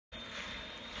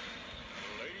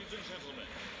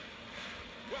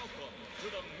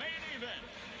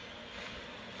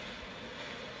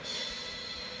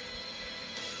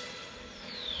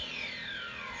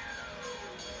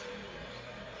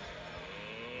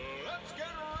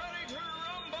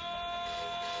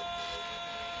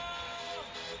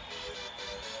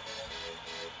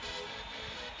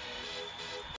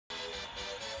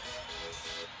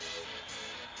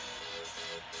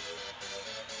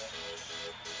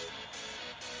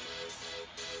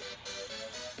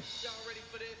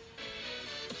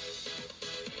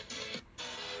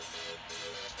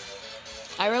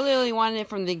I really wanted it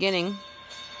from the beginning.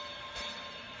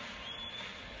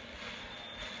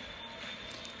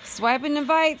 Swipe and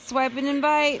invite, swipe and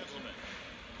invite.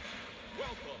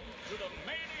 Welcome to the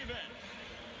main event.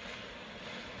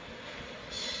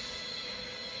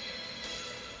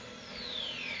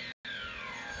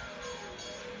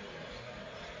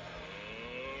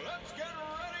 Let's get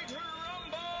ready to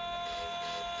rumble.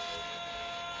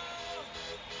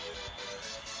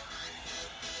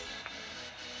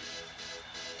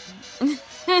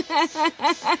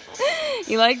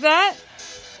 You like that?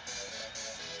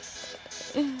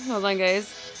 Hold on,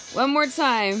 guys. One more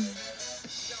time.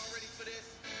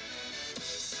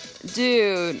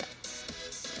 Dude.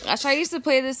 Gosh, I used to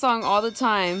play this song all the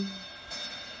time.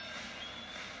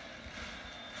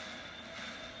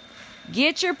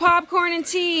 Get your popcorn and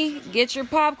tea. Get your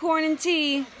popcorn and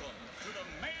tea. Welcome to the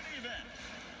main event.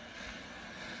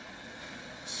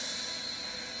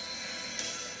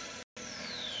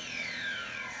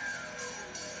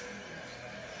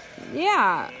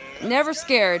 Yeah. Never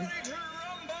scared. Ready to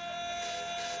rumble.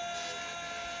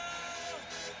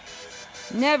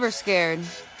 Never scared.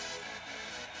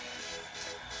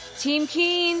 Team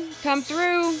Keen, come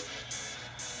through.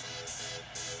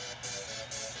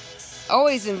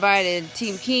 Always invited,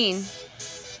 Team Keen.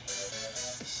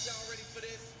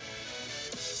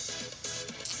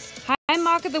 Hi,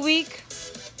 Mock of the Week.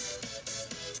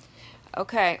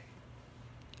 Okay.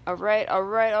 All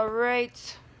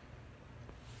right.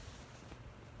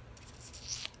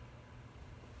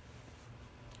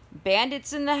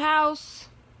 Bandits in the house.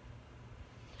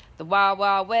 The Wild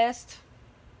Wild West.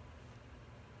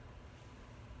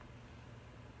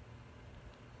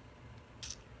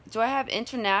 Do I have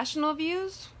international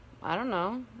views? I don't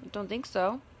know. I don't think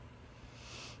so.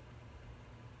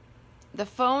 The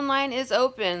phone line is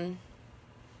open.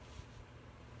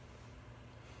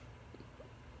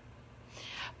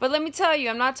 But let me tell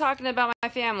you, I'm not talking about my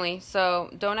family,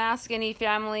 so don't ask any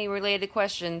family-related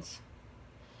questions.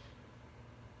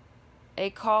 A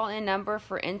call-in number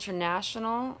for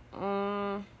international?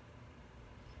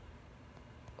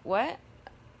 What?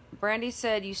 Brandy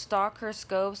said you stalk her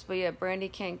scopes, but yet Brandy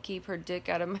can't keep her dick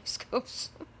out of my scopes.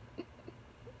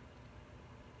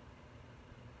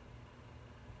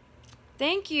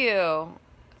 Thank you.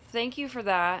 Thank you for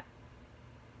that.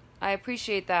 I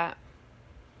appreciate that.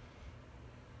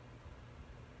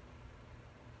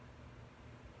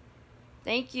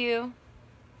 Thank you.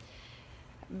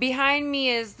 Behind me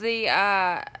is the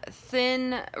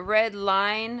thin red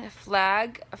line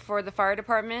flag for the fire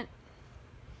department.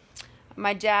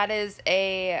 My dad is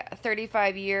a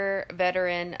 35-year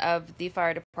veteran of the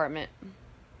fire department.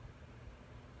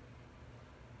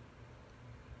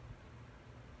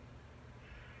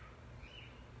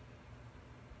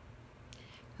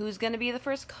 Who's going to be the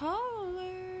first caller?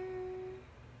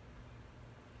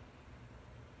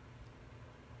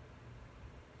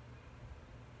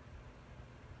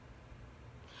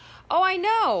 Oh, I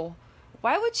know.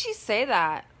 Why would she say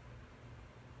that?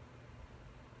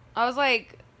 I was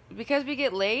like, because we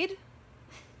get laid?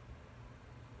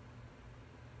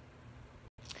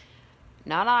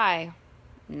 Not I.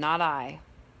 Not I.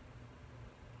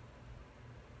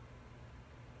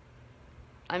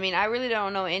 I mean, I really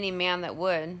don't know any man that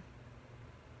would.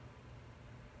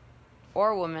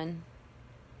 Or woman.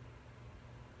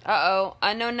 Uh-oh.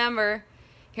 Unknown number.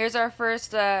 Here's our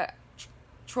first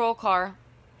troll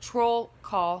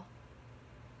call.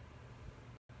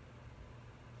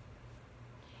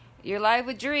 You're live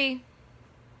with Dree.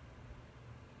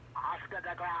 Oscar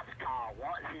the Grouch call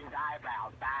wants his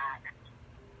eyebrows back.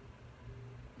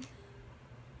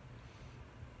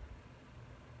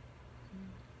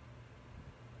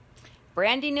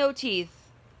 Brandy no teeth.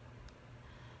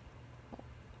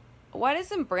 Why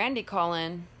doesn't Brandy call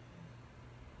in?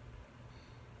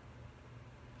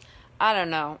 I don't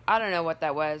know. I don't know what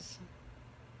that was.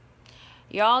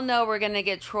 Y'all know we're gonna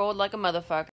get trolled like a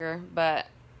motherfucker, but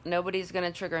nobody's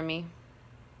gonna trigger me.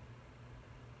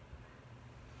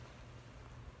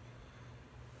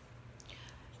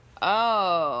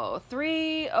 Oh,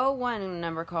 301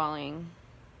 number calling.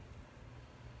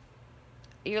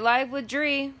 You're live with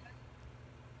Dree.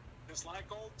 Just like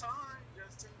old times,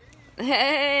 just indeed.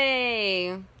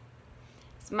 Hey,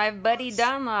 it's my buddy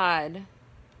Donlad.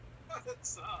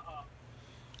 What's up?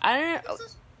 I don't know.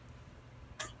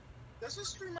 Does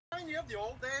this remind you of the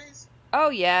old days? Oh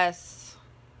yes,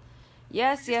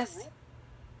 yes.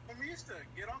 When we used to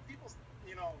get on people's,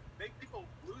 make people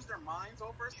lose their minds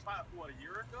over us about, a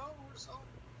year ago or so?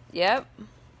 Yep.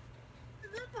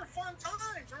 They were fun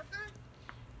times, weren't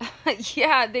they?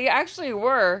 Yeah, they actually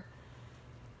were.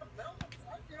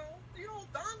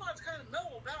 Donald's kind of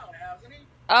mellowed out, hasn't he?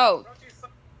 Oh, Don't you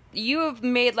think? you have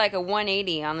made like a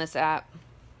 180 on this app.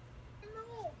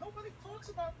 No, nobody talks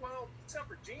about, well, except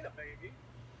for Gina, baby.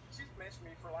 She's mentioned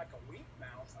me for like a week now.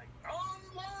 It's like,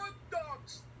 unload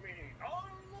ducks me,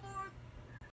 unload.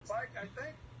 It's like, I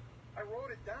think, I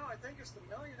wrote it down. I think it's the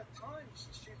millionth time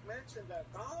she's mentioned that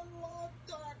unload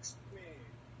ducks me.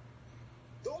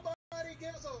 Nobody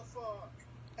gives a fuck.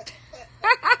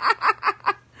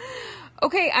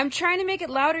 Okay, I'm trying to make it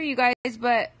louder, you guys,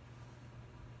 but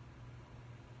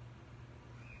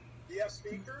Do you have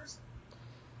speakers?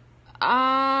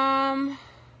 I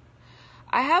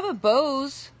have a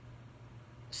Bose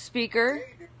speaker.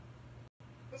 Hey, dude,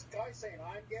 this guy saying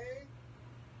I'm gay?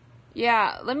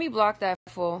 Yeah, let me block that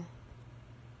fool.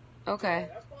 Okay.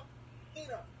 Yeah, that's what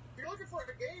Tina. If you're looking for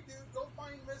a gay dude, go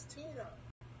find Miss Tina.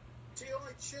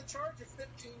 She'll charge you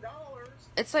 $15.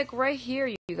 It's like right here,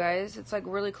 you guys. It's like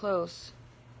really close.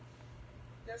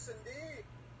 Yes, indeed.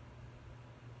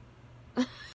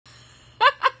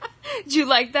 Did you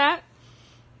like that?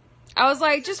 I was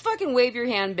like, just fucking wave your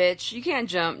hand, bitch. You can't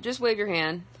jump. Just wave your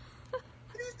hand. What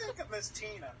do you think of Miss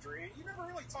Tina, Dree? You never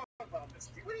really talked about Miss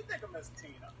Tina. What do you think of Miss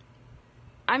Tina?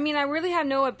 I mean, I really have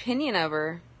no opinion of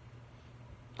her.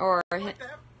 Or People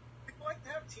like to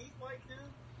have teeth like him?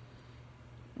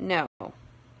 no. Why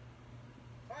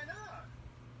not?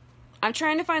 I'm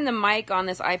trying to find the mic on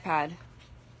this iPad.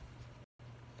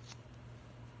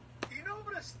 Do you know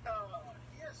what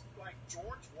he has like George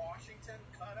Washington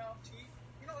cutout teeth?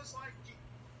 You know, it's like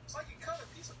you cut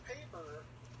a piece of paper,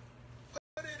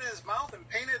 put it in his mouth, and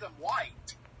painted him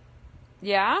white.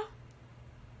 Yeah?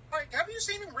 Like, have you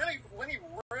seen him when he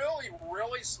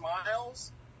really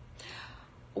smiles?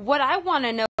 What I want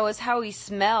to know is how he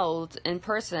smelled in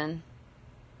person.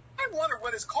 I wonder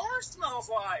what his car smells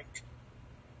like.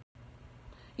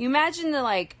 You imagine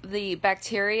the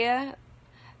bacteria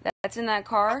that's in that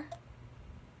car?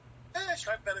 Fish,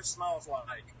 I bet it smells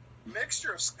like.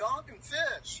 Mixture of skunk and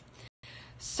fish.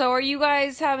 So are you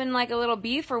guys having like a little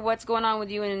beef, or what's going on with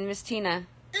you and Miss Tina?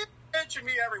 He mentions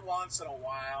me every once in a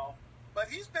while, but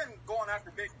he's been going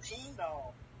after Big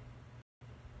Tino.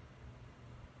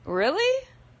 Really?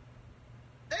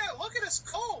 Yeah, look at his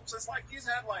scopes. It's like he's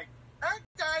had like, that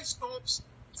guy scopes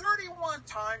 31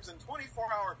 times in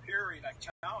 24-hour period. I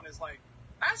count is like,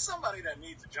 that's somebody that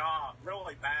needs a job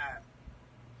really bad.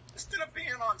 Instead of being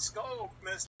on scope,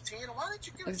 Miss Tina, why didn't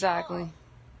you get a Exactly. job?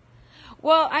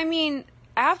 Well, I mean,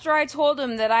 after I told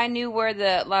him that I knew where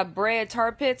the La Brea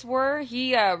tar pits were,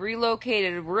 he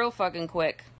relocated real fucking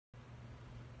quick.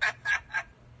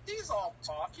 He's all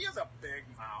talk. He has a big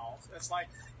mouth. It's like,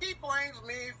 he blames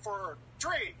me for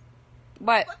Dree.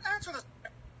 But But answer this.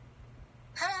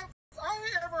 Have I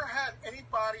ever had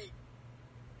anybody,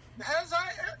 have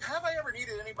I ever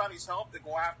needed anybody's help to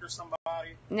go after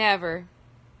somebody? never.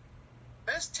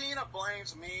 Miss Tina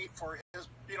blames me for his,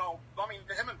 I mean,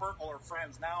 him and Burkle are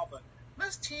friends now, but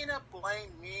Miss Tina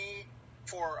blamed me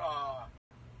for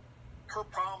her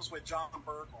problems with John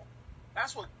Burkle.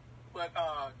 That's what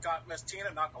got Miss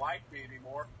Tina not to like me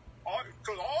anymore.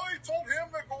 Because I told him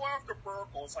to go after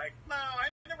Burkle. It's like, no, I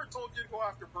never told you to go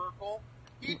after Burkle.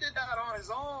 He did that on his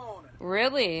own.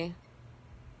 Really?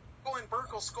 Going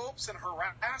Burkle scopes and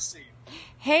harassing.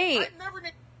 Hey, I never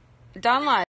need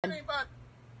Donlon. anybody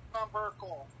on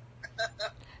Burkle.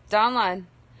 Donlon,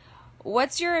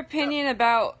 what's your opinion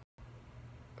about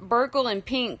Burkle and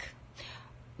Pink?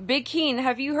 Big Keen,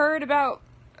 have you heard about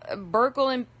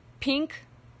Burkle and Pink?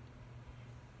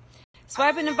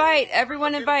 Swipe and invite.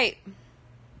 Everyone invite.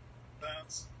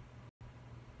 That's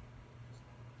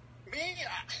me.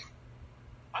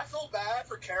 I feel bad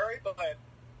for Carrie, but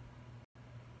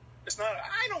it's not.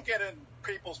 I don't get in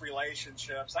people's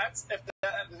relationships. That's if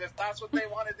that's what they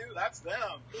want to do. That's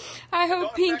them. I hope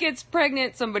Don't Pink affect- gets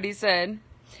pregnant, somebody said.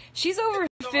 She's over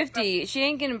 50. She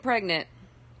ain't getting pregnant.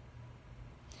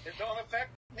 It don't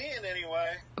affect me in any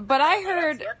way. But I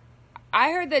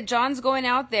heard that John's going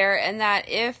out there, and that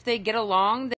if they get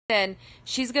along, then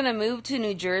she's going to move to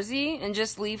New Jersey and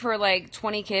just leave her like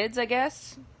 20 kids, I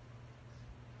guess.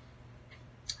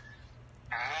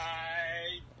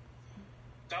 I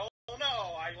don't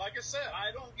know. Like I said,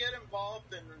 I don't get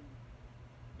involved in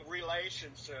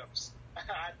relationships. I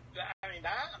mean,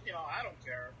 I don't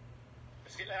care.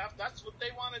 If that's what they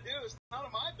want to do, it's none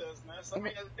of my business. I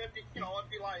mean, it'd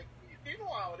be like, you know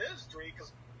how it is, Dree,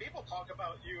 because people talk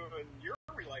about you and your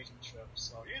relationships,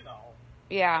 so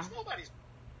Yeah. It's nobody's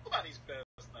business.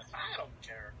 I don't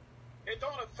care. It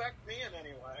don't affect me in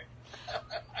any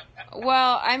way.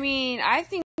 Well, I mean, I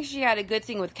think she had a good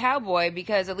thing with Cowboy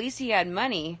because at least he had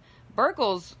money.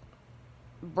 Burkle's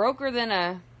broker than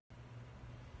a...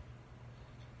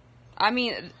 I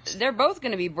mean, they're both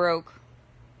going to be broke.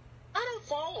 I don't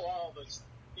follow all this,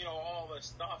 all this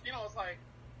stuff. It's like,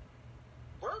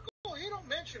 Burkle, he don't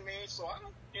mention me, so I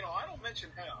don't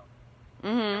mention him.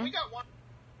 Mm-hmm. And we got one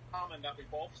common that we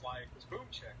both like, is Boom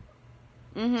Chick.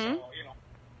 Mm-hmm. So, I'm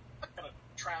not going to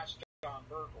trash John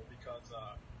Burkle because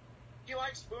he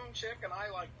likes Boom Chick and I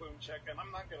like Boom Chick, and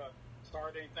I'm not going to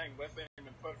start anything with him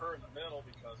and put her in the middle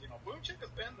because, Boom Chick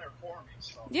has been there for me.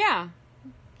 So Yeah.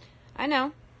 I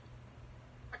know.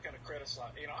 I'm not going to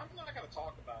criticize, I'm not going to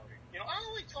talk about him. I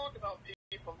only talk about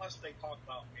people unless they talk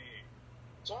about me.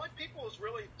 So only people who's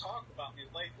really talked about me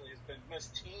lately has been Miss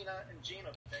Tina and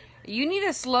Gina. You need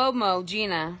a slow-mo,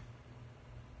 Gina.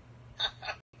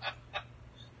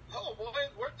 Oh, boy,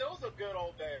 those are good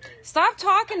old days. Stop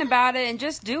talking about it and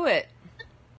just do it.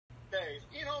 Days.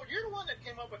 You're the one that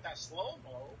came up with that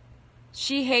slow-mo.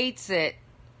 She hates it.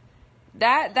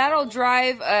 That'll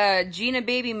drive a Gina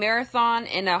Baby marathon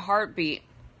in a heartbeat.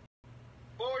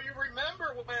 Boy, you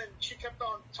remember when she kept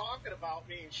on talking about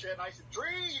me and shit, and I said,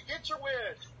 Dree, you get your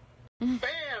wish. Bam,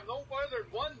 no weather.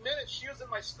 1 minute she was in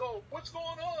my scope. What's going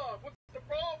on? What's the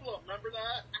problem? Remember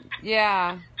that?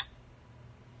 Yeah.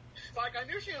 Like, I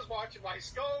knew she was watching my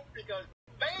scope because,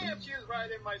 bam, she was right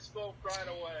in my scope right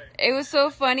away. It was so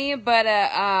funny, but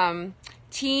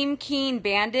Team Keen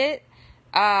Bandit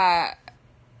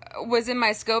was in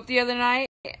my scope the other night,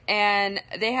 and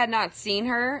they had not seen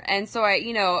her, and so I,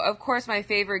 of course my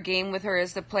favorite game with her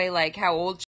is to play, like, how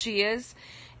old she is,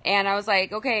 and I was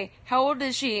like, okay, how old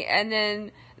is she? And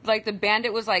then, like, the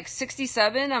bandit was, like,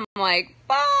 67, I'm like,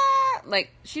 bah!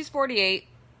 Like, she's 48.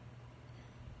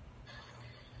 I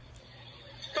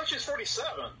thought she was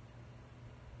 47.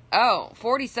 Oh,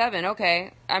 47,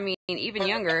 okay. I mean, even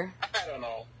younger. I don't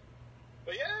know.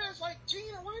 But yeah, it's like,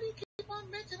 Gina, why do you keep on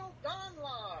mentioning Don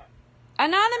Law?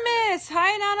 Anonymous!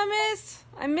 Hi, Anonymous!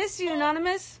 I miss you,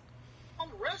 Anonymous. Some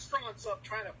restaurants up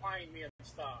trying to find me and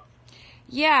stuff.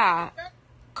 Yeah.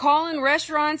 Calling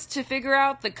restaurants to figure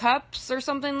out the cups or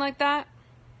something like that.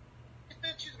 She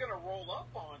said she's going to roll up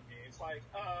on me. It's like,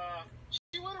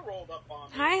 she would have rolled up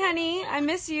on me. Hi, honey. I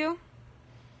miss you.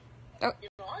 Oh.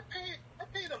 I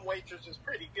pay them waitresses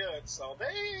pretty good, so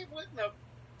they wouldn't have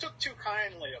took too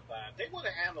kindly of that. They would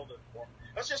have handled it for me.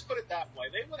 Let's just put it that way.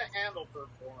 They would have handled her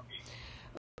for me.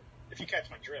 If you catch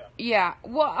my drift. Yeah.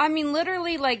 Well, I mean,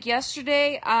 literally, like,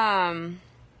 yesterday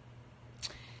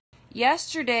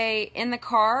in the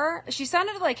car, she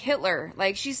sounded like Hitler.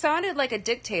 Like, she sounded like a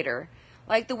dictator.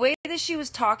 Like, the way that she was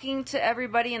talking to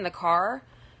everybody in the car,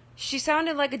 she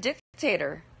sounded like a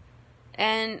dictator.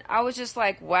 And I was just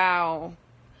like, wow.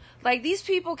 Like, these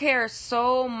people care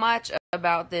so much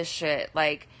about this shit.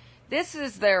 Like, this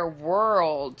is their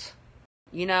world.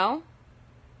 You know?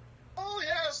 Oh,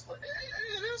 yes.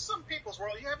 It is some people's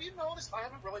world. Have you noticed I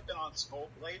haven't really been on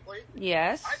scope lately?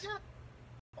 Yes. I did a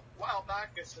while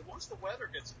back. I said, once the weather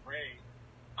gets gray,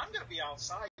 I'm going to be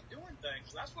outside doing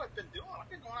things. That's what I've been doing. I've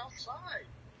been going outside.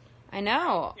 I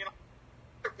know.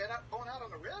 I've been going out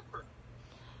on the river.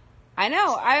 I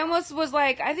know. I almost was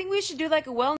like, I think we should do like a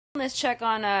wellness check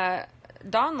on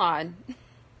Don Lod.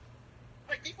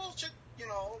 Like, people should,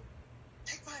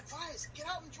 take my advice. Get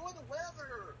out and enjoy the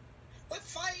weather. Quit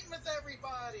fighting with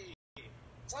everybody.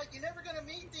 It's like you're never going to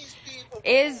meet these people.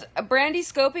 Is Brandy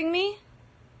scoping me?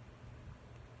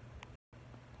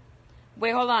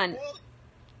 Wait, hold on. Well,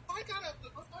 I gotta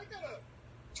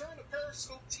turn to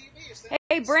Periscope TV.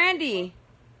 Hey, Brandy.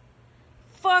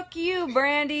 Fuck you,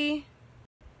 Brandy.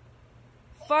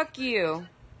 Fuck you.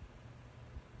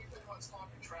 Everyone's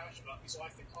talking trash about me, so I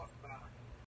can talk about it.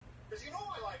 Because I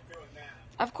like doing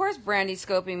that. Of course Brandy's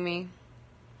scoping me.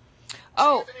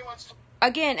 Oh,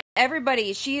 again,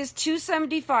 everybody, she is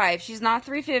 275. She's not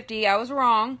 350. I was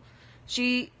wrong.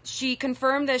 She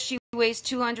confirmed that she weighs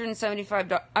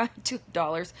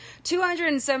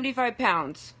 $275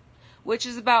 pounds, which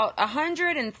is about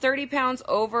 130 pounds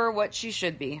over what she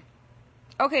should be.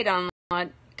 Okay, Don,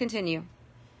 continue.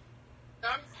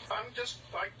 I'm just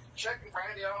like checking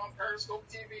Brandy out on Periscope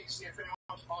TV, see if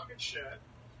anyone's talking shit.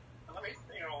 And let me,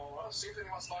 see if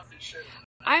anyone's talking shit.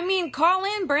 I mean, call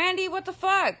in, Brandy. What the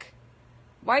fuck?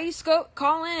 Why you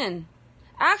call in?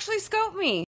 Actually, scope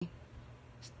me.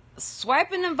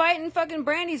 Swipe and invite in fucking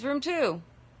Brandy's room too.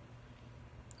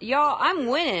 Y'all, I'm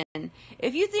winning.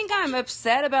 If you think I'm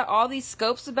upset about all these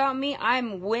scopes about me,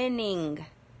 I'm winning.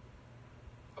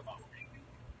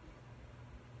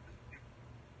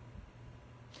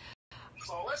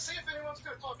 So let's see if anyone's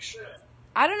gonna talk shit.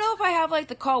 I don't know if I have like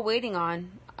the call waiting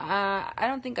on. I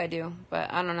don't think I do,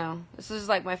 but I don't know. This is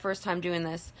like my first time doing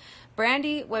this.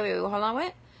 Brandy, wait, hold on,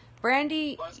 what?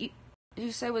 Brandy,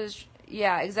 you say was,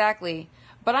 yeah, exactly.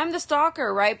 But I'm the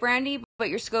stalker, right, Brandy? But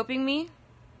you're scoping me?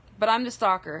 But I'm the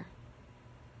stalker.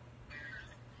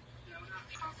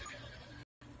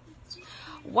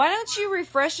 Why don't you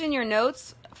refresh in your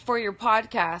notes for your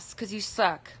podcast? Because you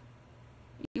suck.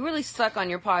 You really suck on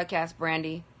your podcast,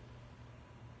 Brandy.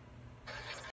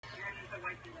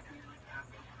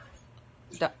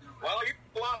 Well, you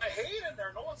have a lot of hate in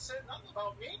there. No one said nothing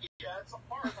about me yet, so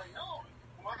far as I know.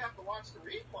 I might have to watch the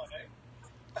replay.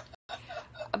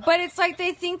 But it's like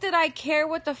they think that I care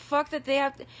what the fuck that they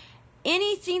have to...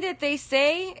 Anything that they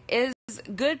say is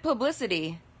good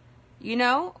publicity. You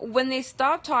know? When they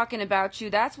stop talking about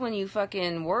you, that's when you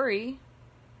fucking worry.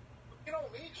 You know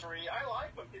me, Tree. I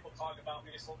like when people talk about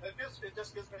me, so it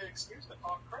just gives me an excuse to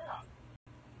talk crap.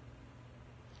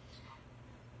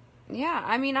 Yeah,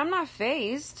 I mean, I'm not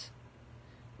fazed.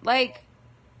 Like,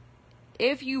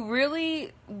 if you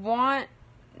really want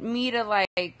me to,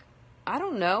 like, I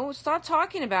don't know, stop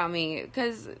talking about me.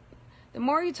 Because the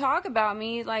more you talk about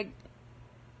me, like...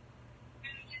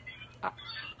 Like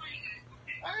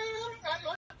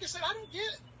I said, I don't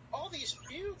get all these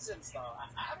feuds and stuff.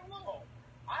 I don't know.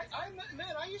 I admit,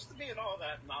 I used to be in all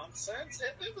that nonsense.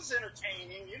 It was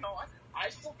entertaining, you know. I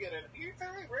still get it. You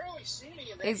very rarely see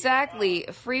me in Exactly.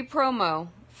 Free promo.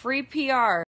 Free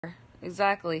PR.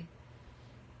 Exactly.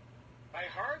 I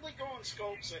hardly go on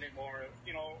scopes anymore,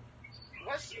 you know,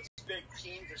 unless it's Big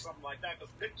Kings or something like that,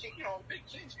 because Big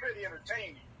King's pretty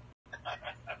entertaining.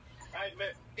 I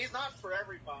admit, he's not for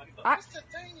everybody. But that's the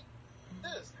thing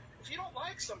is, if you don't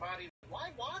like somebody,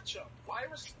 why watch them? Why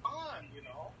respond, you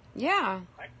know? Yeah.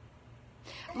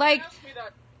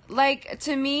 Like,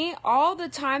 to me, all the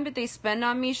time that they spend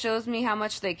on me shows me how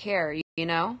much they care, you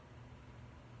know?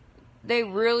 They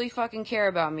really fucking care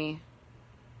about me.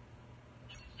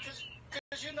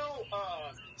 Because, you know,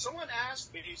 someone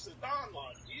asked me, he said, Don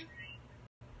Lund,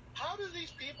 how do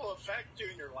these people affect you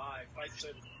in your life? I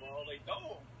said, well, they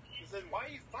don't. He said, why are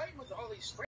you fighting with all these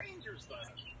strangers then?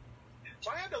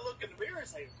 So I had to look in the mirror and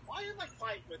say, why am I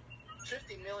fighting with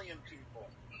 50 million people?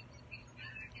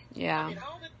 Yeah. I mean,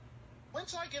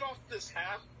 once I get off this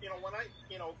app, you know, when I,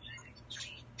 you know,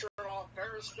 turn off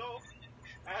Periscope,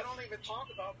 I don't even talk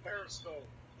about Periscope.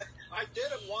 I did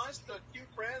it once to a few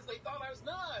friends. They thought I was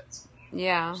nuts.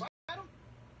 Yeah. So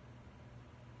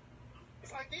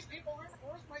it's like these people are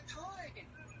worth my time,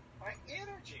 my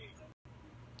energy.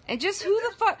 And just who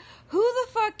the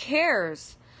fuck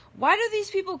cares? Why do these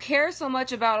people care so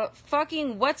much about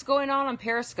fucking what's going on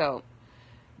Periscope?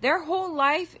 Their whole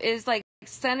life is like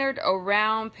centered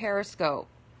around Periscope.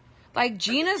 Like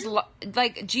Gina's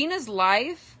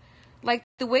life, like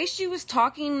the way she was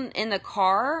talking in the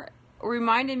car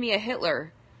reminded me of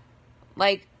Hitler.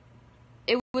 Like,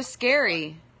 it was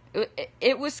scary.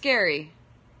 It was scary.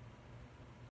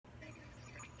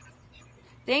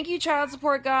 Thank you, child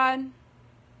support God.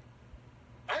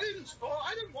 I didn't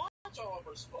watch all of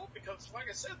her spoke because, like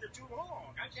I said, they're too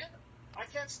long. I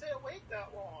can't stay awake that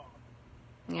long.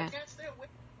 Yeah. I can't stay awake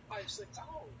 5-6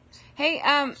 hours. Hey,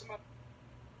 I'm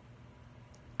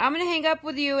gonna hang up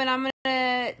with you and I'm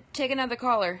gonna take another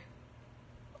caller.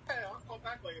 Okay, I'll call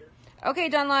back later. Okay,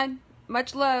 Dunlod.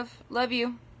 Much love. Love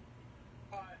you.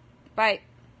 Bye. Bye.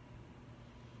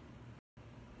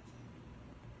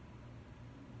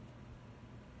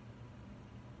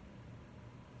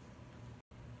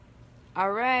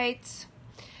 All right.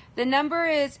 The number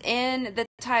is in the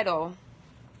title.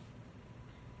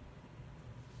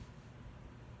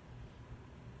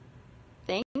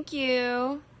 Thank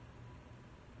you.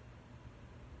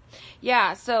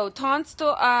 Yeah, so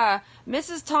Tonstal,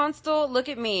 Mrs. Tonstal, look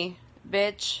at me,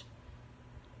 bitch.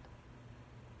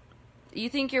 You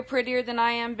think you're prettier than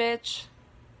I am, bitch?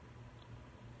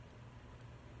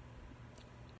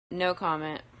 No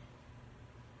comment.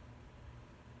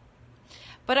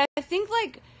 But I think,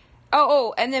 like,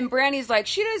 and then Brandy's like,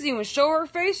 she doesn't even show her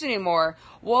face anymore.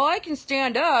 Well, I can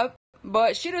stand up,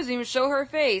 but she doesn't even show her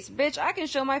face. Bitch, I can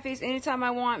show my face anytime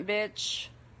I want, bitch.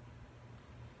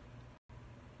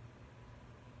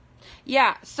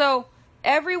 Yeah, so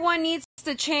everyone needs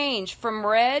to change from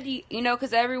red, you know,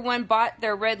 because everyone bought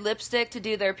their red lipstick to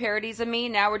do their parodies of me.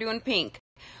 Now we're doing pink.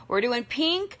 We're doing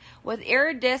pink with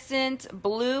iridescent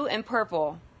blue and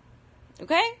purple.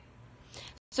 Okay?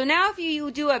 So now if you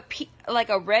do a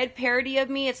red parody of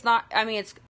me, it's not going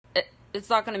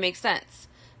to make sense.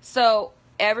 So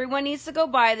everyone needs to go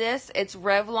buy this. It's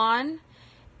Revlon.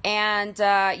 And,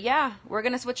 yeah, we're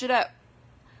going to switch it up.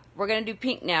 We're going to do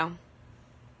pink now.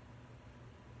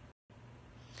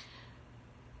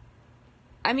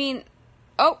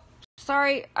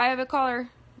 Sorry, I have a caller.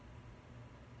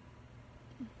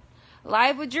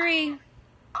 Live with Dree.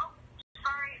 Oh,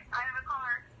 sorry, I have a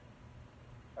caller.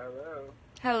 Hello.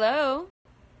 Hello.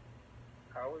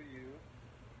 How are you?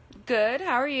 Good.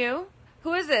 How are you?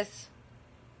 Who is this?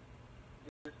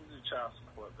 This is the child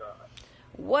support guy.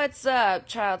 What's up,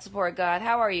 child support god?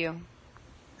 How are you?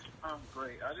 I'm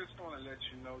great. I just want to let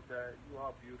you know that you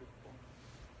are beautiful.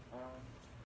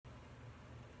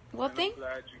 Well, I'm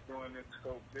glad you're doing this.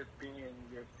 So just being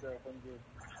yourself,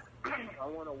 I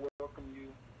want to welcome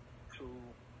you to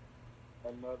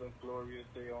another glorious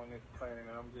day on this planet.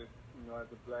 And I'm just, as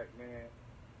a black man,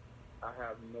 I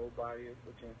have no bias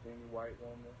against any white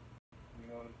woman. You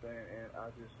know what I'm saying? And I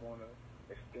just want to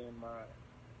extend my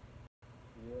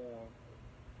warm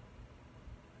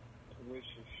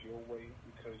wishes your way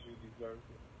because you deserve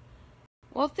it.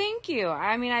 Well, thank you.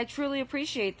 I mean, I truly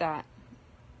appreciate that.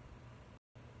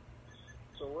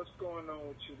 So what's going on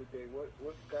with you today?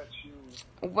 What's got you?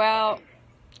 Well,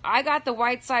 I got the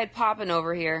white side popping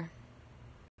over here.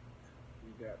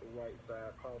 You got the white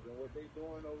side popping. What they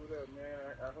doing over there,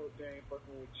 man? I hope they ain't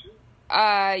fucking with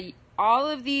you. All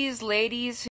of these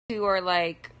ladies who are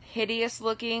like hideous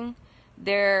looking,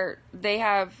 they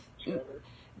have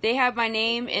my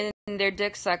name in their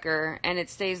dick sucker, and it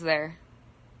stays there.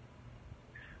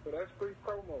 But that's free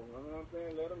promo. You know what I'm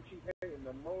saying? Let them keep hating.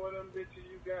 The more of them bitches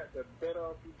you got, the better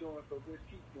off you doing. So just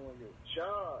keep doing your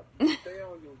job. Stay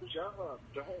on your job.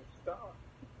 Don't stop.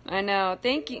 I know.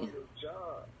 Thank Stay you. On your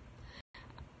job.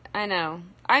 I know.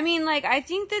 I mean, like, I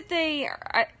think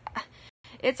that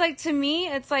it's like, to me,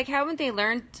 it's like, haven't they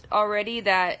learned already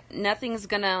that nothing's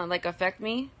gonna, like, affect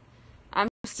me? I'm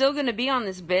still gonna be on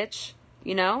this bitch,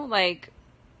 like,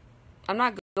 I'm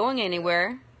not going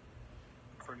anywhere.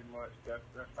 Pretty much. That's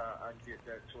how I get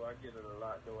that too. I get it a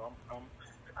lot though.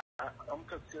 I'm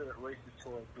considered racist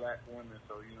towards black women,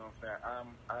 so you know what I'm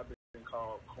saying. I've been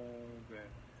called coons and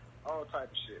all type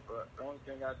of shit, but the only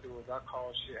thing I do is I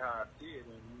call shit how I see it,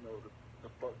 and the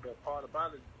fucked up part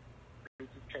about it, you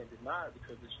just can't deny it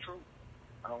because it's true.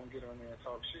 I don't get on there and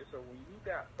talk shit. So when you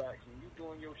got facts, when you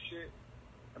doing your shit,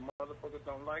 and motherfuckers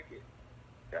don't like it,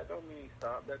 that don't mean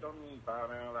stop. That don't mean bow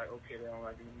down like, okay, they don't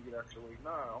like it, you get out your way.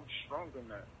 Nah, I'm stronger than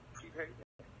that. Keep hating.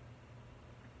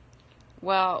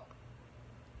 Well,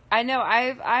 I know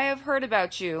I have heard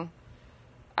about you.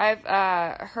 I've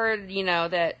heard,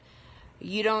 that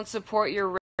you don't support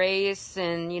your race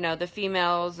and, the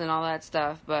females and all that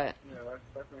stuff, but... Yeah,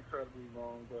 that's incredibly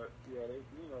wrong, but, yeah,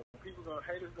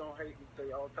 haters gonna hate and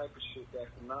say all type of shit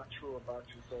that's not true about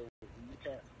you, so you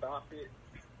can't stop it,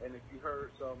 and if you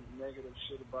heard some negative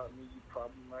shit about me, you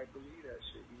probably might believe that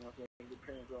shit, you know what I'm saying? It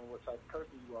depends on what type of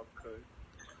person you are, because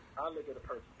I look at a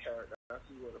person's character, I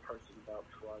see what a person's about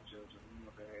before I judge them, you know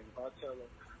what I'm saying? And if I tell a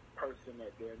person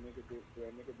that they're a nigga bitch,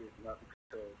 not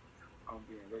because I'm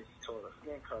being racist toward a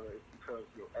skin color, it's because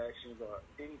your actions or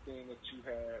anything that you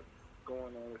have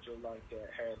going on with your life that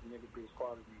has nigga bitch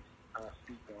qualities, I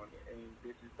speak on it, and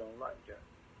bitches don't like that.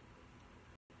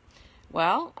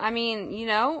 Well, I mean,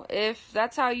 if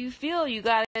that's how you feel, you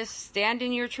gotta stand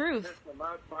in your truth. Listen,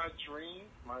 my dream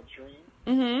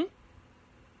Mm-hmm.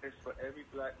 is for every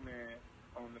black man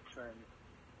on the planet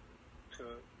to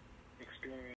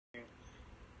experience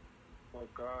what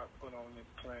God put on this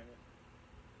planet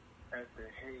as the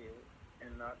head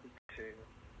and not the tail.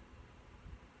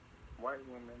 White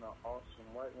women are awesome.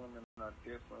 White women are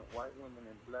different. White women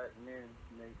and black men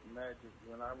make magic.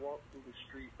 When I walk through the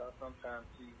streets, I sometimes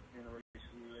see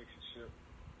interracial relationships.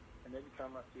 And every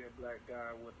time I see a black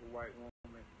guy with a white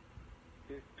woman,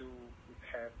 this dude is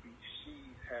happy.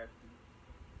 She's happy.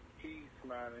 He's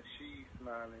smiling. She's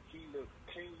smiling. He looks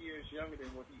 10 years younger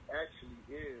than what he actually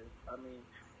is. I mean,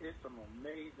 there's some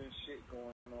amazing shit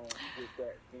going on with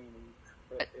that scenery.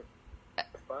 But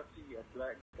if I see a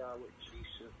black guy with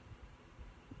Keisha,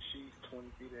 she's 20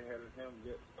 feet ahead of him,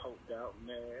 lips poked out,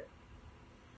 mad,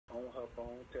 on her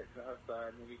phone, texting her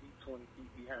side nigga. He's 20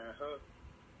 feet behind her,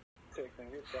 texting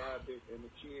his side bitch, and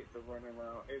the kids are running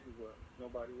around everywhere.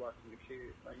 Nobody watching the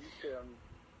kids. Now you tell me.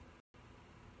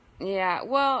 Yeah,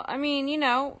 well, I mean,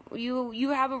 you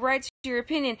have a right to your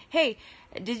opinion. Hey,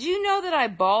 did you know that I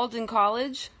balled in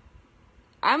college?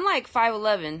 I'm like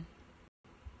 5'11".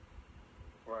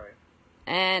 Right.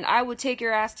 And I would take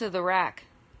your ass to the rack.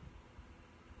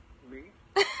 Me?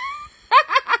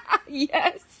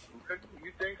 Yes.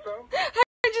 You think so?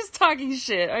 I'm just talking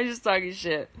shit. Let me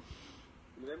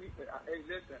say, hey,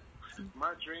 listen.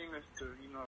 My dream is to,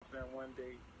 one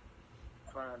day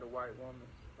find a white woman,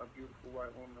 a beautiful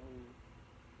white woman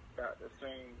who got the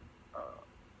same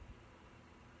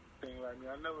thing like me.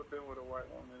 I've never been with a white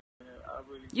woman. And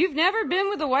You've never been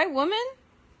with a white woman?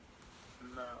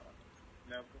 No,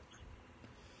 never.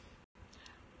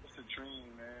 It's a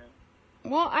dream,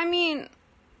 man. Well, I mean,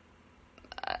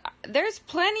 there's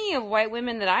plenty of white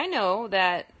women that I know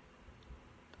that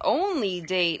only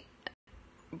date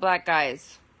black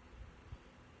guys.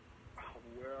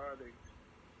 Where are they?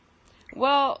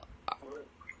 Well,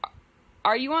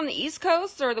 are you on the East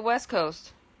Coast or the West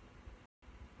Coast?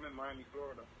 I'm in Miami,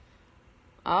 Florida.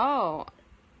 Oh.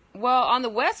 Well, on the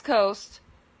West Coast,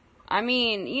 I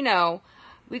mean, you know,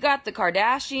 we got the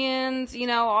Kardashians, you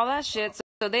know, all that shit.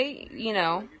 So they, you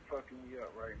know. You fucking me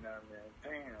up right now, man.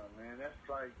 Damn, man. That's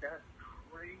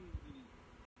crazy.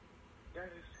 That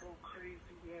is so crazy,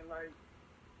 man. Like,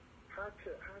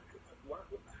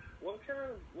 what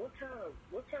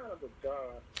kind of a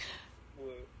God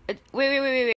would...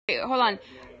 Wait. Hold on.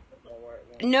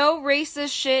 No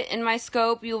racist shit in my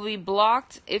scope. You'll be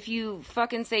blocked if you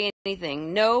fucking say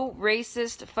anything. No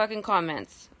racist fucking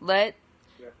comments. Let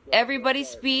everybody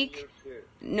speak.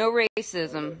 No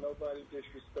racism. Nobody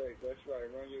disrespect. That's right.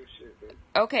 Run your shit, baby.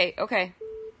 Okay.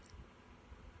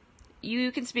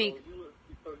 You can speak.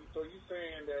 So you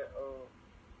saying that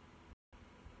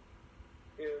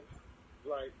if,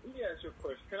 like, let me ask you a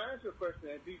question. Can I ask you a question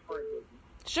and be frank with you?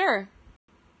 Sure.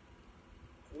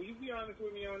 Will you be honest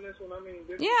with me on this one? I mean,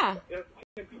 Yeah.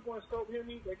 Can people in scope hear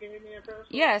me? They can hear me in Periscope?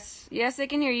 Yes, they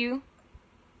can hear you.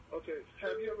 Okay.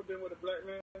 Have you ever been with a black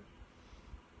man?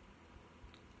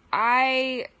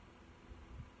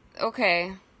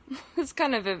 Okay. It's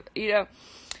kind of a, you know.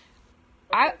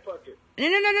 Okay, fuck it.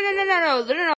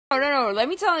 No. Let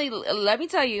me tell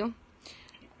you.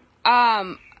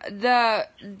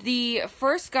 The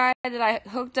first guy that I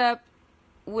hooked up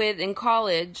with in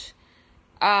college,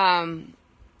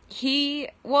 he,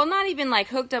 well, not even like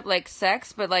hooked up like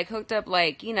sex, but like hooked up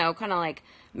like, you know, kind of like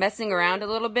messing around a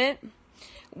little bit.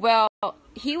 Well,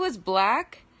 he was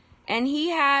black, and he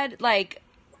had like,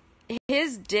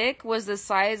 his dick was the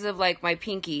size of like my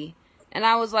pinky. And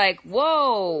I was like,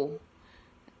 whoa,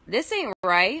 this ain't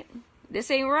right.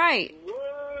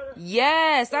 What?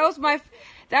 Yes, that was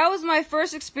my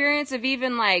first experience of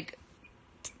even like,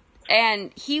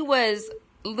 and he was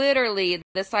literally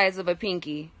the size of a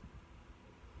pinky.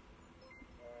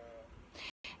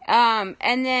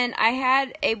 And then I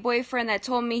had a boyfriend that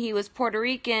told me he was Puerto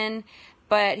Rican,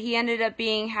 but he ended up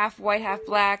being half white, half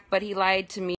black, but he lied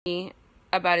to me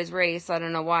about his race. I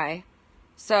don't know why.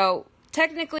 So,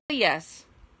 technically, yes.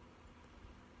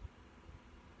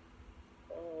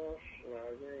 No, you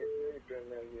ain't been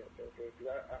there yet.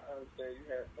 I understand you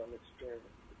had some experience,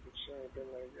 but you ain't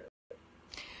been there yet.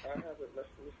 I haven't, this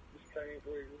same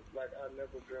way, like, I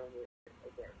never been with a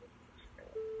black man.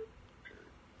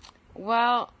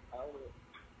 Well, I would love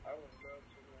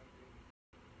to one day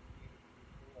meet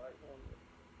a white woman,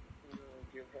 you know, and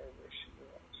give her what she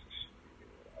wants.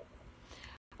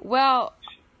 well,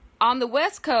 on the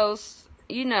West Coast,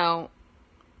 you know,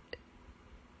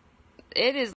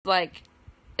 it is like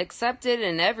accepted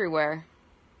and everywhere.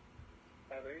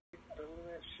 Are they doing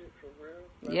that shit for real?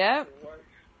 Like, Yep.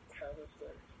 having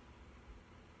sex?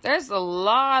 There's a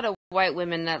lot of white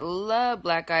women that love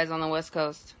black guys on the West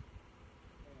Coast.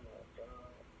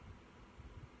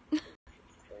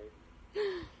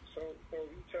 So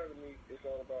you telling me it's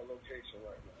all about location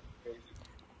right now,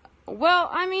 basically? Well,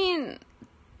 I mean,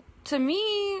 to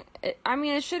me,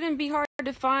 it shouldn't be hard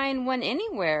to find one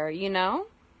anywhere, you know?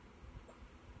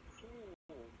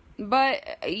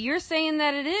 But you're saying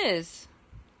that it is.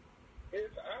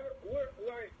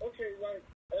 Like,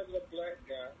 as a black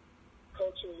guy,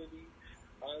 culturally,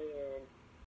 I am,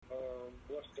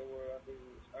 what's the word I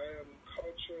use? I am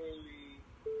culturally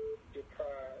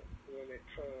deprived when it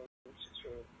comes to,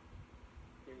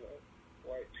 you know,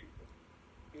 white people.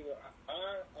 You know,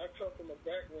 I come from a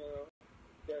background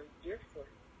that's different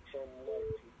from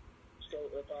white people. So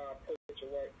if I approach a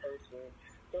white person,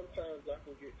 sometimes I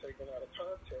can get taken out of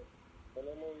context. And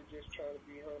I'm only just trying to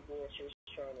be humble and just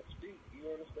trying to speak.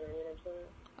 You understand what I'm saying?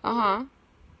 Uh-huh.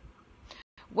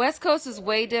 West Coast is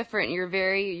way different. You're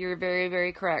very,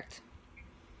 very correct.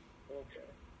 Okay.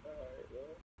 All right,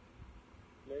 well,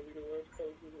 maybe the West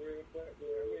Coast is where it's at.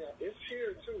 I mean, it's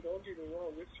here, too. Don't get me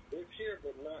wrong. It's here,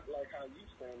 but not like how you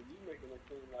saying. You making it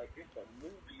seem like it's a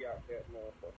movie out there,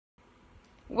 motherfucker.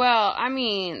 Well, I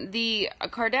mean, the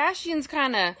Kardashians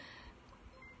kind of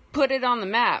put it on the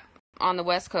map on the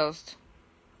West Coast.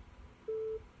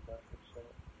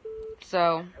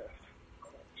 So,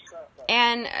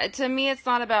 and to me, it's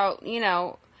not about, you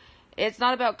know, it's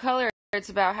not about color. It's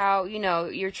about how, you know,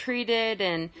 you're treated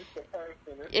and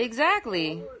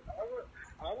exactly.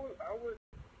 I would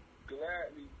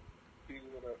gladly be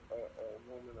with a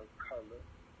woman of color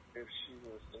if she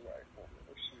was the right woman.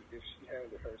 If she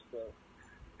handled herself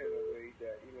in a way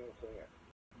that, you know what I'm saying,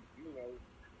 you know,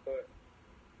 but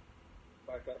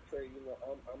like like I say, you know,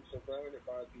 I'm surrounded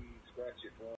by these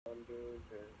ratchet Rondas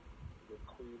and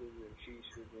Laquitas and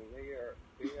Keishas, and they are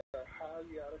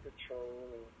highly out of control.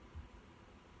 And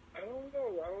I don't know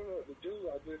what to do.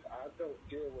 I don't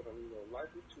deal with them. You know,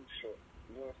 life is too short.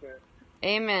 You know what I'm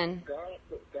saying? Amen. God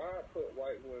put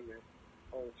white women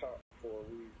on top for a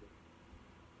reason.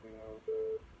 You know,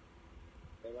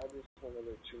 and I just want to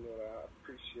let you know that I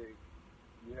appreciate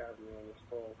you having me on this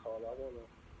phone call. I want to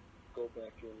go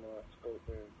back in my scope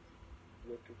and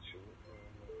look at you.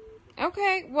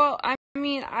 Okay, well, I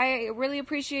mean, I really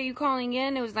appreciate you calling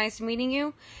in. It was nice meeting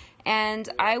you. And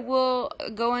I will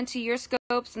go into your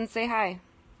scopes and say hi.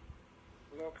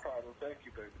 No problem. Thank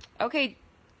you, baby. Okay,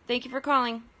 thank you for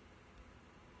calling.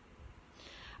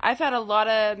 I've had a lot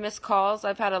of missed calls.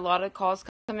 I've had a lot of calls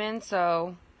come in,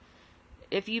 so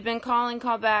if you've been calling,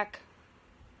 call back.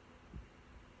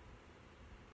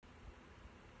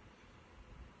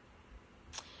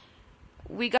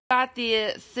 We got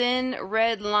the thin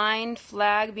red line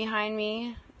flag behind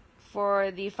me for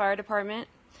the fire department.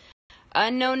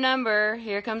 Unknown number.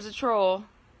 Here comes a troll.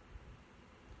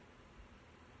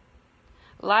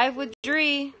 Live with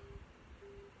Dree.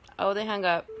 Oh, they hung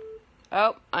up.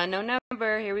 Oh, unknown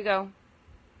number. Here we go.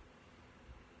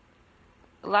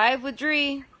 Live with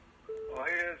Dree.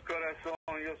 Oye,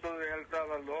 corazón, yo soy de El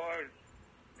Salvador.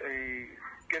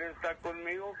 ¿Quieres estar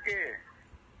conmigo o qué?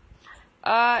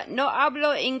 No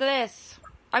hablo inglés.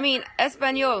 I mean,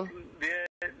 español.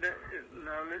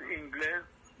 No hablo inglés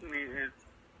ni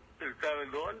El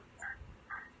Salvador.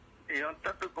 ¿Y dónde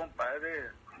está tu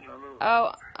compadre?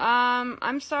 Oh,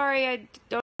 I'm sorry, I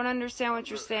don't understand what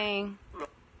you're saying.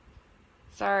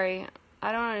 Sorry,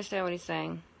 I don't understand what he's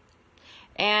saying.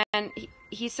 And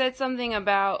he said something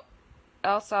about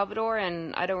El Salvador,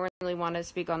 and I don't really want to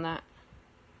speak on that.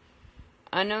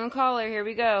 Unknown caller, here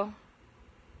we go.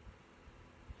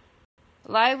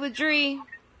 Live with Dree.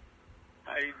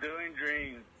 How you doing,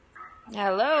 Dream?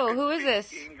 Hello, who is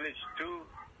this? English too.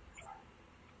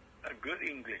 A good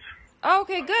English. Oh,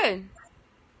 okay, good.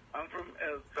 I'm from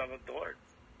El Salvador.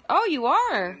 Oh, you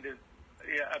are?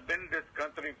 I've been in this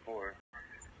country for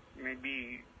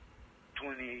maybe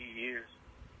 28 years.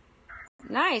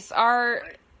 Nice. Are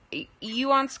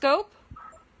you on Scope?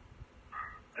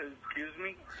 Excuse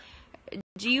me?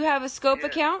 Do you have a Scope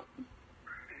account?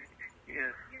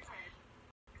 Yes.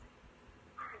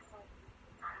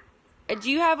 Do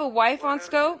you have a wife on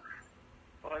Scope?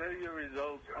 What are your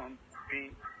results on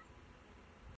P?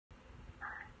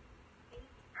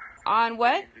 On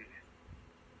what?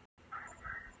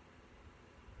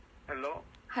 Hello?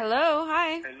 Hello,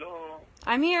 hi. Hello?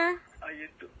 I'm here. How you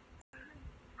doing?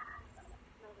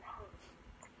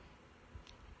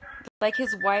 Like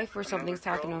his wife or something's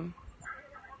talking to him.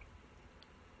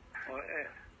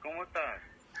 ¿Cómo estás?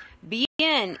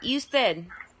 Bien, ¿y usted?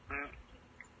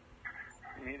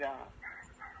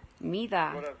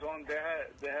 Mira, corazón,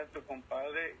 deja tu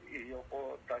compadre y yo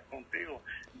puedo estar contigo.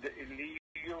 Leave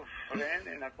your friend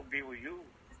and I could be with you.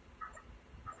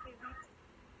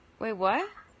 Wait, what?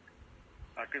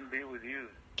 I can be with you.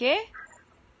 ¿Qué?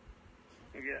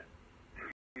 Yeah.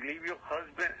 Leave your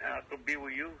husband and I could be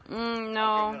with you.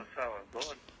 No.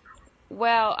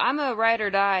 Well, I'm a ride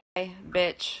or die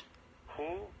bitch.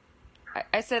 Who?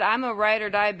 I said I'm a ride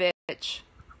or die bitch.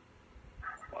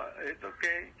 Well, it's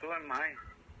okay. So am I.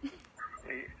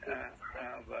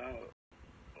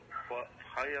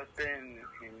 How you say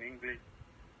in English?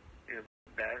 You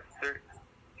bastard.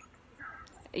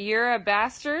 You're a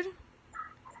bastard?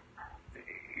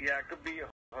 Yeah, I could be your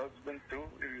husband too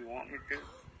if you want me to.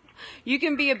 You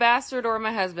can be a bastard or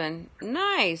my husband.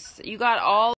 Nice. You got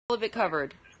all of it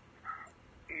covered.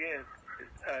 Yes.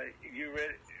 You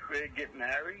ready to get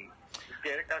married?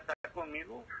 ¿Quieres casar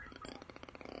conmigo?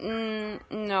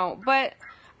 No, but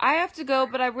I have to go,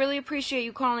 but I really appreciate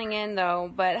you calling in,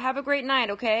 though. But have a great night,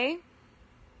 okay?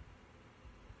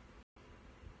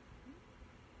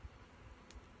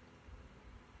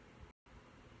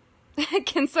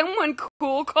 Can someone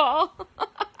cool call?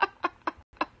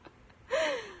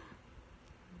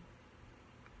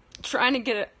 Trying to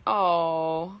get it.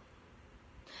 Oh.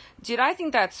 Dude, I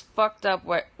think that's fucked up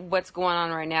what's going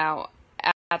on right now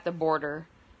at the border.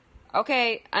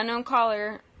 Okay, unknown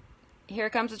caller. Here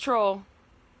comes a troll.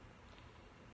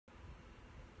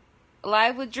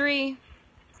 Live with Dree.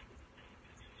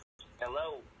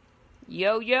 Hello.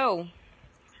 Yo, yo.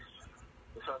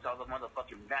 What's up to all the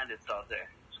motherfucking bandits out there?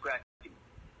 Scratch.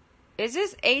 Is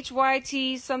this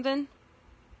HYT something?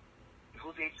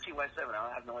 Who's HTY7?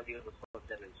 I have no idea what the fuck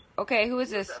that is. Okay, who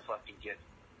is this? Who's that fucking kid?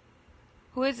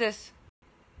 Who is this?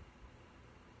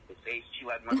 It's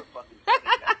HTY motherfucking 7.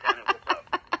 Goddammit, what's up?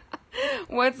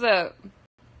 What's up?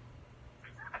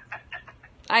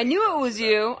 I knew it was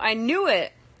you. I knew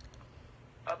it.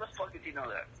 How the fuck did you know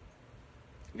that?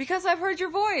 Because I've heard your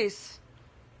voice.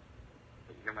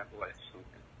 You hear my voice.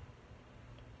 Okay.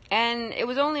 And it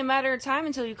was only a matter of time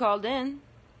until you called in.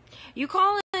 You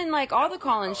call in like all the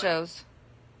call-in shows.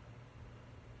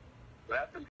 What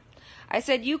happened? I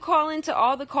said you call into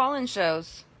all the call-in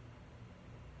shows.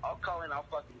 I'll call in. I'll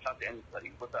fucking talk to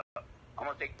anybody. What's up? I'm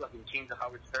gonna take fucking King to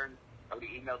Howard Stern. I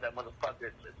already emailed that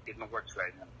motherfucker. It's getting the works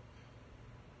right now.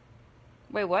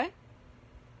 Wait, what?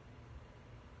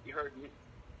 You heard me.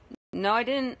 No, I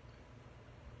didn't.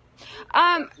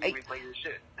 Replay your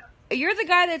shit. You're the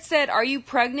guy that said, "Are you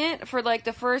pregnant?" for like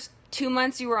the first 2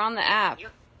 months you were on the app.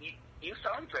 You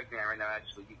sound pregnant right now.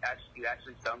 Actually, you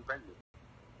actually sound pregnant.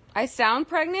 I sound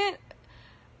pregnant.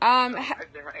 Pregnant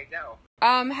right now.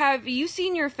 Have you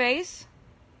seen your face?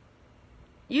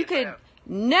 You could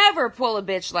never pull a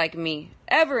bitch like me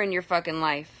ever in your fucking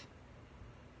life.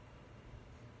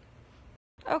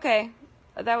 Okay,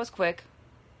 that was quick.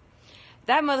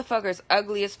 That motherfucker's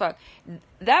ugly as fuck.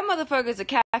 That motherfucker's a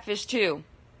catfish too.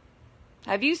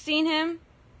 Have you seen him,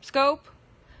 Scope?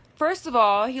 First of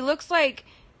all, he looks like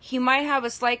he might have a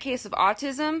slight case of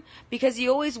autism because he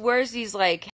always wears these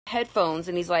like headphones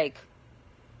and he's like,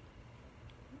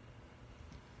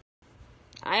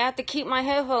 I have to keep my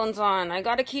headphones on. I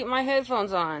gotta keep my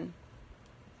headphones on.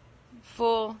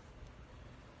 Full.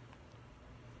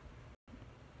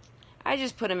 I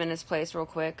just put him in his place real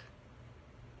quick.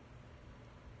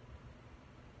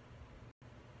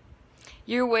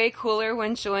 You're way cooler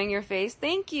when showing your face.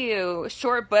 Thank you.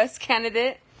 Short bus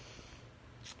candidate.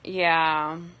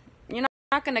 Yeah. You're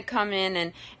not going to come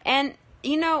in and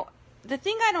you know, the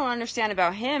thing I don't understand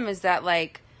about him is that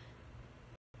like,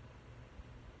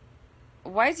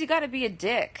 why's he got to be a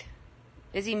dick?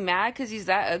 Is he mad because he's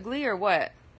that ugly or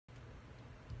what?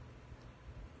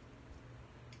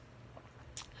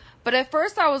 But at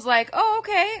first I was like, oh,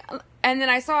 okay. And then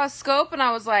I saw a Scope and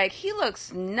I was like, he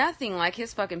looks nothing like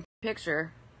his fucking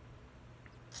picture.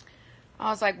 I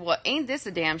was like, well, ain't this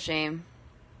a damn shame?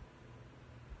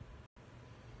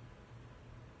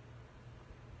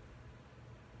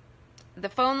 The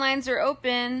phone lines are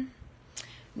open.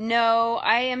 No,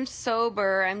 I am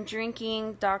sober. I'm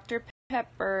drinking Dr.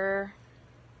 Pepper.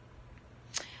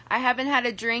 I haven't had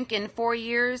a drink in 4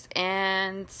 years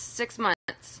and 6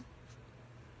 months.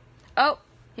 Oh,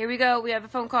 here we go. We have a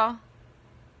phone call.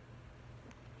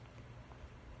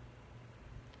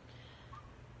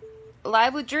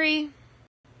 Live with Dree.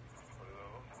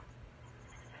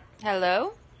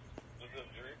 Hello? What's up,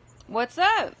 Dree? What's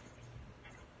up?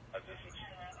 I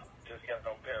just got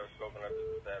on Periscope and I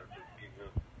just decided to give you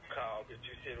a call because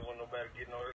you said it wasn't nobody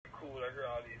getting on it cool. I heard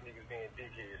all these niggas being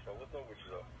dickheads, so what's up with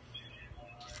you though?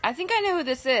 I think I know who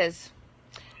this is.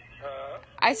 Huh?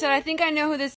 I said I think I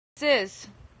know who this is.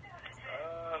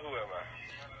 Who am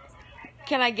I?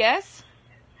 Can I guess?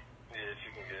 Yes,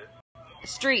 you can guess.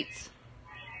 Streets.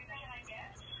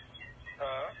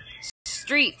 Huh?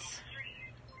 Streets.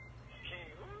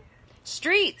 King who?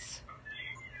 Streets.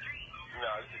 No,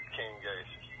 this is King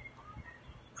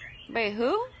Gacy. Wait,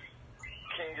 who?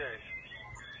 King Gacy.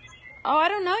 Oh, I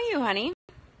don't know you, honey.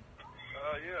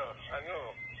 Yeah, I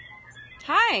know.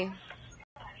 Hi.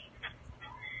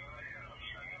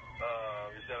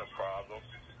 Is that a problem?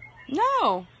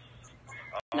 No.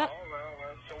 No. All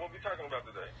right. So what we talking about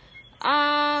today?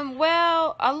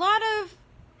 Well, a lot of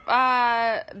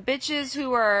bitches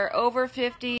who are over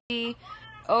 50,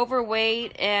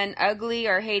 overweight, and ugly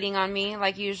are hating on me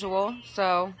like usual.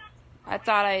 So I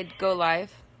thought I'd go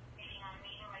live.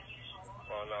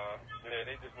 Well, yeah,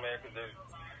 they just mad because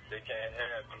they can't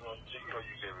have, you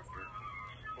favorite group.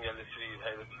 You gotta listen to these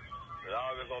haters. They're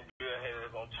always gonna be a hater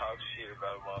that's gonna talk shit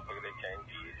about a motherfucker they can't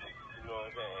get. You know what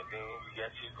I'm saying? Then you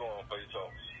got shit going for you, so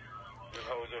just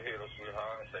hold your head up,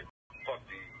 sweetheart, and say, fuck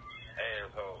these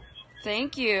assholes.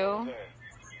 Thank you. You know what I'm saying?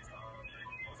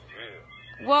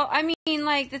 Yeah. Well, I mean,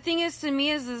 like, the thing is to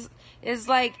me is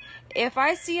like, if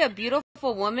I see a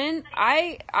beautiful woman,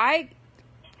 I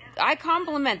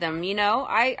compliment them, you know?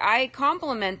 I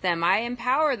compliment them. I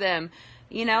empower them,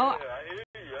 you know? Yeah, I hear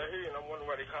you, and I'm wondering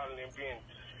why they calling them being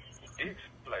dicks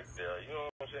like that, you know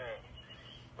what I'm saying?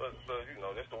 But you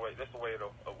know, that's the way of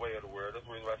the world. That's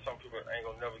the reason why some people ain't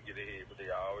gonna never get ahead, but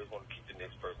they always want to keep the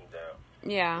next person down.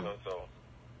 Yeah. You know, so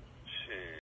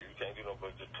shit, you can't do no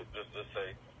but just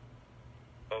say,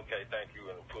 okay, thank you,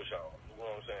 and push on. You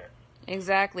know what I'm saying?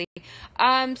 Exactly.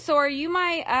 So are you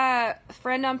my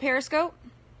friend on Periscope?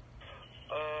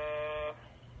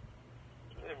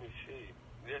 Let me see.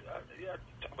 Yeah,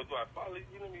 but do I follow you?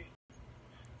 Let me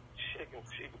check and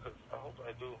see because I hope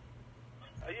I do.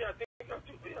 Yeah, I think I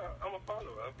do. Yeah, I'm a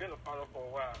follower. I've been a follower for a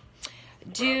while. I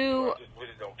just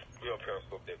really don't be on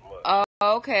Periscope that much.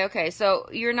 Oh, okay. So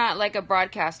you're not like a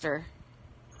broadcaster.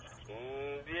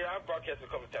 Yeah, I broadcast a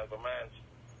couple of times, but mine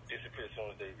disappeared as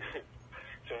soon as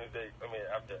they,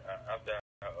 after I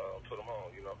put them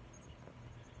on, you know.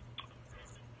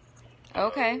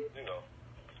 Okay. You know,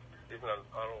 even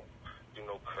I don't do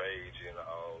no crazy and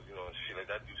all, you know, and shit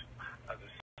like that. I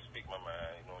just speak my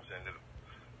mind, you know what I'm saying? Let the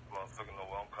motherfucker know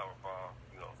where I'm coming from,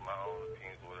 you know, my own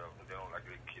opinions or whatever. They don't like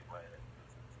to kick my ass.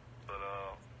 But,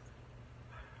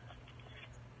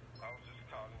 I was just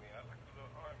calling me. I like a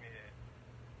little army hat.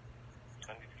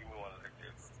 I need to give me one like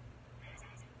this.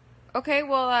 Okay,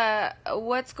 well,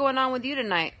 what's going on with you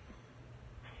tonight?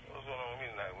 What's going on with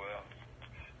me tonight? Well,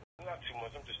 not too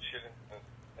much. I'm just chilling.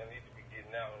 I need to be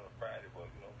getting out on a Friday, but,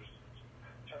 you know, just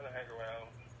trying to hang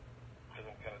around because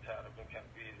I'm kind of tired. I've been kind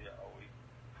of busy all week.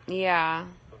 Yeah.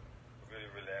 Really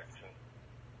relaxing.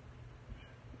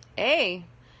 Hey,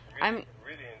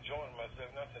 Really enjoying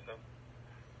myself now since I've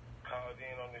called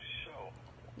in on this show.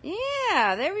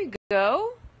 Yeah, there we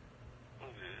go.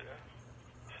 Yeah.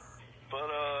 But,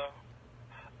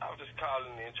 I was just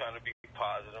calling in trying to be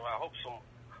positive. I hope some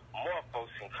more folks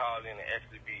can call in and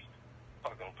actually be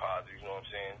fucking positive, you know what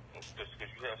I'm saying? Just because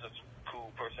you have such a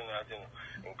cool personality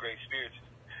and great spirits.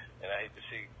 And I hate to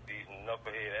see these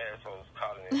knucklehead assholes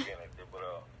calling in again like that. But,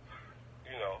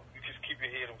 you know, you just keep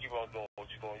your head and keep on doing what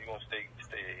you're doing. You're going to stay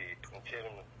ahead. And tell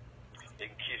them they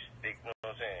can kiss, you know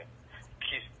what I'm saying?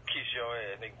 Kiss your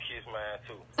ass. They can kiss mine,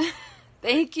 too.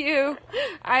 Thank you.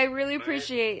 I really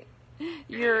appreciate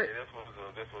your... Yeah,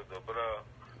 that's what's up. But,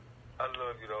 I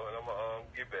love you, though, and I'm going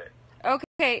to get back.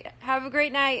 Okay, have a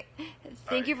great night.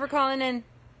 Thank you for calling in.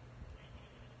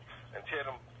 And tell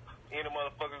them, any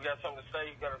motherfucker got something to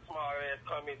say, got a small ass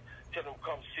comment, tell them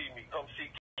come see me. Come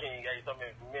see King Ace. I'm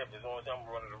in Memphis. You know what I'm saying?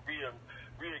 I'm one of the real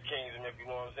kings in Memphis, you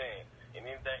know what I'm saying? And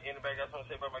anybody got something to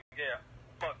say about my gal,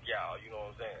 fuck y'all, you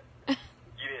know what I'm saying?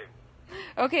 Get me.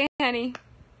 Okay, honey.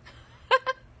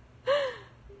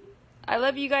 I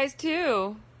love you guys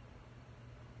too.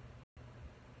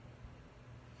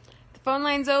 The phone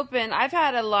line's open. I've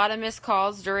had a lot of missed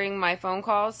calls during my phone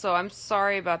calls, so I'm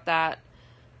sorry about that.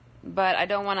 But I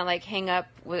don't want to like hang up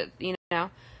with, you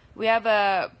know. We have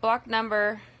a block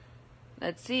number.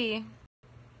 Let's see.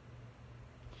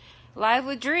 Live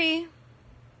with Dree.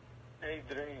 Hey,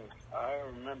 Dree. I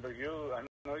remember you. I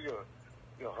know your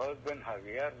husband,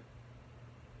 Javier.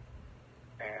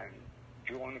 And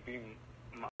you want to be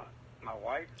my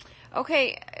wife?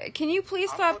 Okay, can you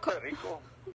please stop?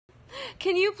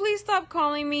 Can you please stop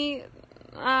calling me?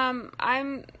 I'm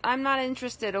not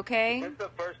interested. Okay. It's the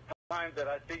first time that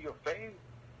I see your face.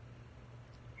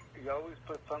 You always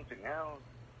put something else.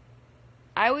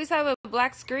 I always have a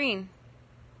black screen.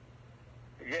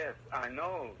 Yes, I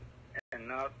know. And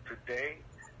now today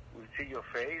we see your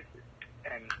face,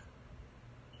 and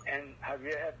have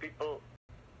you had people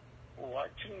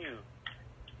watching you?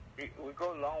 We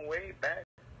go a long way back.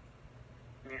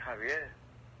 Me, Javier.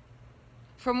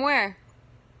 From where?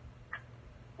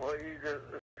 Well, he's a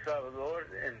Salvador,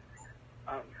 and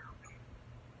I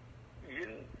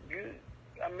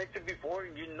met you before.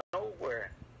 You know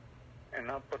where, and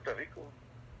now Puerto Rico.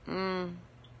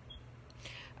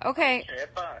 Okay.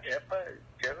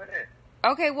 Chévere.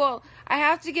 Okay, well, I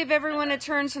have to give everyone a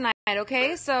turn tonight,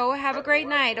 okay? So have a great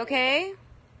night, okay?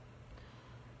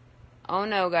 Oh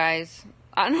no, guys.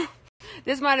 I don't know.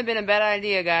 This might have been a bad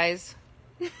idea, guys.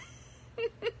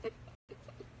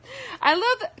 I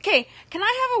love... Okay, can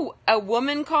I have a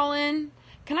woman call in?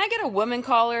 Can I get a woman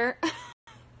caller?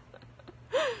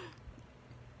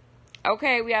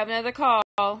 Okay, we have another call.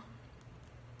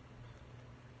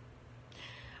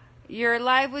 You're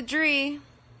live with Dree.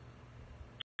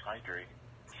 Hi, Dree.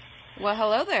 Well,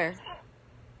 hello there.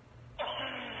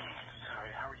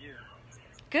 Sorry, how are you?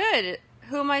 Good.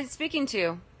 Who am I speaking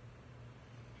to?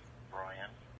 Brian.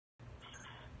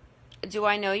 Do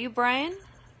I know you, Brian?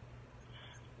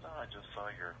 No, I just saw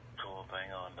your cool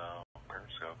thing on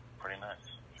Periscope. Pretty nice.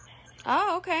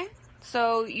 Oh, okay.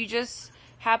 So you just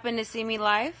happened to see me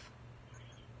live?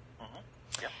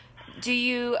 Mm-hmm. Yep. Do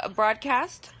you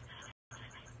broadcast?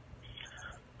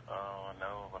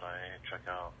 No, but I check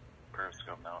out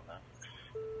Periscope now and then.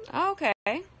 Oh,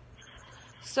 okay.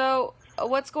 So,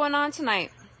 what's going on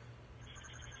tonight?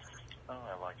 Oh,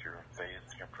 I like your face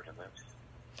and your pretty lips.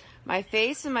 My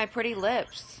face and my pretty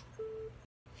lips.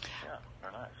 Yeah,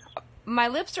 they're nice. My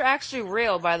lips are actually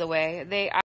real, by the way.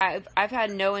 I've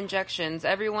had no injections.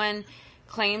 Everyone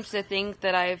claims to think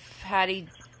that I've had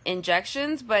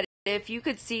injections, but if you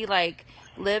could see like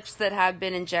lips that have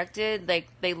been injected, like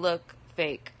they look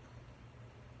fake.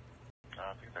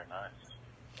 I think they're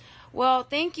Well,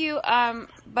 thank you.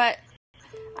 But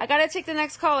I gotta take the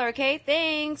next caller, okay?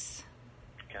 Thanks.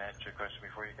 Can I ask you a question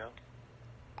before you go?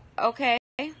 Okay.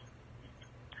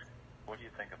 What do you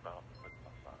think about foot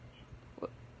massage?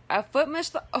 A foot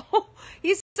massage? Oh,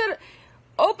 he said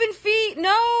open feet.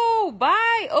 No,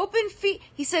 bye. Open feet.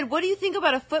 He said, what do you think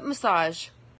about a foot massage?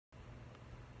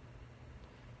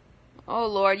 Oh,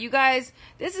 Lord, you guys,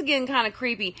 this is getting kind of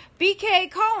creepy. BK,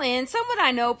 call in. Someone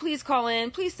I know, please call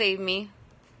in. Please save me.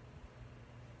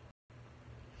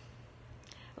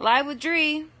 Live with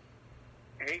Dree.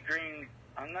 Hey, Green,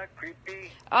 I'm not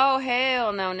creepy. Oh,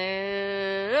 hell no,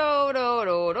 no. Do,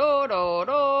 do, do,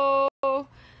 do, do.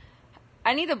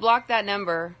 I need to block that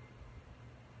number.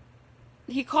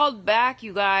 He called back,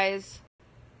 you guys.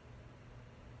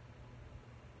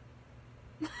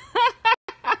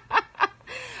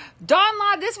 Don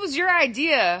Law, this was your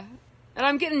idea. And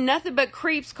I'm getting nothing but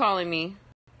creeps calling me.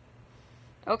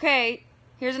 Okay,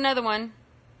 here's another one.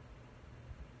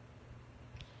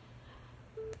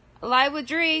 Live with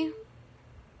Dree.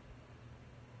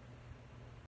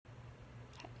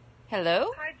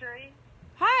 Hello? Hi, Dree.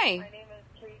 Hi. My name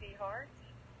is Tweety Hart.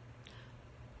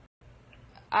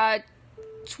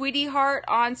 Tweety Heart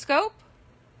on Scope?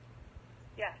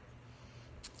 Yes.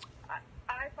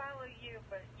 I follow you,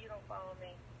 but you don't follow me.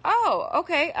 Oh,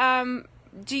 okay.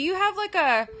 Do you have like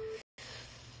a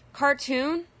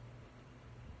cartoon?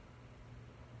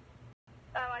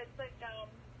 Oh, I think,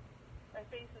 my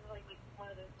face is like one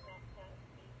of those Snapchat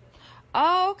faces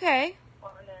Oh, okay.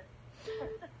 on there.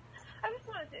 I just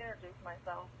wanted to introduce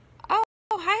myself. Oh,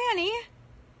 hi, honey.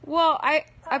 Well, I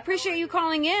appreciate you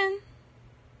calling in.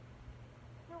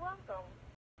 You're welcome.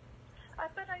 I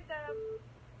thought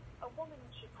a woman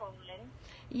should call in.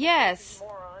 Yes.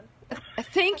 Moron.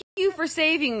 Thank you for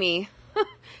saving me.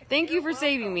 Thank you for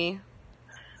saving me.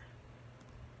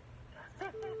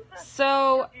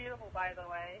 So, You're beautiful, by the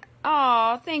way.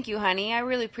 oh, thank you, honey. I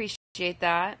really appreciate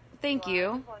that. Thank I you.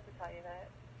 just wanted to tell you that.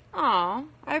 Oh,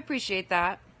 I appreciate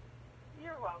that.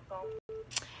 You're welcome.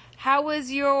 How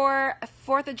was your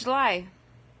 4th of July?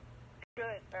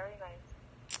 Good. Very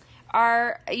nice.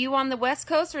 Are you on the West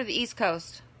Coast or the East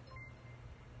Coast?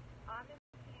 I'm in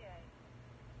PA.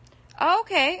 Oh,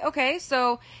 okay.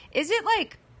 So, is it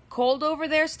like cold over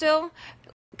there still?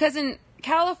 Because in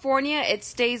California, it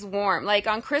stays warm. Like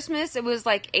on Christmas, it was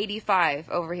like 85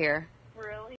 over here.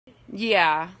 Really?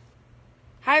 Yeah.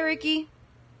 Hi, Ricky.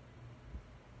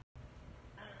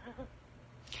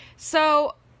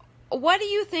 So, what do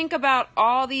you think about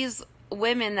all these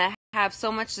women that have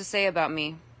so much to say about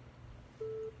me?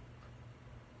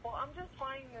 Well, I'm just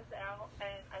finding this out,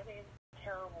 and I think it's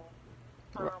terrible.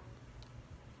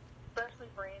 Especially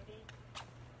Brandy.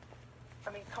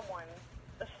 I mean, come on.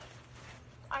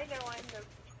 I know I'm no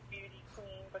beauty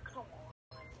queen, but come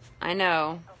on. I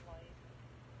know. Get a life.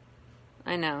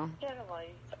 I know. Get a life.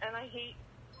 And I hate,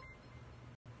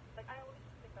 like, I always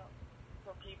stick up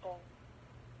for people,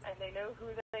 and they know who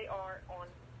they are on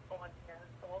here.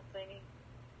 So we'll say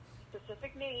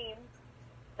specific names,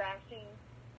 bashing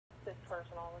this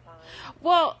person all the time.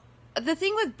 Well, the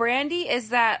thing with Brandy is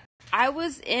that I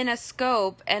was in a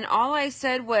scope and all I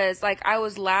said was, like, I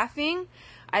was laughing.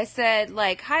 I said,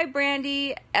 like, hi,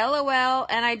 Brandy, LOL,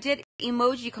 and I did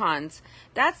emoji cons.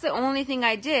 That's the only thing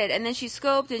I did. And then she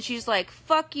scoped and she's like,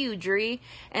 fuck you, Dree.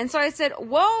 And so I said,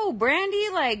 whoa, Brandy,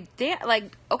 like, damn,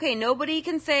 like, okay, nobody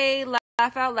can say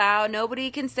laugh out loud.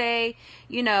 Nobody can say,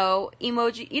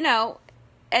 emoji,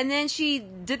 And then she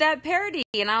did that parody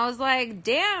and I was like,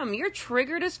 damn, you're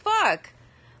triggered as fuck.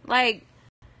 Like,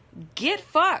 get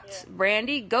fucked,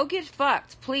 Brandy. Go get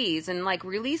fucked, please. And, like,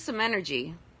 release some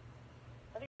energy.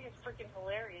 I think it's freaking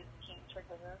hilarious King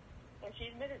triggered her, and she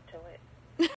admitted to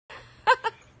it.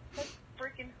 That's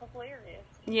freaking hilarious.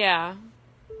 Yeah.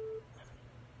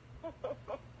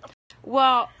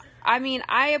 Well, I mean,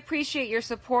 I appreciate your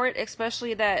support,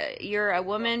 especially that you're a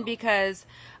woman, because,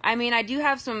 I mean, I do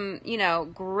have some,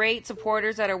 great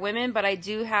supporters that are women, but I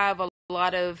do have a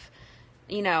lot of,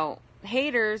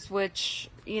 haters, which,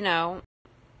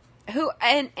 who,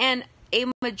 and a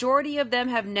majority of them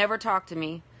have never talked to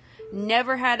me.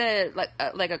 Never had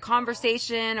a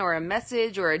conversation or a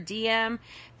message or a DM.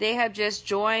 They have just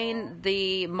joined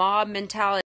the mob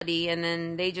mentality and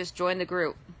then they just joined the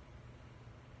group.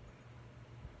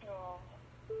 Oh.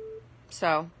 So.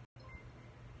 I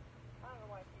don't know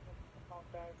why people talk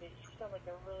bad of it. You sound like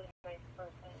a really nice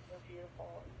person. You're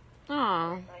beautiful.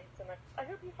 Oh. Nice. And I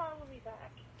hope you follow me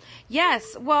back.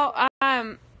 Yes. Well,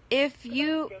 if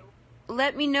you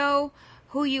let me know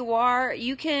who you are,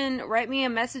 you can write me a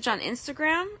message on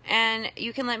Instagram and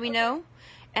you can let me know,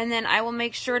 and then I will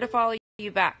make sure to follow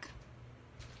you back.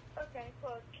 Okay,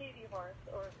 well, it's Katie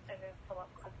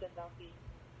Southeast.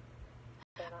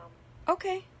 But,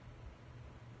 Okay.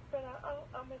 But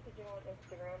I'll message you on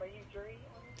Instagram. Are you Dree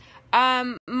on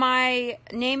Instagram? My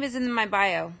name is in my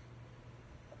bio.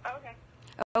 Okay.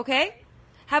 Okay? Right.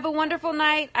 Have a wonderful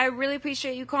night. I really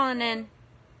appreciate you calling in.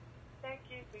 Thank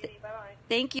you, sweetie. Bye-bye.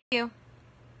 Thank you.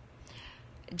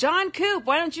 John Coop,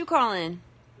 why don't you call in?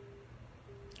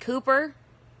 Cooper.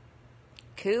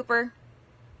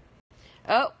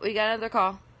 Oh, we got another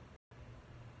call.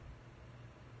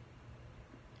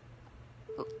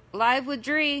 Live with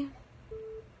Dree.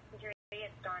 Dree,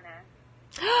 it's Donna.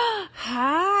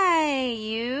 Hi,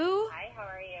 you. Hi, how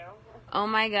are you? Oh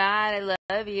my God, I love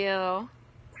you. I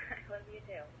love you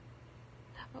too.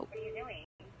 What are you doing?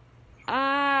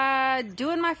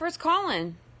 Doing my first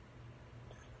call-in.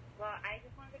 Well, I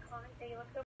just wanted to call and say you look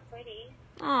so pretty.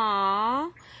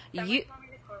 Aww. Someone told me to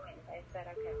call in, so I said,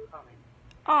 okay, I'll call in.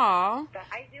 Aww. But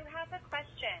I do have a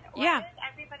question. Yeah. Why is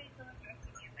everybody so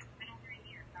interested in you? It's been over a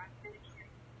year, so I'm kind of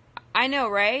curious. I know,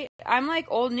 right? I'm like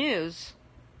old news.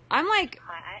 I'm like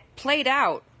played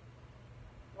out.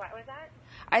 What was that?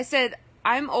 I said,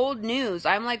 I'm old news.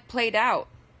 I'm like played out.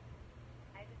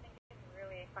 I just think it's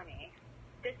really funny.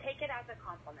 Just take it as a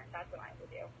compliment. That's what I would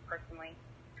do, personally.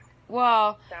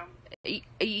 Well, So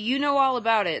you know all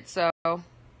about it, so. if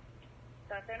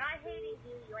they're not hating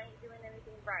you, you ain't doing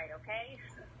anything right, okay?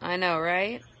 I know,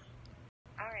 right?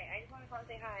 All right, I just want to call and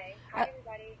say hi. Hi,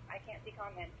 everybody. I can't see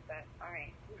comments, but all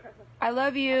right. I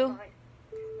love you.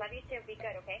 Love you too. Be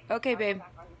good, okay? Okay, I'll go babe.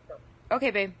 back on the stove.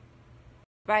 Okay, babe.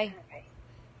 Bye. Okay.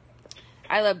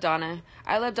 I love Donna.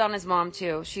 I love Donna's mom,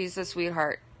 too. She's a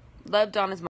sweetheart. Love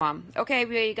Donna's mom. Okay,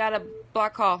 we got a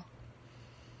block call.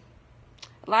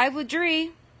 Live with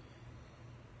Dree.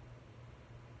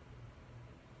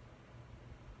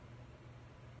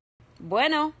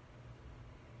 Bueno.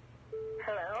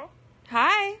 Hello?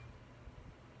 Hi.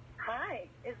 Hi.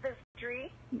 Is this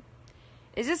Dree?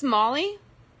 Is this Molly?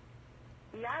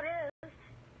 Yeah, it is.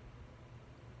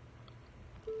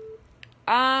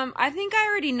 I think I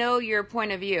already know your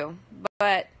point of view,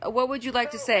 but what would you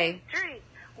like to say? Dree,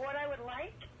 what I would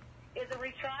like is a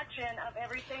retraction of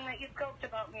everything that you scoped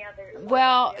about me the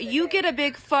Well, other you day. get a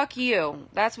big fuck you.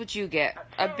 That's what you get.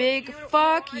 A So big you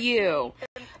fuck want you.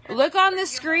 me Look on the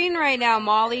screen right now,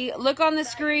 Molly. Look on the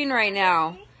screen right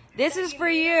now. This is for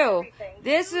you.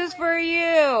 This is for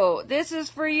you. This is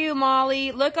for you,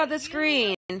 Molly. Look on the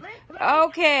screen.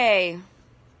 Okay.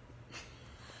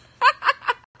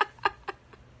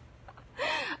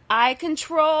 I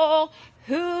control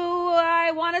who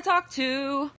I want to talk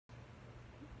to.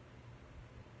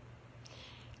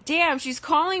 Damn, she's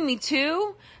calling me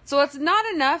too? So it's not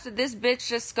enough that this bitch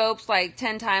just scopes like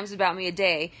 10 times about me a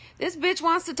day. This bitch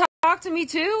wants to talk to me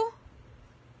too?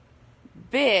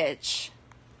 Bitch.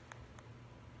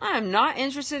 I'm not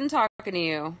interested in talking to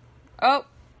you. Oh,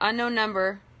 unknown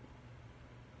number.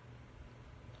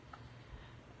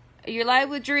 You're live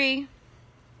with Dree.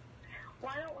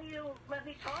 Why don't you let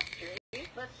me talk, Dree?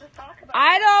 Let's just talk about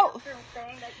I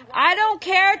don't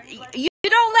care. You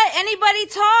don't let anybody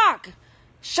talk.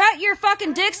 Shut your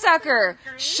fucking dick sucker.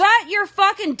 Shut your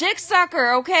fucking dick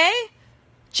sucker, okay?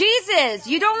 Jesus,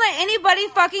 you don't let anybody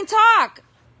fucking talk.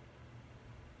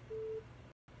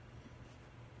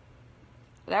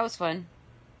 That was fun.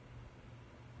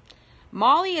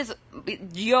 Molly is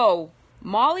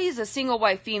a single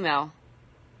white female.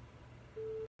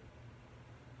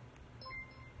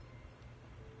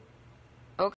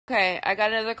 Okay, I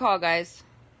got another call, guys.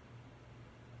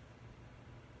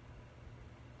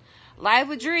 Live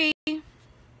with Dree.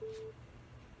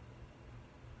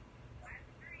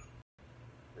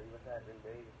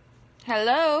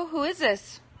 Hello, who is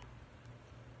this?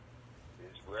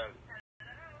 It's Bradley.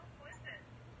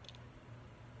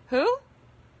 Who?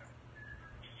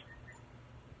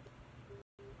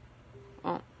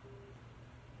 Oh.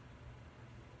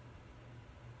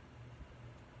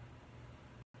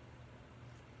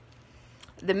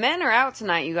 The men are out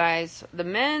tonight, you guys. The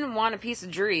men want a piece of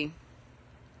Dree.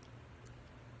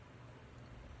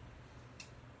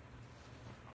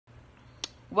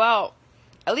 Well,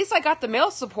 at least I got the male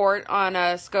support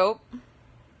on Scope.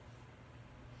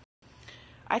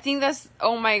 I think that's...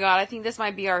 Oh my god, I think this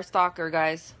might be our stalker,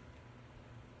 guys.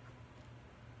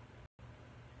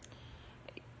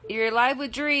 You're live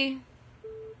with Dree.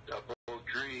 Double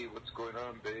Dree, what's going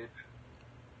on, babe?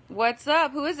 What's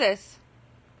up? Who is this?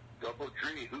 Double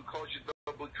Dree, who calls you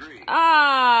Double Dree?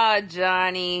 Ah,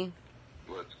 Johnny.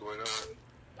 What's going on?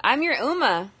 I'm your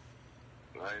Uma.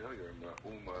 I know you're my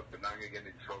Uma, but now I'm gonna get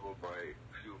in trouble by a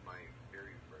few of my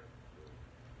married friends.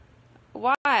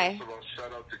 Why? First of all,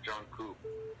 shout out to John Coop.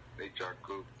 Hey, John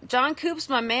Coop. John Coop's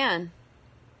my man.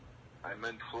 I'm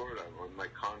in Florida on my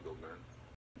condo, man.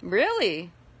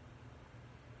 Really?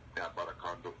 Yeah, I bought a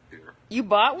condo here. You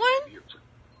bought one? Yeah,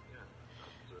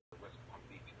 that's West Palm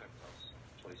Beach penthouse,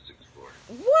 26th floor.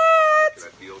 What?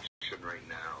 Looking at the ocean right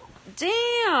now.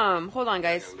 Damn. Hold on,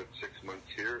 guys. I'm gonna live 6 months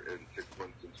here and 6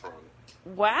 months in Toronto.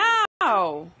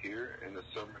 Wow. Here in the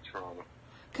summer, Toronto.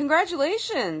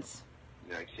 Congratulations.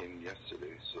 Yeah, I came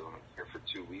yesterday, so I'm here for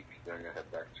 2 weeks. Then I'm gonna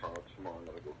head back to Toronto tomorrow. I'm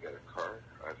gonna go get a car.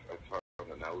 I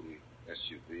found an Audi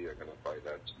SUV. I'm gonna buy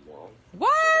that tomorrow.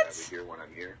 What? So I have it here when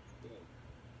I'm here.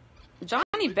 Yeah.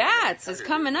 Johnny Bats is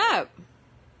coming up.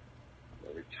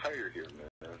 I retire here,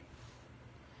 man.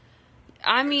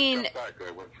 I mean, Back.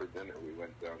 I went for dinner. We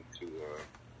went down to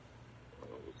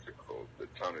what's it called? The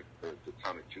town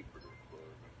of Jupiter.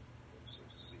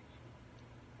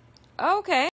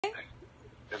 Okay.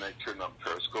 And I turned on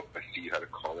Periscope. I see you had a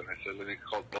call, and I said, "Let me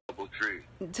call DoubleTree."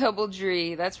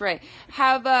 DoubleTree. That's right.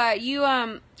 Have you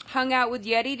hung out with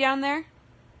Yeti down there?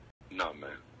 No,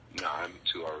 man. No, I'm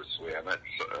 2 hours away. I'm at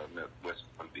West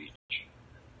Palm Beach.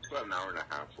 It's about an hour and a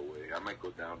half away. I might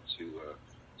go down to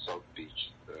South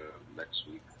Beach next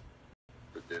week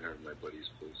for dinner at my buddy's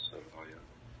place. So,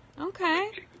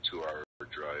 Okay. Take a 2-hour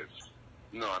drive.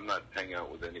 No, I'm not hanging out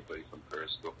with anybody from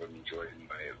Periscope. I'm enjoying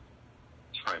my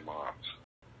time off.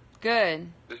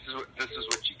 Good. This is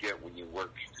what you get when you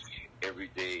work every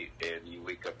day and you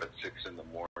wake up at 6 in the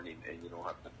morning and you don't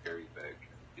have the carry bag.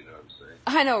 You know what I'm saying?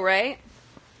 I know, right?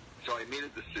 So I made a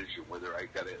decision whether I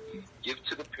gotta give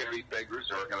to the Perry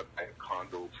beggars or I'm gonna buy a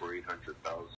condo for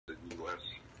 $800,000 US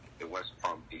in West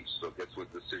Palm Beach. So guess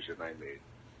what decision I made?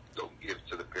 Don't give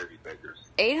to the Perry beggars.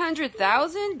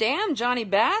 800,000? Damn, Johnny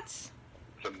Bats.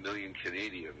 It's $1 million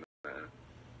Canadian, man.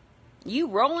 You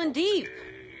rolling deep.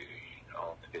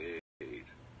 All paid.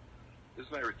 This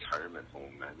is my retirement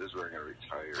home, man. This is where I'm gonna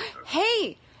retire.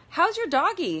 Hey, how's your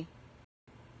doggy?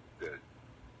 Good.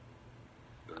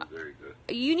 Doing very good.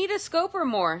 You need a scope or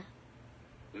more.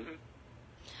 Mm-hmm.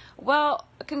 Well,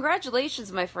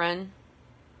 congratulations, my friend.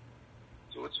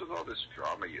 So what's with all this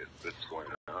drama that's going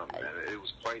on, man? It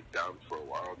was quite down for a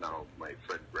while now. My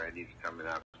friend Brandy's coming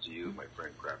after you. My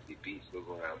friend Crafty Pete's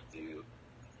going after you.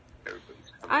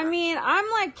 Everybody's coming after you. I'm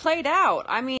like played out.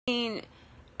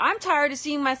 I'm tired of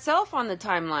seeing myself on the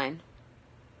timeline.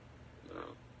 No.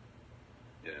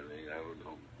 Yeah, I don't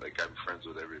know. Like, I'm friends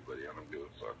with everybody. I don't give a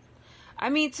fuck.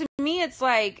 To me, it's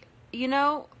like,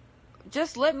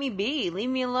 just let me be. Leave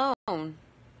me alone.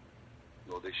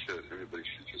 No, they should. Everybody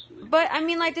should just leave. But,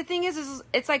 the thing is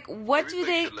it's like, what do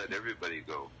they... Everybody should let everybody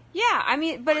go.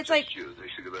 Yeah, but it's like... You. They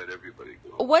should let everybody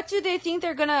go. What do they think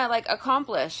they're gonna,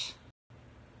 accomplish?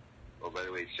 Oh, by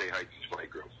the way, say hi to Fly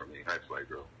Girl for me. Hi, Fly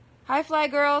Girl. Hi, Fly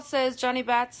Girl, says Johnny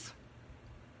Bats.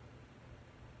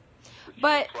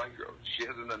 But... Fly Girl. She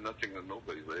hasn't done nothing to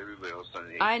nobody, but everybody else done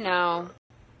it. I know.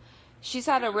 She's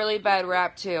had a really bad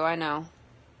rap, too. I know.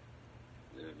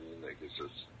 You know what I mean? It's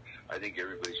just... I think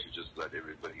everybody should just let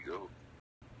everybody go.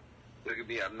 Look at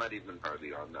me. I'm not even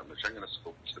hardly on that much. I'm going to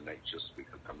scope tonight just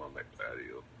because I'm on my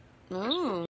patio.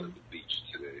 Ooh. I'm at the beach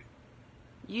today.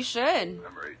 You should.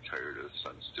 I'm already tired of the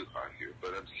sun. It's too hot here.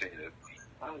 But I'm saying it.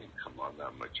 I don't even come on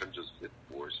that much. It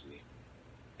bores me.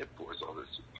 It bores all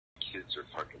this. Kids are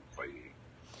fucking fighting.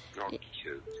 Drunk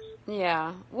kids.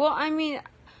 Yeah. Well,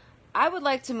 I would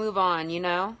like to move on,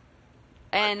 And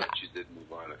I thought you did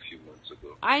move on a few months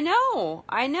ago. I know.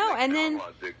 And then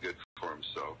Outlaw did good for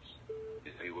himself.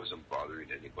 He wasn't bothering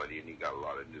anybody, and he got a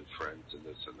lot of new friends and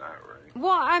this and that, right?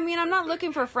 Well, I'm not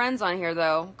looking for friends on here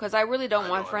though, because I really don't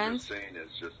want friends. I'm just saying,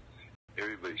 it's just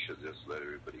everybody should just let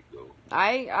everybody go.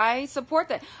 I support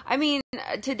that.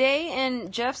 Today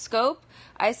in Jeff's scope,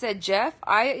 I said, Jeff,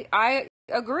 I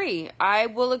agree. I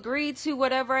will agree to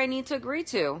whatever I need to agree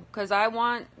to, because I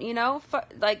want,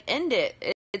 end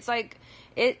it. It's like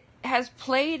it has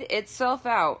played itself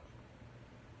out.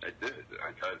 I did.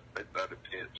 I thought it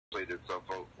played itself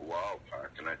out a while back,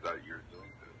 and I thought you were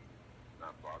doing good,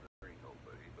 not bothering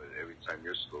nobody. But every time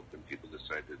you're scoping, people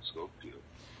decide to scope you.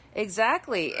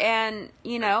 Exactly, and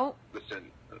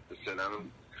Listen.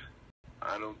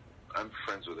 I'm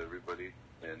friends with everybody,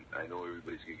 and I know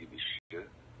everybody's gonna give me shit,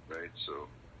 right? So,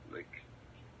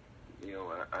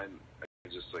 I'm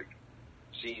just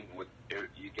seeing what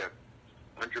you got.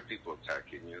 100 people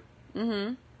attacking you.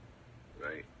 Mm-hmm.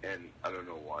 Right? And I don't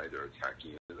know why they're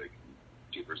attacking you.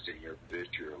 People are saying you're a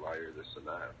bitch, you're a liar, this and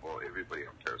that. Well, everybody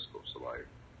on Periscope's a liar.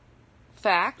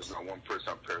 Fact. There's not one person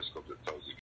on Periscope that tells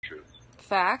the truth.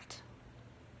 Fact.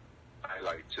 I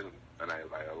lie too, and I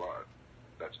lie a lot.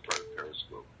 That's part of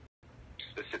Periscope.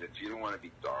 Listen, if you don't want to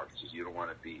be doxed, if you don't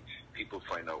want to be, people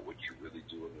find out what you really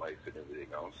do in life and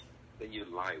everything else, then you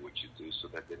lie what you do so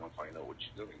that they don't find out what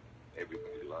you're doing.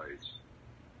 everybody lies.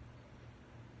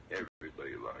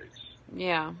 Everybody lies.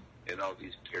 Yeah. And all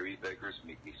these Perry beggars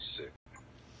make me sick.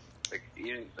 Like,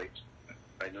 even, like,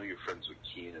 I know you're friends with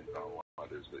Keen and Don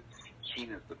Waters, but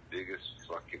Keen is the biggest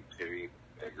fucking Perry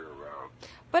beggar around.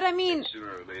 But I mean, and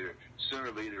sooner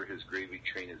or later, his gravy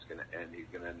train is gonna end. He's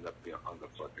gonna end up on the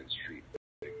fucking street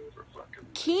begging for fucking.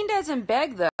 Keen doesn't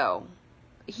beg though.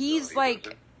 He's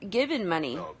like giving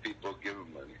money. No, people give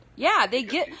him money. Yeah, they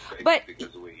get, but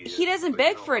he doesn't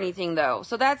beg for what? anything though,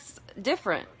 so that's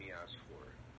different. He asked for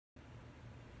it.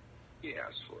 He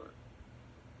asked for it.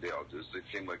 They all just, they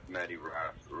seem like Matty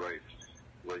Raff, right?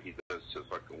 What he does to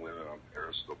fucking women on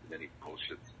Periscope, and then he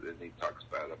bullshits, and he talks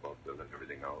bad about them and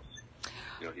everything else.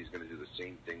 You know, he's going to do the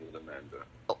same thing with Amanda.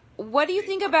 What do you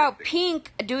think about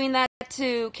Pink doing that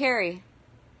to Carrie?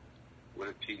 What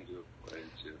did Pink do? What did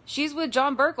she do? She's with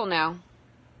John Burkle now.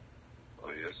 Oh,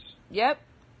 yes? Yep.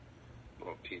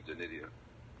 Well, Pink's an idiot.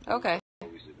 Okay. He's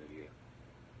always an idiot.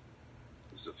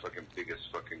 He's the fucking biggest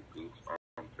fucking goof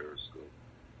on Periscope.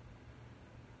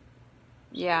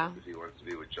 Yeah. If he wants to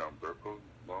be with John Burkle,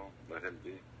 well, let him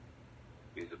be.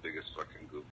 He's the biggest fucking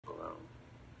goof around.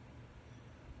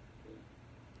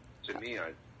 To me,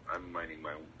 I'm minding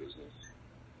my own business.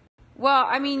 Well,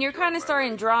 I mean, you're kind of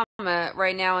starting drama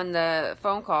right now in the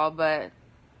phone call, but...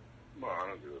 Well, I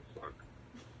don't give a fuck.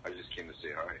 I just came to say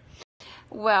hi.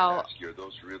 Well... Ask you, are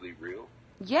those really real?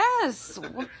 Yes!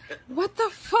 What the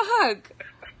fuck?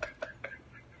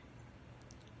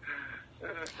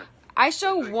 I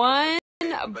show one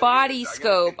body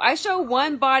scope. I show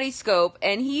one body scope,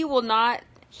 and he will not...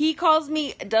 He calls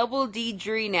me Double D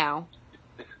Dree now.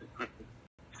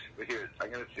 But here,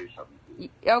 I'm going to say something to you.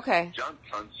 Okay. John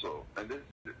Tunsil, and this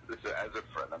as a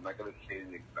friend, I'm not going to say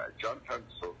anything bad. John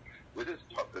Tunsil, with his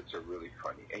puppets, are really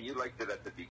funny. And you liked it at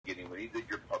the beginning. When he did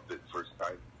your puppet first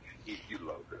time, you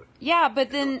loved it. Yeah,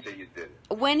 but then... Don't say you did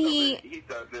it. When no, he... He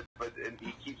does it, and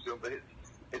he keeps doing it, but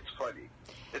it's funny.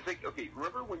 It's like, okay,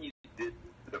 remember when you did,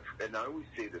 and I always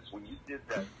say this, when you did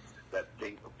that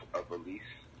thing of Elise,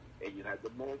 and you had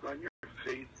the mold on your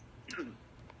face,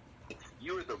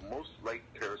 you were the most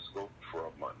liked Periscope for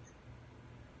a month.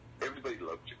 Everybody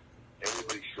loved you.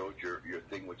 Everybody showed your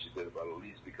thing, what you did about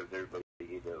Elise, because everybody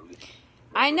hated Elise.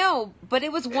 I know, but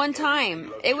it was one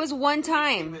time. It was one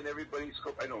time. In everybody's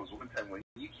scope. I know it was one time. When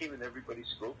you came in everybody's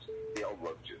scopes, they all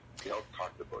loved you. They all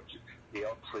talked about you. They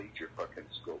all played your fucking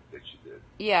scope that you did.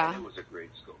 Yeah. And it was a great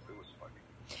scope. It was funny.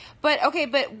 But, okay,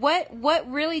 but what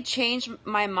really changed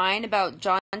my mind about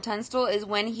John Tunstall is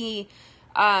when he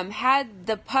had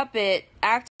the puppet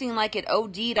acting like it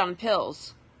OD'd on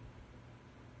pills.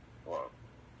 Well,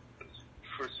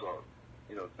 first of all,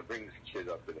 you know, to bring this kid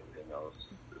up and everything else,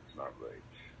 it's not right.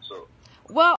 So,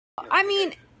 well, you know, I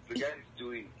mean... The guy's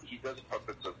he does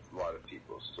puppets of a lot of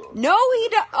people, so... No, he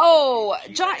does... Oh,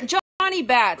 Johnny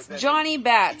Bats. Johnny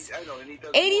Bats.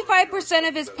 85%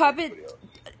 of his puppet...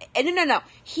 No.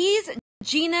 He's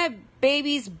Gina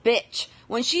Baby's bitch.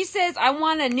 When she says, I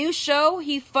want a new show,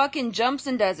 he fucking jumps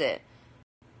and does it.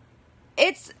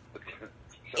 It's...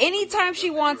 Anytime she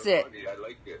wants it. Funny. I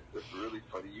like it. It's really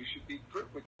funny. You should be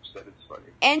privileged that it's funny.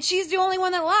 And she's the only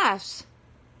one that laughs.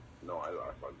 No, I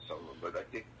laugh on some of them, but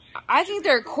I think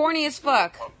they're corny as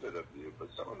fuck. Of you, but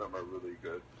some of them are really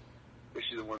good.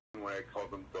 Especially the one where I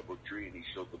called him Double Tree and he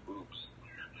showed the boobs.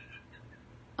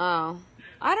 Oh.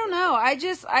 I don't know. I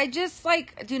just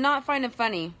like, do not find it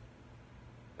funny.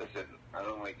 Listen, I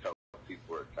don't like how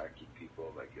people are attacking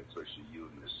people, like, especially you,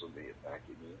 and there's somebody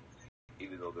attacking you,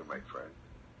 even though they're my friend.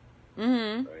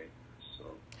 Mm-hmm. Right? So,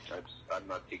 I'm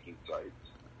not taking sides.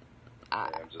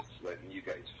 I'm just letting you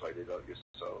guys fight it out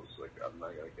yourselves. Like, I'm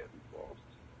not going to get involved.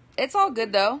 It's all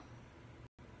good, though.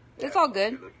 Yeah, it's all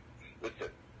good. Listen,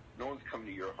 no one's coming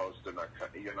to your house.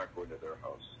 You're not going to their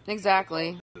house.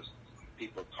 Exactly. Just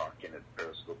people talking at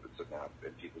Periscope. It's an app,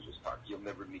 and people just talk. You'll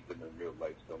never meet them in real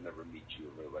life. They'll never meet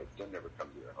you in real life. They'll never come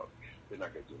to your house. They're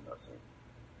not going to do nothing.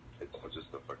 It's all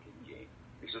just a fucking game.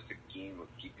 It's just a game of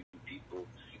keeping people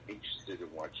interested in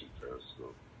watching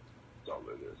Periscope. That's all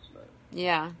it is, man.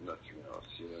 Yeah. Nothing else.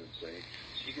 You know what I'm saying?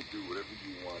 So you can do whatever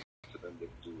you want to them. They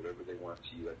do whatever they want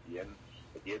to you. At the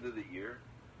end of the year,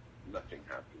 nothing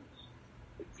happens.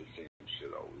 It's the same shit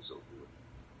always over with.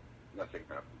 Nothing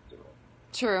happens at all.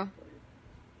 True. Right?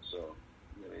 So,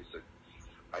 you know, he said,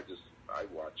 I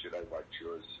watch it. I watch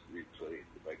yours replay.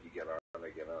 If I can get on, I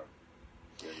get on.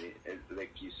 You know what I mean? And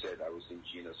like you said, I was in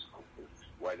Gina's school.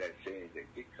 Why did I say anything?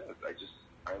 Because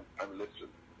I'm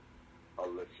listening.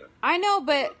 I'll listen. I know,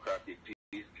 but... Crappy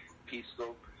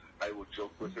Periscope, I will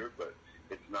joke with her, but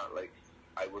it's not like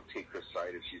I will take her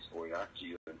side if she's going after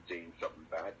you and saying something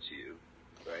bad to you.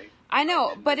 right? I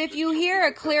know, but if you hear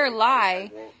a clear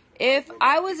lie, if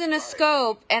I was in a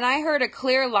scope and I heard a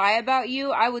clear lie about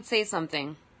you, I would say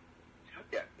something.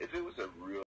 Yeah, if it was a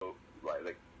real lie,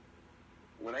 like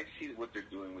when I see what they're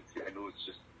doing with you, I know it's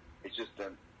just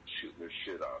them shooting their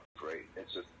shit off, right?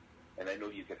 It's just, and I know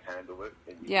you can handle it,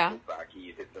 and you go back and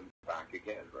you hit them back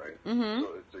again, right? Mm-hmm.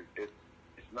 So it's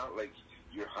not like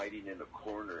you're hiding in a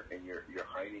corner and you're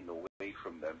hiding away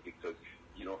from them because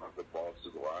you don't have the balls to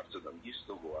go after them. You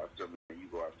still go after them, and you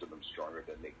go after them stronger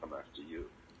than they come after you.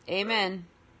 Amen.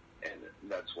 Right? And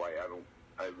that's why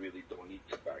I really don't need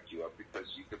to back you up because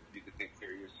you could take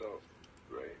care of yourself,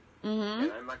 right? Mm-hmm.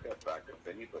 And I'm not gonna back up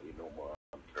anybody no more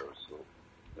on Periscope.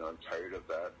 You know, I'm tired of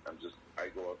that. I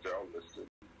go out there, I'll listen,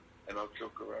 and I'll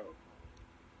joke around,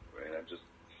 right?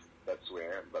 That's the way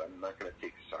I am. But I'm not gonna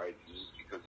take sides just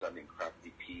because I'm in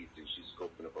Crafty Peas and she's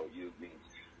scoping about you means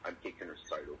I'm taking her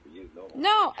side over you.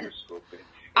 No. If you're scoping,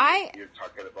 you're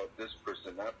talking about this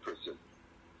person, that person.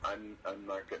 I'm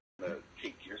not gonna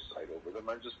take your side over them.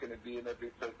 I'm just gonna be in it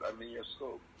because I'm in your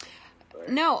scope. Right?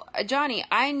 No, Johnny,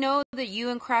 I know that you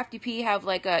and Crafty P have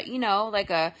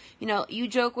you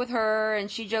joke with her and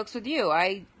she jokes with you.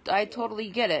 I totally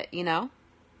get it, you know?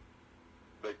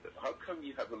 But how come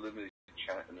you have a limited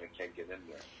chat and I can't get in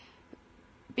there?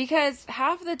 Because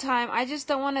half the time I just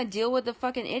don't want to deal with the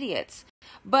fucking idiots.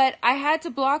 But I had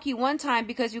to block you one time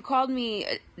because you called me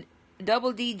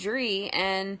Double D Dree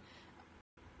and...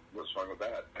 What's wrong with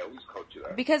that? I always called you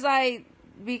that.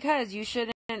 Because you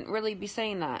shouldn't really be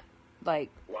saying that. Like...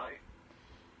 Why?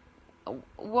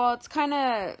 Well, it's kind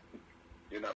of...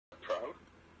 You're not proud?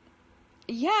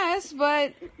 Yes,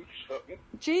 but...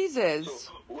 Jesus.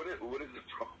 So, what is the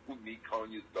problem with me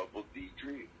calling you Double D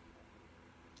Dree?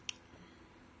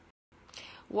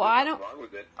 Well, There's I don't... nothing wrong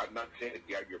with it. I'm not saying it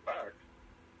behind your back.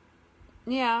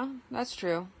 Yeah, that's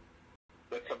true.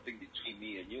 That's something between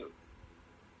me and you.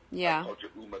 Yeah. I called you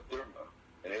Uma Thurma,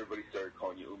 and everybody started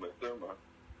calling you Uma Thurma.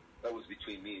 That was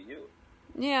between me and you.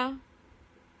 Yeah.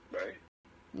 Right?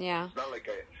 Yeah. It's not like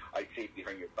I say it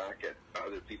behind your back at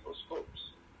other people's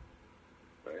scopes.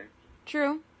 Right?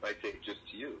 True. I say it just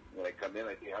to you. When I come in,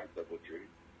 I say, hi, Double Tree.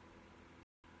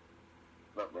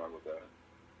 Nothing wrong with that.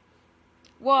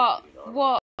 Well,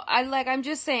 I'm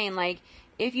just saying, like,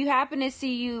 if you happen to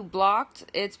see you blocked,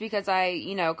 it's because I,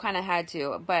 kind of had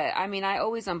to. But, I mean, I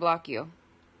always unblock you.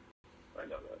 I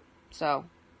know that. So,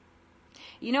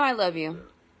 I love you.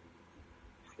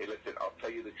 Hey, listen, I'll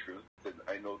tell you the truth.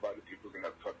 I know a lot of people are going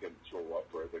to fucking throw up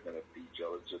or they're going to be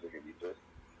jealous or they're going to be pissed.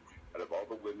 Out of all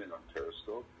the women on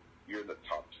Periscope, you're in the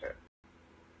top 10.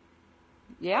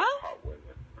 Yeah? Hot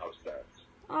women. How's that?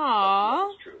 Aww. That's the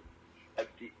honest truth.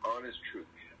 That's the honest truth.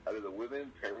 Out of the women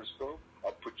in Periscope,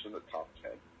 I'll put you in the top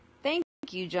 10. Thank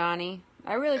you, Johnny.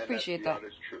 I really appreciate that. That's the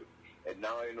honest truth. And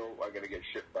now I know I'm going to get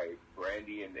shit by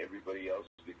Brandy and everybody else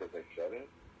because I said it.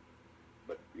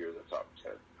 But you're the top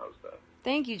 10. How's that?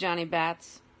 Thank you, Johnny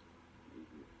Bats.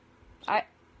 Mm-hmm.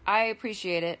 I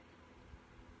appreciate it.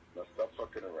 Now stop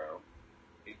fucking around.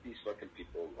 Leave these fucking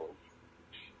people alone.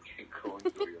 Keep going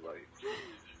through your life.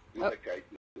 Do like I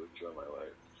do. Enjoy my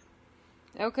life.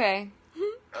 Okay.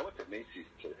 I went to Macy's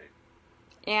today.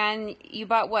 And you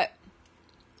bought what?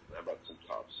 I bought some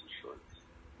tops and shorts.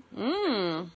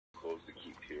 Mmm. Clothes to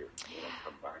keep here. When I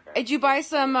come back. Did you buy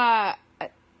some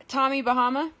Tommy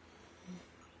Bahama?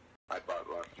 I bought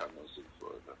last time I was in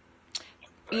Florida.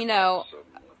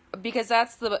 Because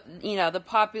that's the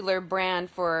popular brand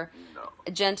for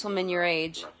gentlemen your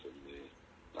age. Not for me.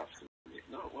 Not for me.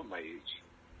 No, what my age?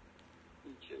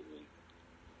 You kidding me?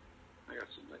 I got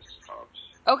some nice tops.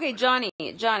 Okay, Johnny,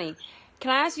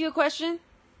 can I ask you a question?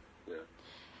 Yeah.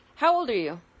 How old are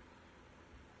you?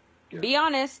 Yeah. Be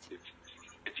honest.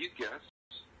 If you guess,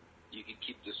 you can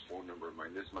keep this phone number in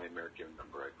mind. This is my American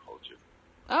number I called you.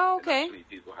 Oh, okay. And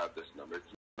actually, people have this number.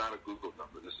 It's not a Google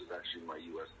number. This is actually my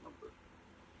U.S. number.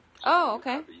 So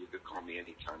okay. You could call me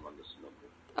anytime on this number.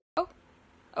 Oh,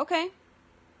 okay.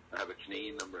 I have a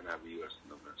Canadian number and I have a U.S.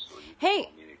 number, so you can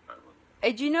call me anytime on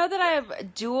it. Do you know that I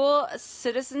have dual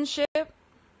citizenship?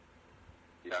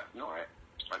 Yeah, no, I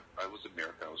was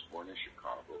American. I was born in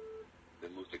Chicago,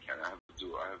 then moved to Canada. I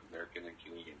have American and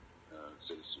Canadian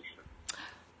citizenship.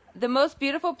 The most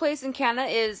beautiful place in Canada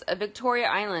is Victoria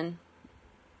Island.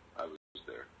 I was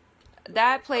there.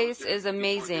 That place is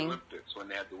amazing. The Olympics, when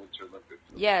they had the Winter Olympics.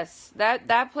 Yes,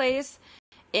 that place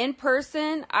in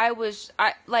person. I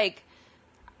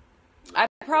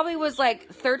probably was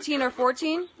like 13 or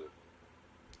 14.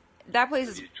 That place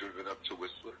is. Have you driven up to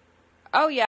Whistler? Oh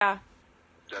yeah.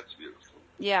 That's beautiful.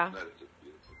 Yeah. That is a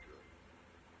beautiful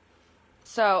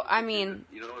So, I mean...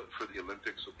 You know what, for the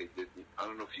Olympics, what they did, I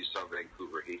don't know if you saw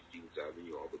Vancouver, Hastings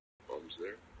Avenue, all the bombs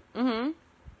there. Mm-hmm.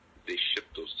 They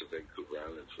shipped those to Vancouver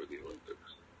Island for the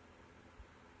Olympics.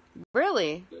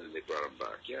 Really? And then they brought them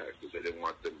back, yeah, because they didn't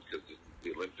want them, because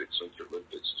the Olympics, Winter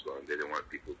Olympics was gone. They didn't want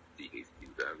people to see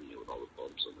Hastings Avenue and all the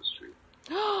bombs on the street.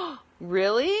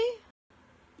 Really?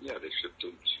 Yeah, they shipped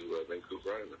them to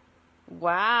Vancouver Island.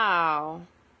 Wow.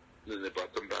 And then they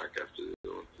brought them back after the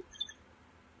Olympics.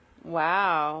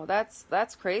 Wow,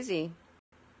 that's crazy.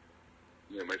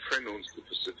 Yeah, my friend owns the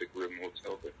Pacific Rim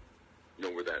Hotel, but you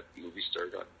know where that movie star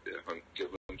got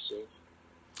killed himself?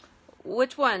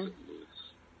 Which one?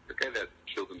 The guy that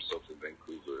killed himself in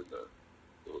Vancouver in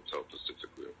the Hotel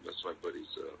Pacific Rim. That's my buddy's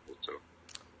hotel.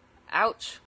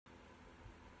 Ouch.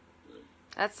 Yeah.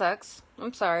 That sucks.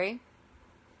 I'm sorry.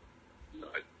 No,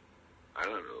 I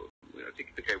don't know. I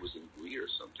think the guy was in Glee or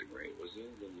something, right? Was he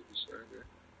the movie star there?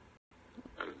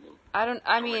 I don't know.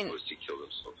 I mean... All I know is he killed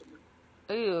himself in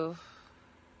there. Ooh.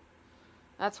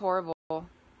 That's horrible. So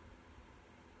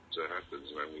it happens,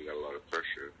 man. We got a lot of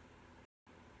pressure.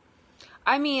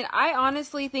 I mean, I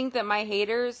honestly think that my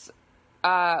haters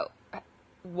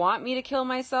want me to kill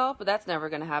myself, but that's never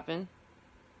going to happen.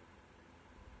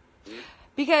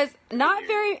 Because not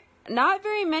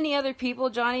very many other people,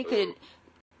 Johnny, could...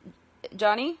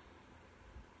 Johnny?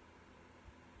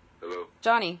 Hello?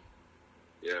 Johnny?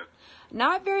 Yeah.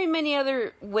 Not very many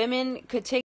other women could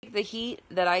take the heat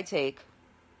that I take.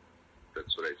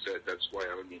 That's what I said. That's why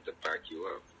I don't need to back you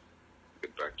up. You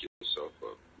can back yourself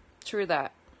up. True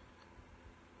that.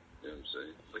 You know what I'm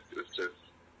saying? Like, listen,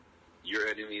 your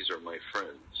enemies are my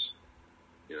friends.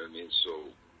 You know what I mean?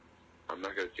 So, I'm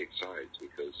not going to take sides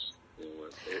because, you know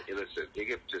what? Listen, if they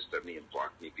get pissed at me and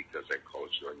block me because I called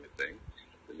you on your thing,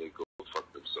 then they go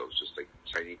fuck themselves, just like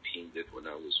Tiny Teen did when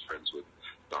I was friends with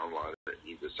Don Law.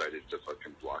 He decided to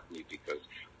fucking block me because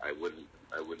I wouldn't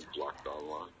block Don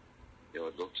Law. You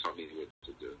know, don't tell me what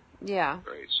to do. Yeah.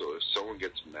 Right. So if someone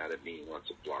gets mad at me and wants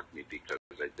to block me because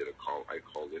I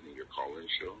called in your call-in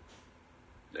show,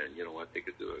 then you know what? They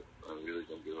could do it. I really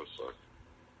don't give a fuck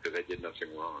because I did nothing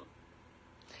wrong.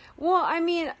 Well, I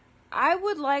mean, I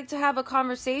would like to have a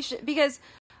conversation because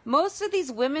most of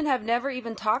these women have never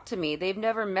even talked to me. They've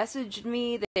never messaged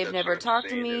me. They've never talked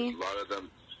to me. A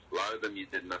lot of them, you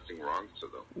did nothing wrong to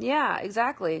them. Yeah,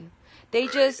 exactly. They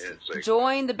just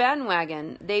joined the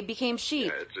bandwagon. They became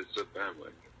sheep. Yeah, it's a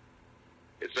bandwagon.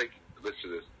 It's like, listen to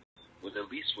this.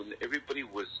 When everybody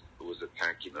was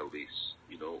attacking Elise,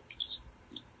 you know,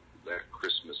 that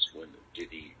Christmas when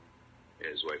Diddy and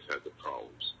his wife had the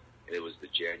problems, and it was the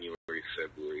January,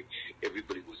 February,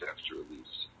 everybody was after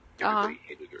Elise. Everybody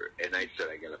hated her. And I said,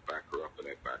 I got to back her up, and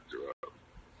I backed her up.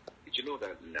 Did you know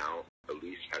that now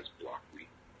Elise has blocked me?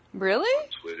 Really? On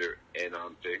Twitter and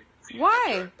on thing.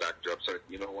 Why? Backed her up. So,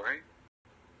 you know why?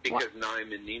 Because now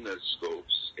I'm in Nina's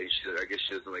scopes, and I guess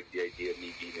she doesn't like the idea of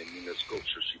me being in Nina's scopes,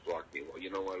 so she blocked me. Well, you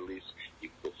know what, Elise? You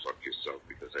can go fuck yourself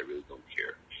because I really don't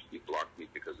care. You blocked me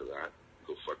because of that.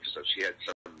 Go fuck yourself. She had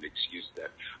some excuse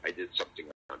that I did something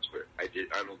on Twitter. I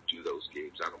don't do those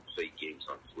games. I don't play games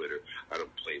on Twitter. I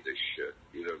don't play this shit.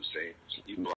 You know what I'm saying?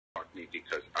 You blocked me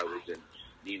because I was in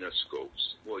Nina's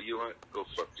scopes. Well, you know what? Go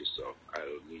fuck yourself. I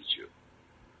don't need you.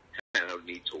 And I don't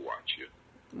need to watch you.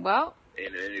 Well.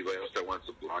 And anybody else that wants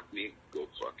to block me, go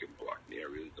fucking block me.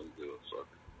 I really don't give a fuck.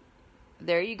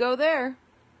 There you go there.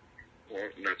 Well,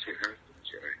 that's what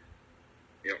happens, right?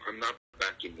 You know, I'm not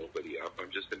backing nobody up.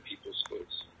 I'm just in people's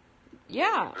scopes.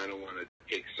 Yeah. I don't want to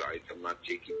take sides. I'm not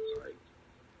taking sides.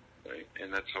 Right?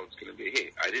 And that's how it's going to be.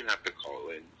 Hey, I didn't have to call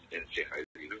in and say hi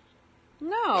to you.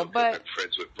 No, but... I'm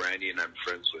friends with Brandy and I'm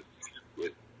friends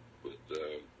with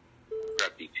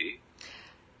Crappy P.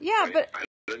 Yeah, right? but...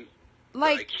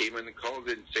 I came in and called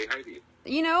and say hi to you.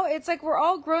 You know, it's like we're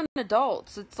all grown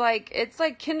adults. It's like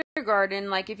kindergarten.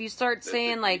 Like if you start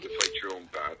saying like... You fight your own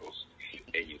battles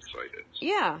and you fight it.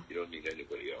 Yeah. You don't need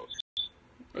anybody else.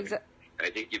 Right? Exactly. I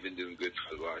think you've been doing good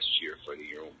for the last year fighting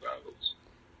your own battles.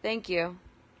 Thank you.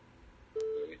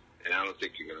 Right? And I don't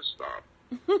think you're going to stop.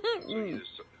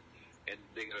 And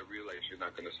they're going to realize you're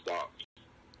not going to stop.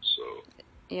 So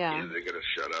yeah, either they're going to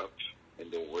shut up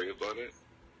and don't worry about it.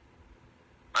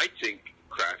 I think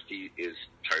Crafty is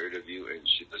tired of you and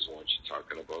she doesn't want you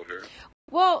talking about her.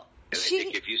 Well, and I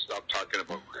think if you stop talking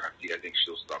about Crafty, I think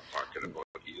she'll stop talking about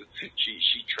you.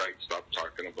 She tried to stop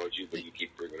talking about you, but you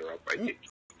keep bringing her up. I think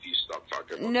if you stop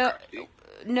talking about Crafty...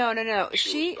 No.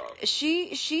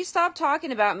 She stopped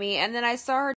talking about me, and then I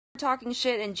saw her talking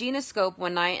shit in Genoscope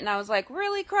one night, and I was like,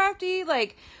 really, Crafty?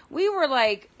 Like, we were,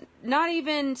 like, not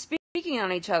even speaking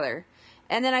on each other.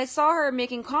 And then I saw her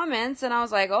making comments, and I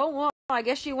was like, oh, well, I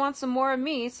guess she wants some more of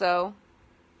me, so...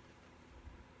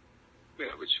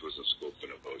 Yeah, but she wasn't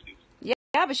scoping about you.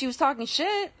 Yeah, but she was talking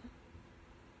shit.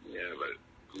 Yeah, but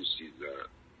who sees that?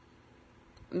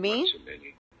 Me? Not too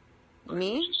many.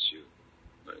 Me? Just you.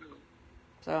 I know.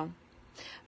 So,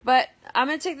 but I'm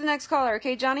going to take the next caller,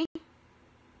 okay, Johnny?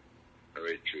 All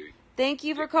right, Tree. Thank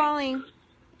you for calling.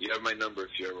 You have my number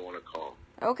if you ever want to call.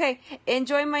 Okay.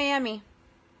 Enjoy Miami.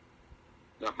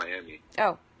 Not Miami.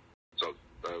 Oh. So,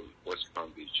 West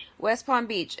Palm Beach. West Palm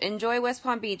Beach. Enjoy West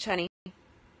Palm Beach, honey.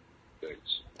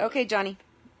 Thanks. Okay, Johnny.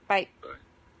 Bye. Bye.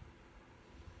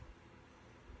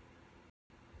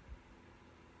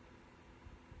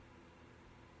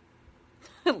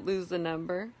 Lose the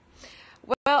number.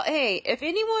 Well, hey, if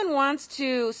anyone wants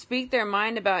to speak their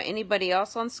mind about anybody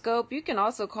else on Scope, you can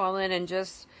also call in and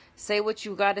just say what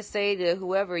you got to say to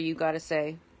whoever you got to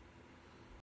say.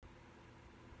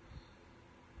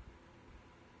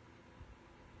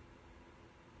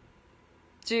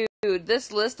 Dude,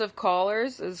 this list of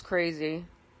callers is crazy.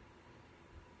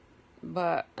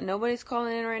 But nobody's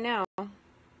calling in right now.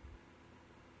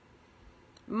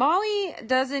 Molly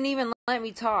doesn't even let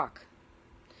me talk.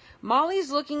 Molly's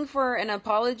looking for an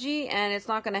apology and it's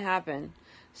not going to happen.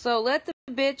 So let the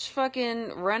bitch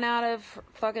fucking run out of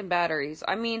fucking batteries.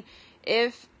 I mean,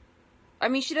 she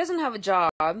doesn't have a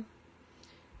job.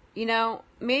 You know,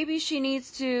 maybe she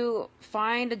needs to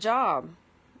find a job.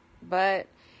 But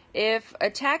if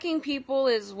attacking people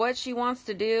is what she wants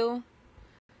to do,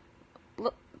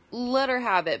 let her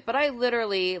have it. But I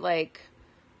literally,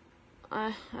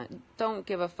 don't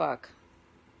give a fuck.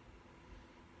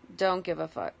 Don't give a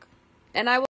fuck. And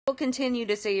I will continue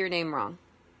to say your name wrong.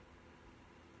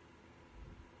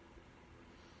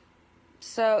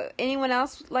 So, anyone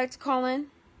else like to call in?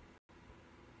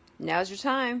 Now's your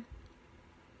time.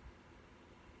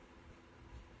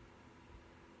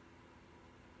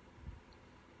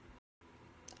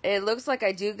 It looks like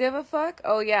I do give a fuck.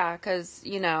 Oh, yeah, because, do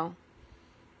you know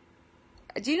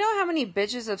how many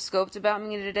bitches have scoped about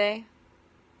me today?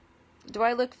 Do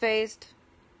I look phased?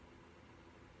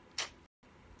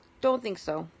 Don't think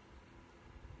so.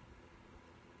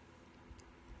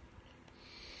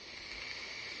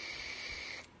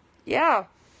 Yeah.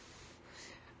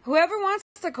 Whoever wants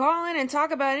to call in and talk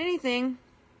about anything,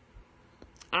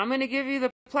 I'm going to give you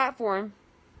the platform.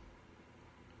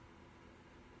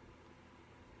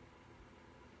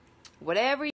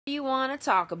 Whatever you want to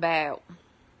talk about.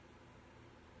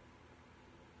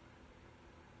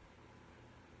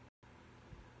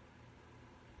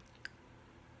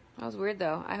 That was weird,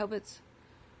 though. I hope it's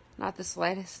not the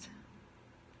slightest.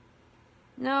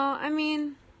 No, I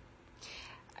mean,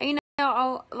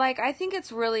 I think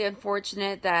it's really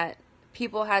unfortunate that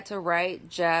people had to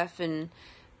write Jeff and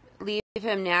leave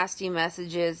him nasty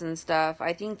messages and stuff.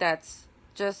 I think that's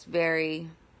just very,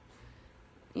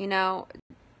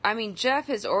 Jeff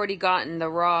has already gotten the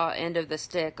raw end of the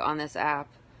stick on this app.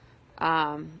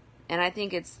 And I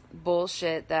think it's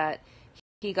bullshit that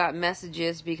he got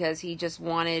messages because he just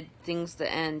wanted things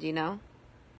to end,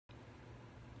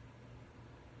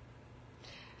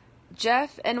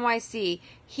 Jeff NYC,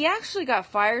 he actually got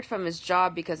fired from his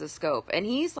job because of Scope. And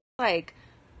he's like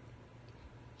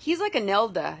a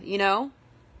Nelda,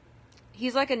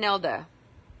 He's like a Nelda.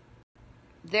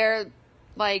 They're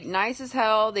nice as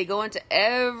hell. They go into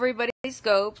everybody's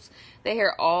scopes. They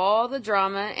hear all the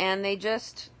drama and they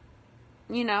just,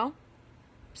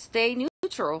 stay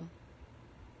neutral.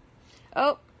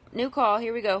 Oh, new call.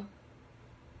 Here we go.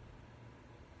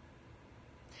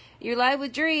 You're live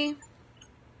with Dree.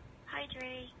 Hi,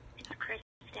 Dree. It's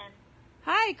Kristen.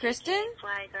 Hi, Kristen.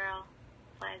 Fly girl,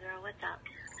 what's up?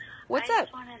 What's I up?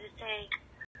 just wanted to say,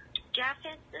 Jeff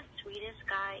is the sweetest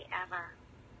guy ever.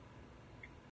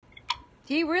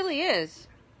 He really is.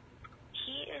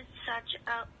 He is such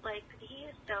a, he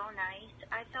is so nice.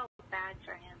 I felt bad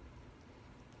for him.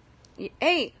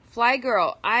 Hey, Fly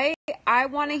Girl, I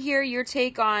want to hear your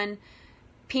take on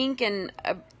Pink and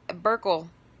Burkle.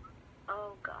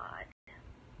 Oh, God.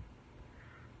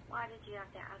 Why did you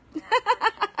have to ask me that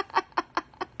question?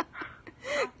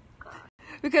 Oh, God.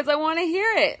 Because I want to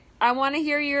hear it. I want to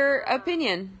hear your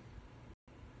opinion.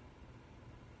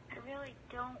 I really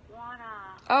don't want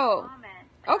to comment.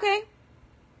 Okay.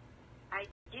 I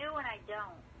do and I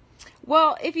don't.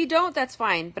 Well, if you don't, that's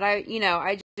fine. But I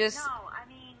just... No,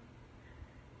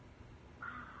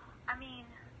 I mean,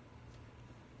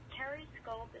 Terry's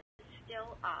scope is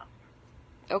still up.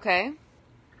 Okay.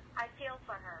 I feel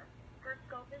for her. Her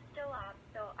scope is still up,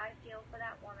 so I feel for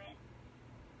that woman.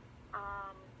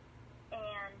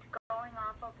 And going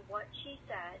off of what she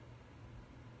said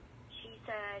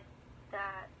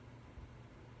that,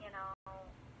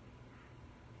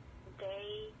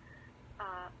 they,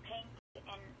 Pink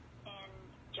and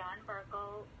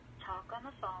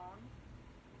on the phone,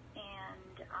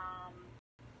 and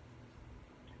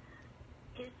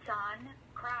his son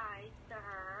cries to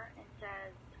her and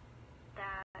says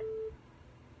that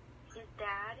his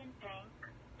dad and Pink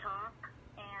talk,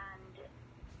 and,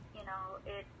 you know,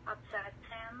 it upsets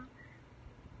him,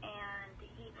 and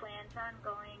he plans on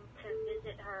going to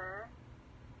visit her,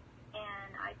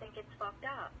 and I think it's fucked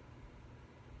up.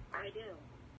 I do.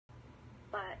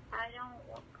 But I don't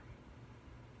know.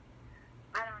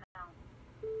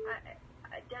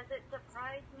 Does it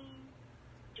surprise me?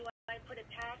 Do I put it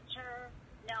past her?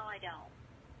 No, I don't.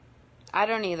 I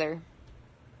don't either.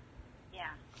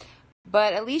 Yeah.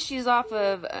 But at least she's off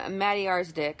of Matty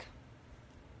R's dick.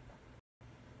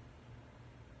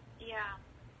 Yeah.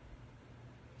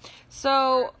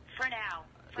 So... For now.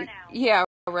 Yeah,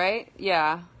 right?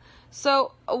 Yeah.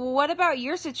 So, what about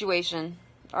your situation?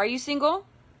 Are you single?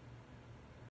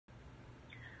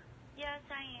 Yes,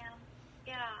 I am.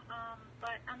 Yeah,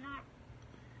 but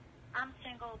I'm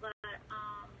single, but,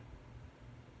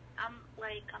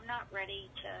 I'm not ready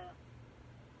to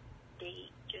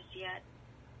date just yet.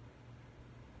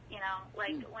 You know,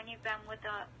 like, when you've been with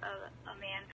a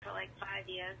man for, 5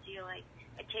 years,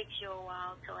 it takes you a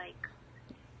while to,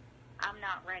 I'm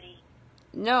not ready.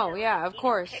 No, yeah, of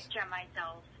course. Picture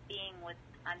myself being with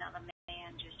another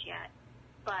man just yet.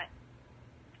 But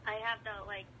I have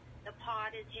the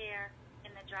pod is here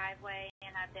in the driveway,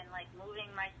 and I've been,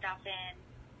 moving my stuff in.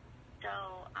 So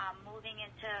I'm moving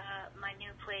into my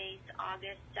new place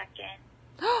August 2nd.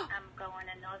 I'm going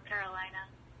to North Carolina.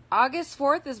 August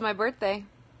 4th is my birthday.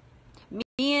 Me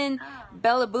and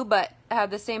Bella Boo Butt have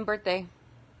the same birthday.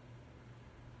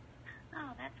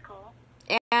 Oh, that's cool.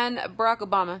 And Barack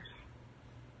Obama.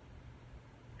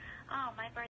 Oh, my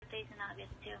birthday's in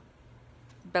August, too.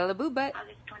 Bella Boo Butt.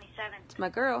 August 27th. It's my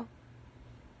girl.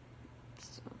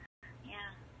 So. Yeah,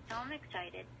 so I'm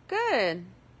excited. Good.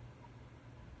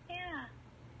 Yeah,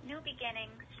 new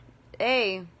beginnings.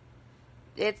 Hey,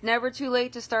 it's never too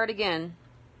late to start again.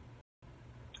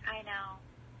 I know.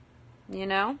 You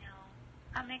know? I know.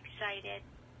 I'm excited.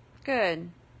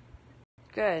 Good.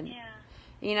 Yeah.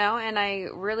 You know, and I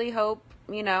really hope,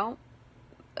 the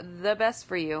best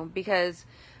for you, because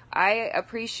I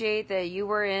appreciate that you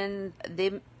were in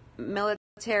the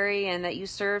military and that you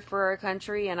served for our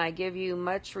country, and I give you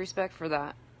much respect for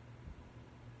that.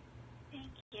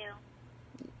 Thank you.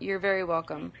 You're very I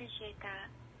welcome. appreciate that.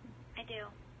 I do.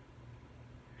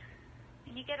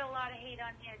 And you get a lot of hate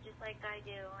on here just like I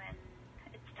do, and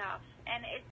it's tough. And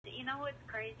it's, what's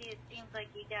crazy? It seems like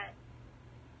you get,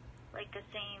 the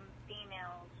same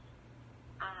females,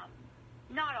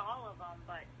 not all of them,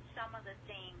 but some of the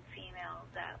same females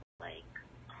that,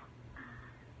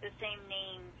 the same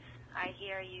names I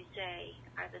hear you say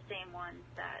are the same ones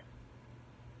that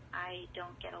I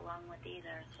don't get along with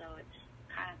either, so it's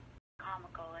kind of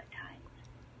comical at times.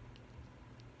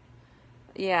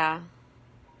 Yeah.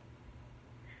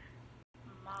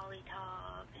 Molly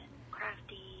Top and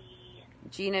Crafty.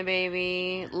 Gina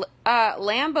Baby.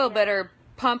 Lambo better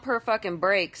pump her fucking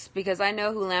brakes, because I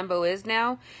know who Lambo is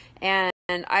now, and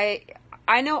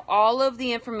I know all of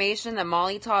the information that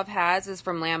Molly Tov has is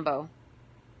from Lambo.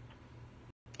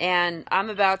 And I'm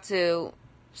about to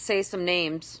say some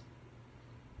names.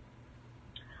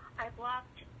 I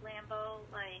blocked Lambo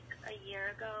a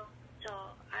year ago, so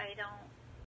I don't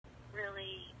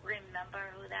really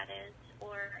remember who that is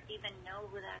or even know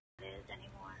who that is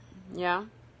anymore. Yeah?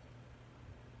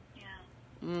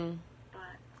 Yeah.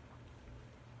 But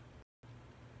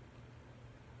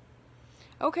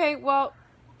okay, well,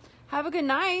 have a good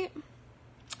night.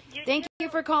 Thank you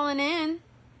for calling in.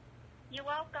 You're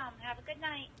welcome. Have a good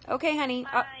night. Okay, honey.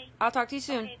 Bye. I'll talk to you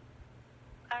soon. Okay.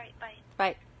 All right, bye.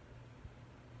 Bye.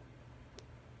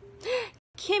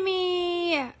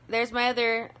 Kimmy! There's my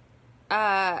other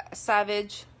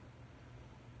savage.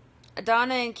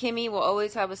 Donna and Kimmy will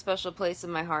always have a special place in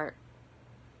my heart.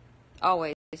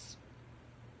 Always.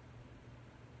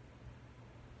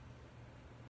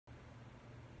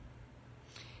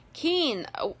 Keen,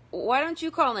 why don't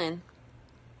you call in?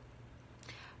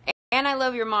 And I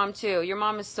love your mom too. Your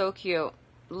mom is so cute.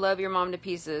 Love your mom to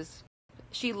pieces.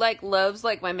 She loves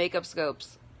my makeup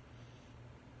scopes.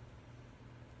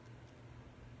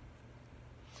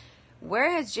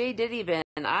 Where has Jay Diddy been?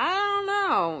 I don't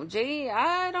know.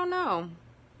 I don't know.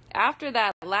 After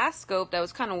that last scope, that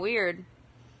was kind of weird.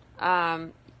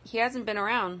 He hasn't been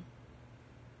around.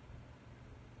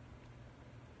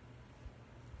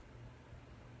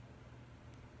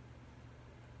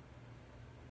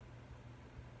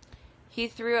 He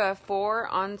threw a 4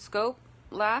 on scope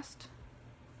last.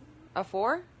 A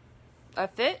 4? A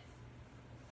fit?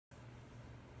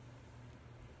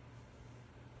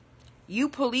 You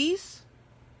police?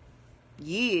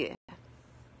 Yeah.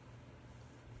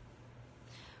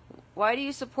 Why do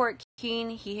you support Keen?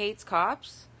 He hates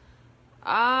cops? We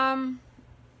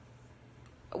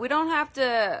don't have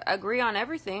to agree on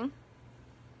everything.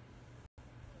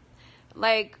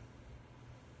 Like,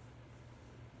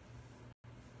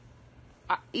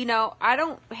 you know, I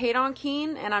don't hate on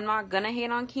Keen, and I'm not gonna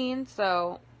hate on Keen,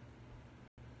 so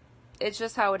it's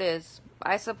just how it is.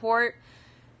 I support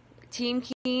Team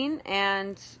Keen,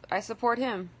 and I support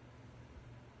him.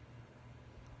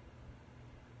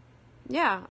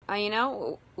 Yeah, you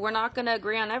know, we're not gonna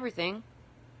agree on everything.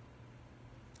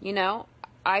 You know,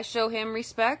 I show him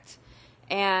respect,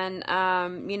 and,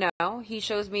 you know, he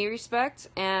shows me respect,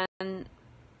 and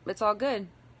it's all good.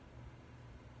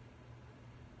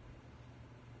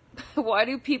 Why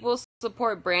do people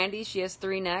support Brandy? She has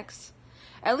 3 necks.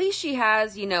 At least she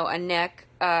has, you know, a neck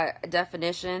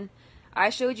definition. I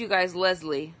showed you guys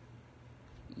Leslie.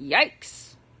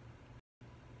 Yikes.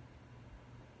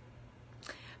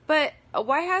 But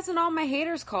why hasn't all my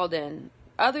haters called in?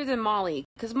 Other than Molly.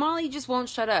 Because Molly just won't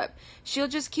shut up. She'll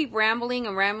just keep rambling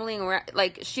and rambling.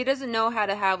 Like, she doesn't know how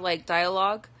to have, like,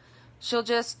 dialogue. She'll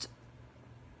just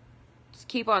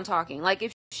keep on talking. Like,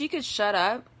 if she could shut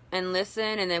up and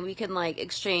listen, and then we can, like,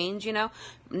 exchange, you know.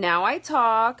 Now I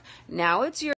talk. Now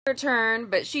it's your turn.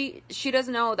 But she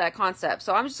doesn't know that concept.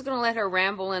 So I'm just going to let her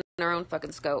ramble in her own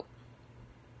fucking scope.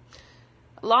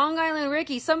 Long Island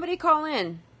Ricky, somebody call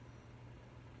in.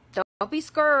 Don't be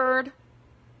scared.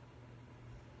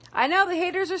 I know the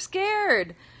haters are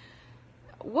scared.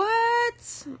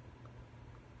 What?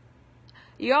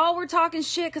 Y'all were talking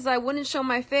shit because I wouldn't show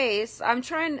my face. I'm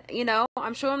trying, you know,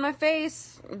 I'm showing my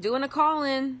face, doing a call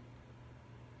in.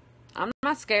 I'm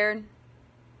not scared.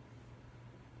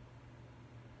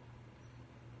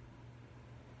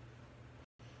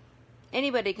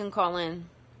 Anybody can call in.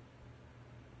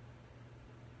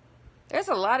 There's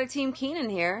a lot of Team Keenan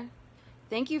here.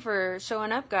 Thank you for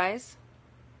showing up, guys.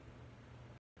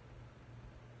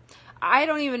 I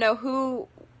don't even know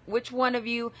which one of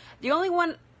you. The only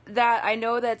one that I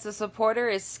know that's a supporter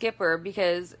is Skipper,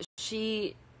 because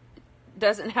she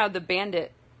doesn't have the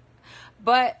bandit.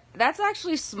 But that's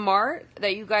actually smart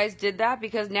that you guys did that,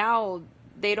 because now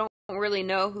they don't really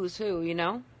know who's who, you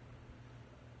know?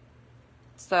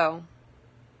 So,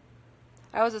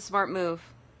 that was a smart move.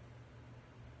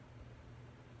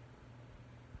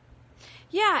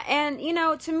 Yeah, and, you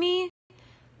know, to me,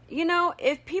 you know,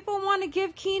 if people want to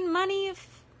give Keen money,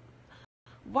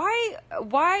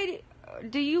 why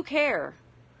do you care?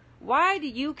 Why do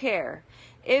you care?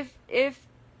 If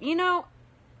you know,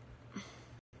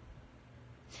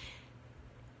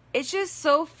 it's just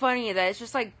so funny that it's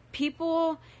just like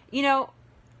people, you know,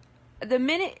 the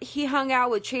minute he hung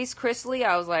out with Chase Chrisley,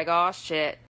 I was like, oh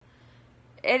shit.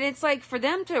 And it's like, for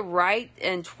them to write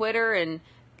and Twitter and,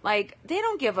 like, they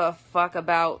don't give a fuck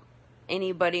about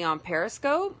anybody on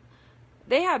Periscope.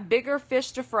 They have bigger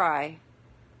fish to fry.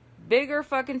 Bigger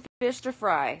fucking fish to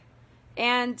fry.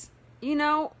 And, you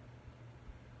know,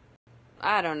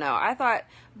 I don't know. I thought,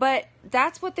 but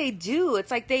that's what they do.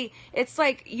 It's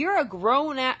like you're a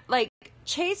grown ass, like,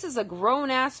 Chase is a grown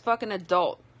ass fucking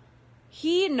adult.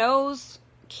 He knows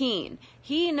Keen.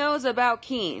 He knows about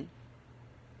Keen.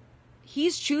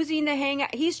 He's choosing to hang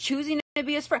out. He's choosing to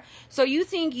be his friend. So you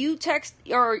think you text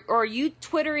or you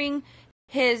twittering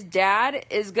his dad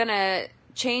is gonna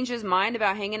change his mind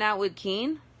about hanging out with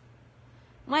Keen?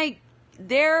 Like,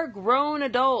 they're grown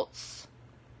adults.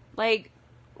 Like,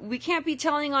 we can't be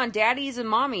telling on daddies and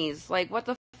mommies. Like, what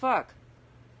the fuck?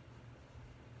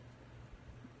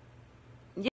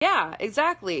 Yeah,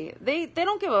 exactly. They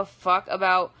don't give a fuck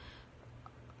about,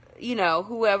 you know,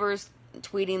 whoever's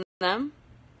tweeting them.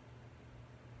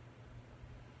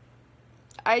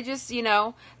 I just, you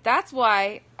know, that's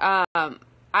why I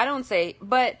don't say,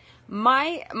 but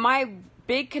my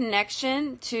big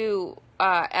connection to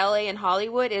LA and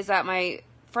Hollywood is that my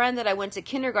friend that I went to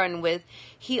kindergarten with,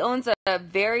 he owns a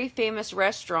very famous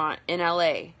restaurant in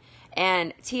LA,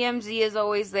 and TMZ is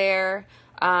always there.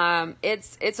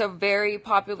 It's a very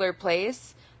popular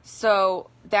place,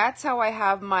 so that's how I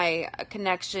have my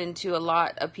connection to a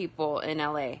lot of people in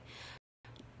LA.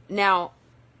 Now,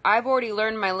 I've already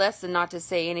learned my lesson not to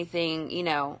say anything, you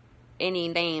know, any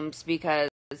names,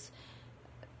 because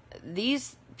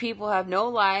these people have no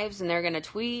lives and they're going to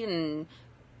tweet and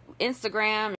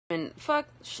Instagram and fuck,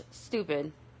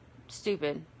 stupid.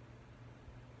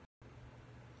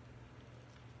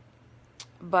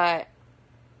 But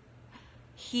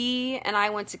he and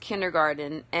I went to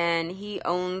kindergarten, and he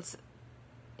owns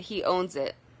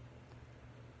it.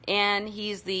 And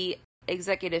he's the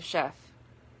executive chef.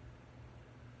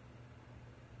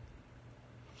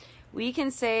 We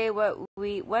can say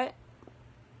what?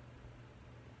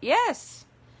 Yes.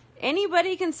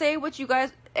 Anybody can say what you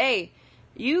guys, hey,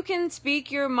 you can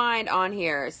speak your mind on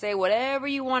here. Say whatever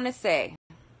you want to say.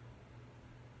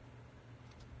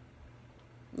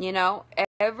 You know,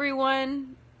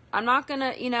 everyone, I'm not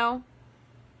gonna, you know,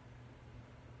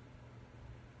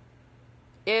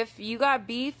 if you got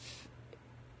beef,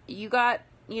 you got,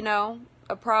 you know,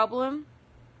 a problem,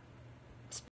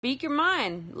 speak your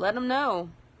mind. Let them know.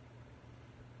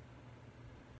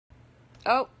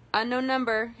 Oh, unknown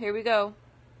number. Here we go.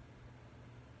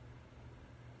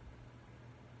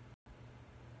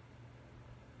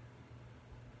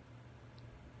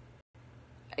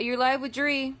 You're live with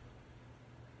Dree.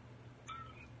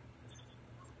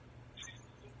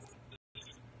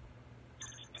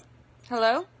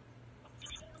 Hello?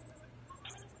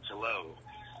 Hello.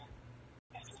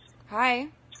 Hi.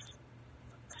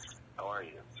 How are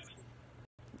you?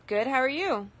 Good, how are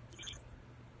you?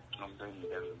 I'm doing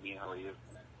better than me. How are you?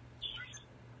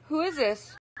 Who is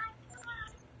this?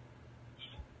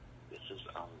 This is,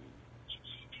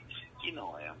 you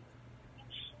know I am.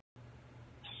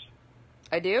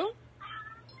 I do? Of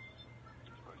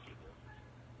course you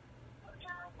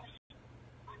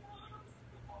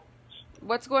do.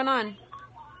 What's going on?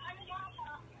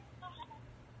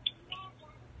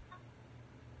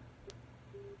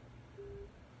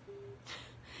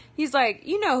 He's like,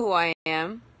 you know who I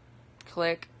am.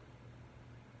 Click.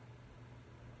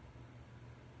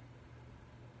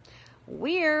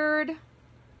 Weird.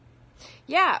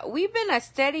 Yeah, we've been a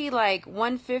steady like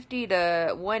 150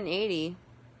 to 180.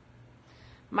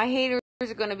 My haters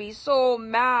are gonna be so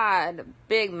mad.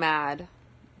 Big mad.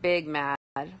 Big mad.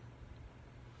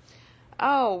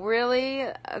 Oh, really?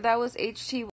 That was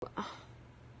HT.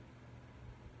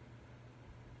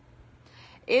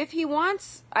 If he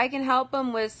wants, I can help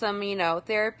him with some, you know,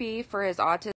 therapy for his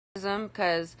autism,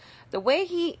 because the way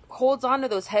he holds on to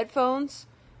those headphones,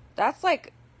 that's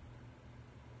like,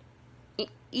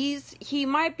 he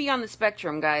might be on the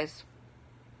spectrum, guys.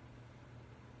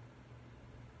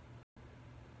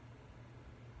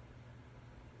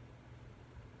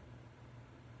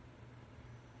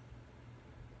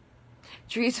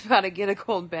 Dree's about to get a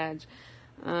gold badge.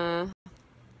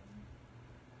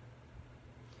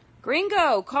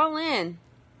 Gringo, call in.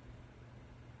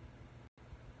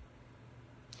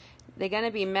 They're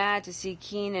gonna be mad to see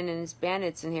Keenan and his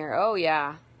bandits in here. Oh,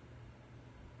 yeah.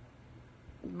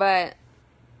 But,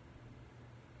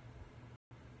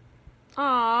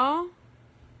 aw,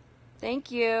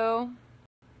 thank you.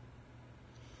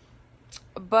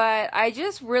 But I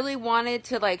just really wanted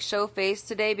to like show face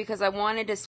today because I wanted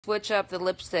to switch up the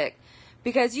lipstick.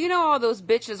 Because you know all those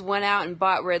bitches went out and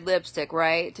bought red lipstick,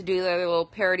 right? To do their little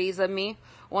parodies of me.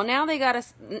 Well, now they gotta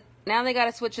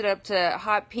switch it up to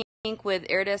hot pink with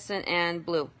iridescent and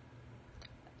blue.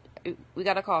 We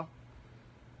got a call.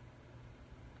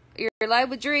 You're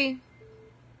live with Dree.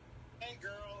 Hey,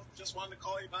 girl. Just wanted to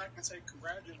call you back and say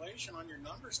congratulations on your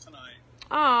numbers tonight.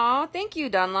 Aw, thank you,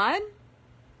 Dunlad.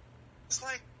 It's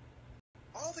like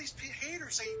all these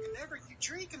haters say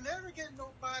Dree can never get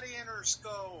nobody in her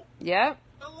scope. Yep.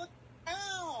 But look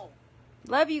now.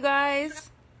 Love you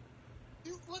guys.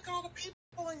 You look at all the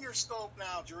people in your scope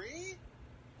now, Dree.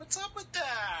 What's up with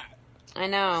that? I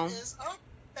know. What is up with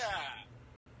that?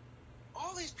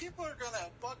 All these people are gonna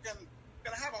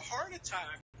have a heart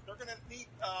attack. They're gonna need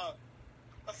a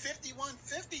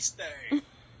 5150 stay.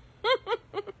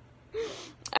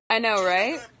 I know,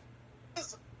 right?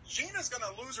 Gina's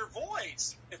gonna lose her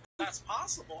voice, if that's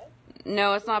possible.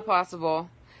 No, it's not possible.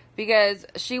 Because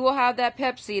she will have that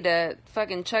Pepsi to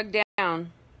fucking chug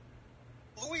down.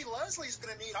 Louis Leslie's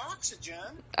gonna need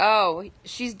oxygen. Oh,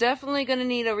 she's definitely gonna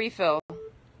need a refill.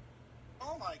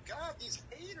 Oh my god, these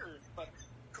haters. But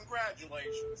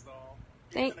congratulations, though.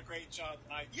 You're doing a great job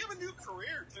tonight. You have a new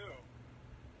career, too.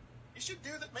 You should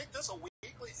make this a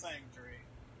weekly thing, Dree.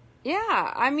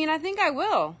 Yeah, I mean, I think I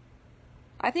will.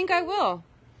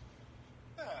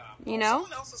 Yeah. You know?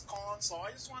 Someone else is calling, so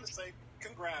I just want to say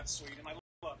congrats, sweetie. I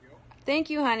love you. Thank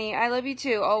you, honey. I love you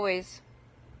too, always.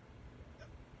 Yep,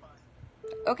 bye.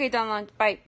 Okay, Donlon,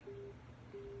 bye.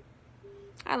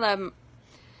 I love him.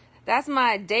 That's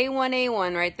my day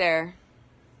 1A1 right there.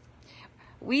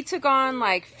 We took on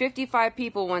like 55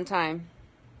 people one time.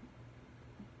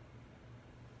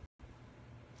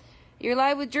 You're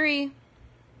live with Dree.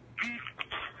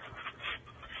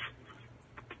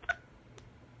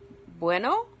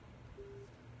 Bueno?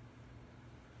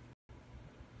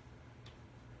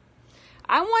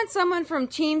 I want someone from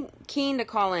Team Keen to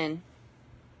call in.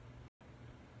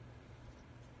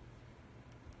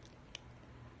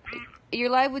 You're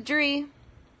live with Dree.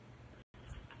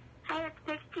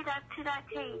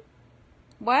 $60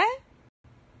 What?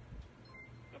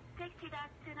 It's $60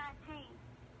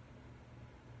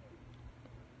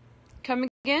 Come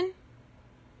again?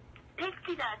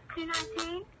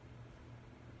 $60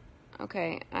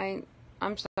 Okay,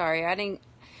 I'm sorry. I didn't.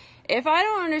 If I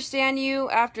don't understand you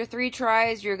after 3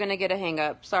 tries, you're gonna get a hang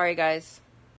up. Sorry, guys.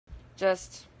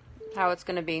 Just how it's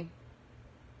gonna be.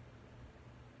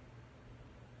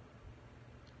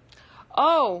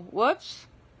 Oh, whoops.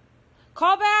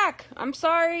 Call back. I'm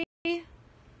sorry.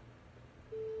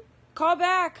 Call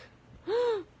back.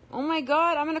 Oh my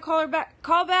God, I'm gonna call her back.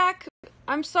 Call back.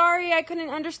 I'm sorry, I couldn't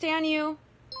understand you.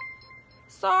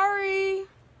 Sorry.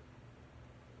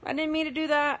 I didn't mean to do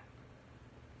that.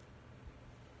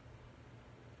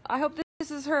 I hope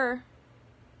this is her.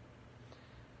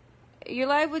 You're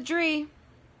live with Dree.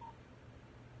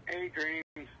 Hey, Dreams.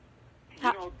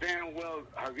 You know damn well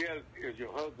Javier is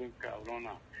your husband,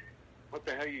 cabrona. What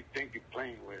the hell you think you're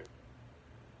playing with?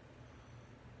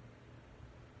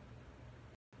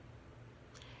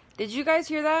 Did you guys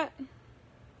hear that?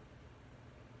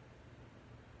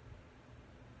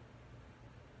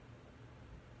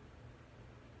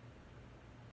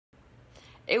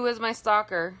 It was my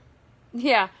stalker.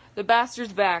 Yeah, the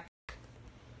bastard's back.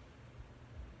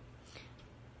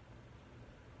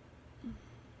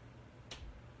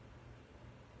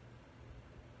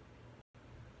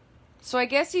 So I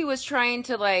guess he was trying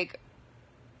to, like,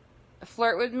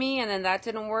 flirt with me, and then that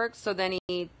didn't work, so then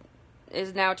he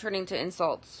is now turning to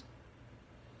insults.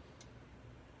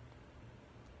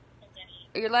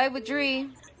 You're live with Dree.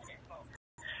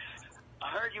 I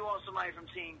heard you want somebody from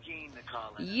Team Keen to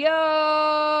call in.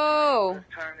 Yo! Let's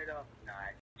turn it up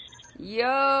tonight.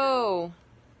 Yo!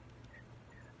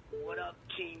 What up,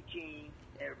 Team Keen?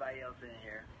 Everybody else in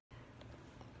here.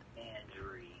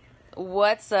 Andrew.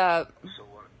 What's up?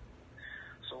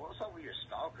 So what's up with your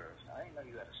stalker? I didn't know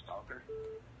you had a stalker.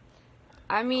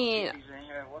 I mean... Kippy's in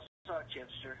here. What's up,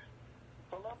 Chipster?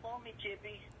 Pull up on me,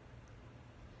 Kippy.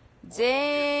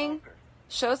 Dang!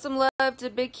 Show some love to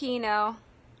Big Key now.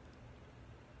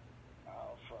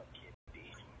 Oh, fuck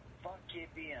Kippy. Fuck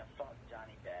Kippy and fuck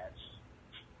Johnny Bats.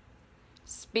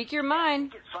 Speak your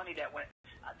mind. I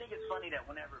think it's funny that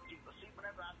whenever people see,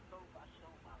 whenever I show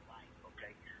my life,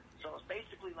 okay? So it's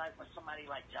basically like when somebody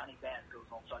like Johnny Bats goes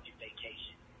on fucking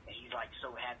vacation, and he's like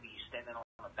so happy he's standing on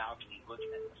a balcony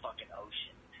looking at the fucking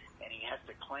ocean, and he has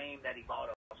to claim that he bought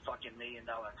a fucking $1 million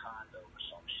condo or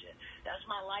some shit. That's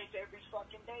my life every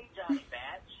fucking day, Johnny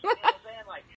Bats. You know what I'm saying?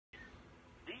 Like,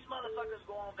 these motherfuckers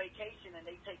go on vacation and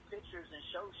they take pictures and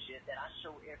show shit that I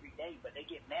show every day, but they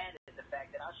get mad at the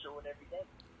fact that I show it every day.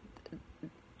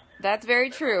 That's very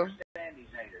true. Understand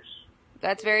these haters.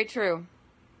 That's very true.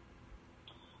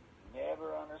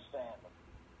 Never understand them.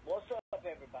 What's up,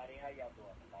 everybody? How y'all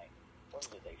doing tonight? What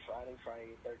is it, day? Friday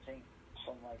 13th?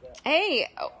 Something like that. Hey.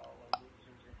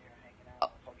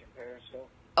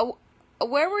 Oh,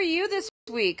 where were you this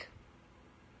week?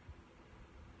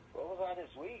 Where was I this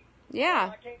week? Yeah.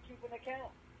 Well, I can't keep an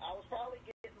account. I was probably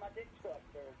getting my dick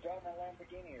sucked or driving a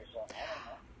Lamborghini or something. I don't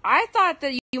know. I thought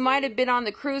that you might have been on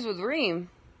the cruise with Reem.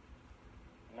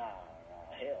 No,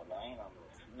 hell no, I ain't on the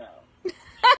no.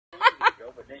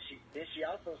 But then she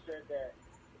also said that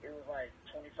it was like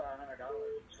 $2,500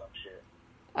 or some shit.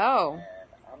 Oh. And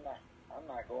I'm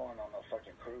not going on no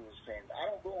fucking cruise thing. I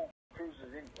don't go on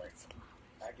cruises anyway.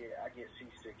 I get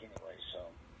seasick anyway, so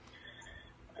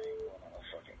I ain't going on no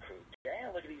fucking cruise.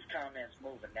 Damn, look at these comments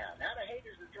moving now. Now the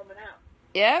haters are coming out.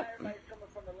 Yep. Now everybody's coming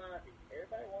from the lobby.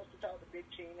 Everybody wants to talk to Big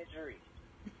King and Dree.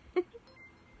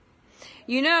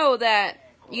 You know that,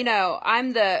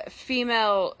 I'm the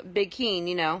female Big Keen,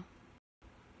 you know.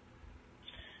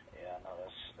 Yeah, I know,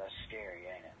 that's scary,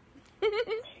 ain't it?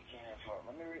 You can't afford.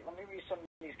 Let me read some of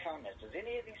these comments. Does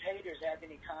any of these haters have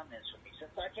any comments for me?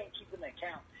 Since I can't keep an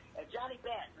account. And Johnny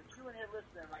Bass, if you in here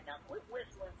listening right now, quit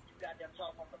whistling when you got them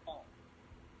talk on the phone.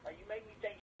 Like, you make me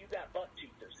think you got buck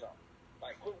teeth or something.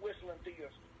 Like, quit whistling through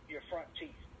your front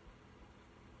teeth.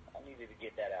 I needed to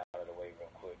get that out of the way real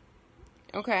quick.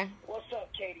 Okay. What's up,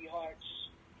 Katie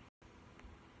Harts?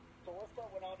 So what's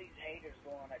up with all these haters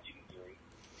going at you, Dree?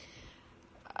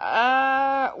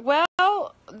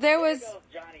 Well, there was... There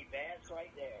goes Johnny Bass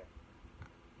right there.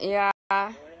 Yeah.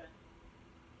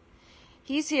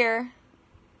 He's here.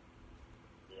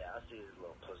 Yeah, I see his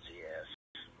little pussy ass.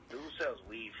 Dude sells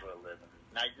weed for a living.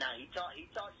 Now he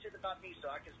talks shit about me, so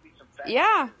I can speak some facts.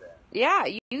 Yeah. Yeah,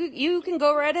 you can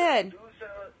go right ahead. Dude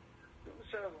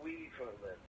sells weed for a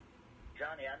living.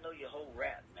 Johnny, I know your whole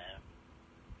rap, man.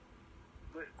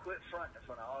 Quit fronting in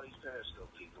front of all these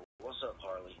Periscope people. What's up,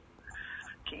 Harley?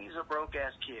 King's a broke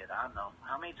ass kid, I know.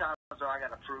 How many times do I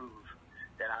gotta prove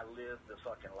that I live the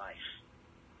fucking life.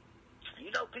 You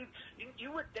know, people,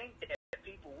 you would think that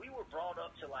people, we were brought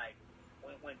up to like,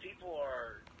 when people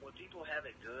have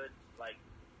it good, like,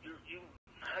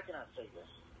 how can I say this?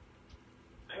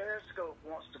 Periscope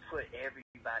wants to put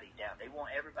everybody down. They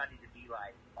want everybody to be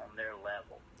like on their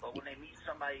level. But when they meet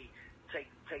somebody,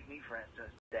 take me for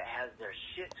instance, that has their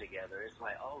shit together, it's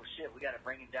like, oh shit, we got to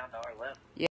bring it down to our level.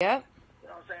 Yep. You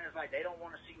know what I'm saying? It's like they don't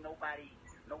want to see nobody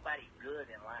good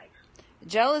in life.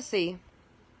 Jealousy.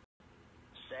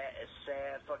 It's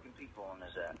sad fucking people on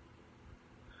this app.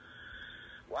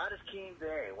 Why does Keem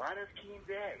beg?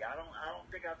 I don't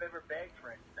think I've ever begged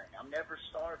for anything. I'm never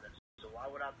starving, so why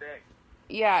would I beg?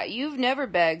 Yeah, you've never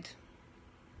begged.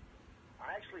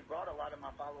 I actually brought a lot of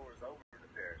my followers over to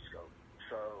Periscope,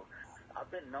 so I've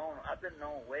been known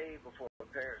way before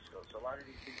Periscope. So a lot of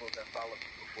these people have followed me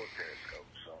before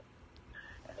Periscope, so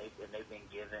and they've been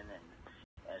giving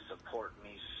and support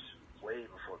me way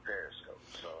before Periscope.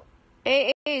 So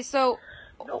Hey, so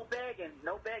no begging.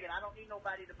 I don't need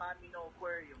nobody to buy me no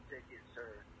aquarium tickets or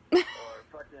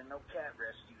fucking no cat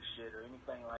rescue shit or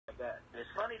anything like that. It's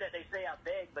funny that they say I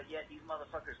beg, but yet these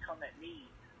motherfuckers come at me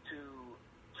to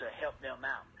help them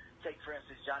out. Take, for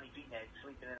instance, Johnny Beatneck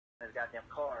sleeping in his goddamn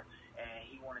car, and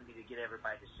he wanted me to get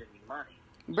everybody to send me money.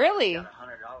 Really? So I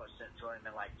got $100 sent to him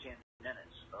in like 10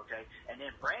 minutes, okay? And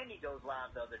then Brandy goes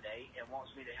live the other day and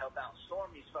wants me to help out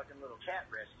Stormy's fucking little cat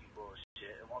rescue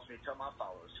bullshit and wants me to tell my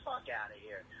followers, fuck out of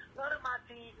here. None of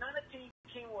Team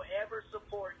King will ever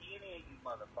support any of you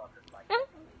motherfuckers like that.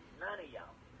 None of y'all.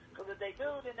 Because if they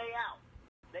do, then they out.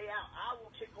 I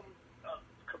will kick them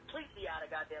completely out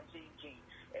of goddamn Team King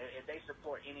if they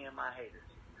support any of my haters.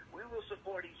 We will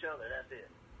support each other. That's it.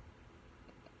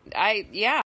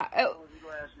 Yeah.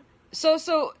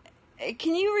 So,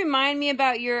 can you remind me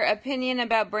about your opinion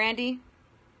about Brandy?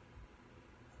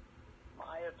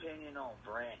 My opinion on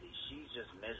Brandy, she's just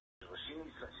miserable. She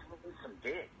needs some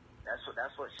dick.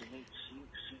 That's what she needs.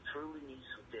 She truly needs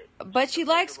some dick. But she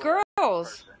likes girls.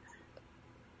 Person.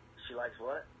 She likes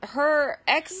what? Her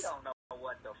ex. She don't know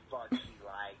what the fuck she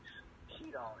likes.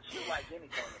 She'll like anything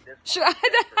at this point.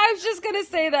 I was just gonna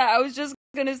say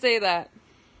that.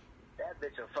 That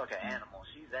bitch a fucking animal.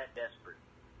 She's that desperate.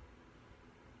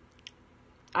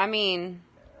 I mean.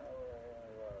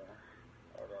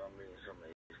 Hold on, I'm reading some of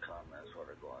these comments while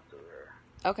they're going through here.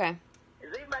 Okay.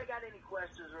 Has anybody got any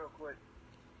questions real quick?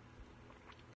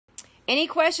 Any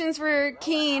questions for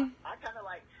Keen? I kind of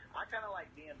like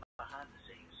being behind the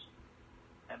scenes.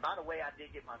 And by the way, I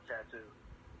did get my tattoo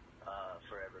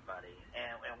for everybody,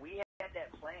 and we had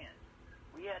that planned.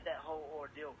 We had that whole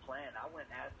ordeal planned. I went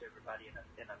and asked everybody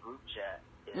in a group chat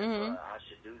if I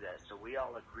should do that. So we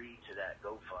all agreed to that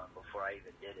GoFund before I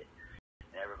even did it.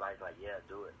 And everybody's like, yeah,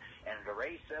 do it. And to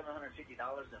raise $750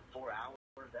 in 4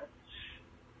 hours,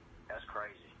 that's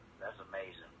crazy. That's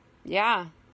amazing.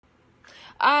 Yeah.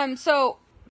 So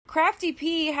Crafty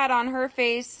P had on her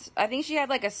face, I think she had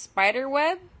like a spider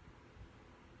web.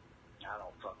 I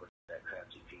don't fuck with that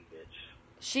Crafty P bitch.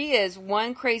 She is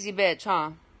one crazy bitch,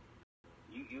 huh?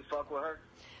 You fuck with her?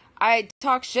 I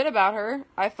talk shit about her.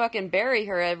 I fucking bury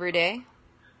her every day.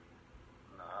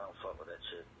 No, I don't fuck with that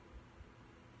shit.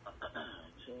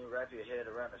 Can you wrap your head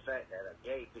around the fact that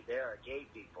there are gay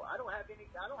people? I don't have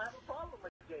a problem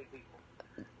with gay people.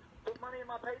 Put money in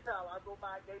my PayPal. I'll go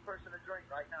buy a gay person a drink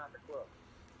right now at the club.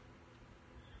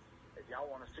 If y'all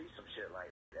want to see some shit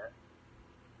like that,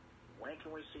 when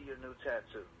can we see your new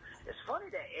tattoo? It's funny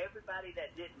that everybody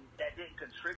that didn't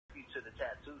contribute to the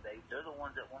tattoo, they're the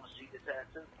ones that want to see the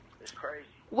tattoo. It's crazy.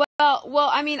 Well,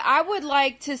 I mean, I would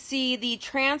like to see the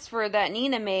transfer that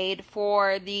Nina made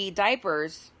for the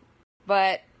diapers,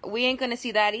 but we ain't gonna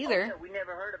see that either. Oh, yeah, we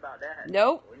never heard about that.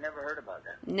 Nope. We never heard about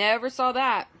that. Never saw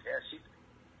that. Yeah, she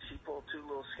pulled two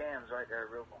little scams right there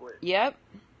real quick. Yep.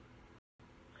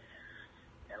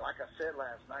 And like I said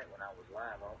last night when I was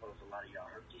live, I don't know if a lot of y'all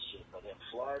heard this shit, but in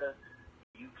Florida,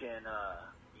 you can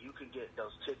get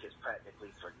those tickets practically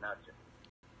for nothing.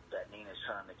 That Nina's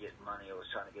trying to get money or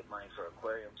was trying to get money for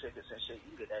aquarium tickets and shit.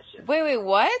 You can get that shit. Wait,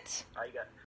 what?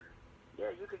 Yeah,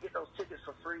 you could get those tickets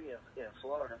for free in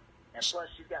Florida. And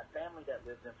plus, she's got family that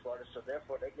lives in Florida, so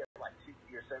therefore they get like 60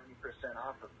 or 70%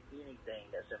 off of anything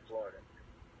that's in Florida.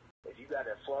 If you got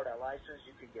a Florida license,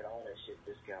 you can get all that shit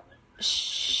discounted.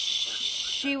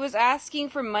 She was asking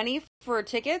for money for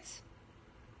tickets?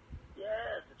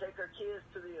 Yeah, to take her kids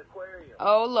to the aquarium.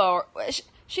 Oh, Lord.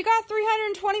 She got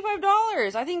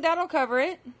 $325. I think that'll cover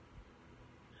it.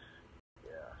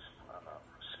 Yeah, I know.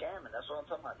 Scamming, that's what I'm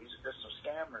talking about. There's some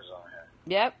scammers on here.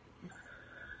 Yep.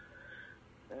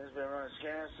 There's been running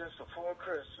scams since before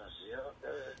Christmas.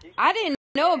 Yep. I didn't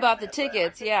know about the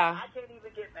tickets, yeah. I can't even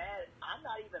even get mad. I'm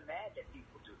not even mad that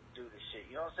people do this shit.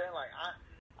 You know what I'm saying? Like,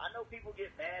 I know people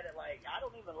get mad at, like, I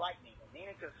don't even like Nina.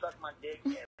 Nina can suck my dick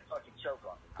and fucking choke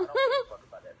on me. I don't give a fuck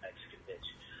about that Mexican bitch.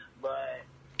 But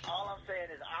all I'm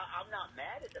saying is I'm not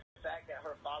mad at the fact that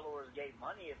her followers gave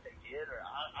money if they did, or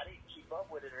I didn't keep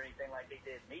up with it or anything like they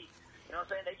did me. You know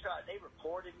what I'm saying? They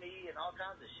reported me and all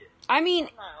kinds of shit. I mean,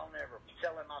 I'm not on there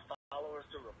telling my followers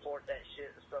to report that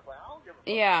shit and stuff like that. I don't give a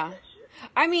fuck yeah. about that shit.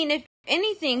 I mean, if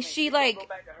anything, she like. Go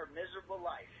back to her miserable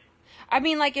life. I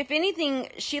mean, like, if anything,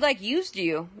 she like used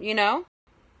you, you know?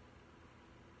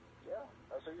 Yeah,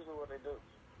 that's usually what they do.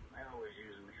 They always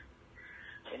use me.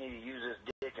 They need to use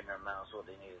this dick in their mouth. What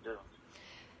they need to do.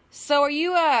 So, are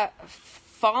you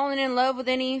falling in love with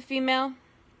any female?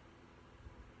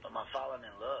 Am I falling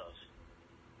in love?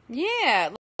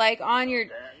 Yeah, like on your.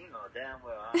 You know damn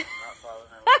well I'm not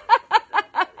falling in love with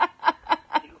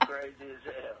nobody. You crazy as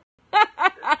hell.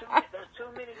 There's too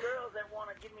many girls that want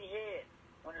to give me head.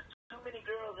 When there's too many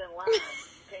girls in line, you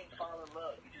can't fall in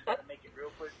love. You just gotta make it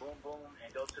real quick, boom, boom,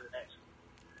 and go to the next one.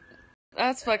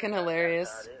 That's fucking hilarious.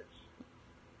 That's how it is.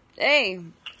 Hey,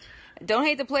 don't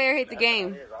hate the player, hate the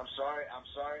game. I'm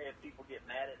sorry if people get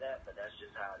mad at that, but that's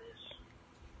just how it is.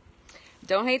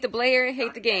 Don't hate the player,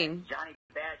 hate the game. Johnny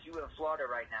Bass, you in Florida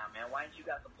right now, man. Why ain't you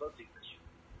got some pussy with you?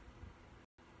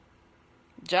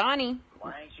 Johnny.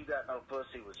 Why ain't you got no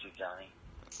pussy with you, Johnny?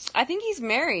 I think he's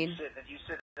married. You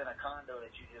sit in a condo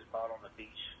that you just bought on the beach.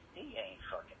 He ain't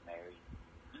fucking married.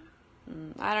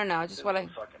 I don't know, just what I...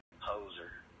 fucking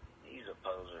poser. He's a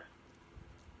poser.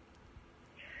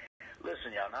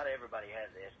 Listen, y'all, not everybody has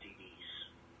STDs.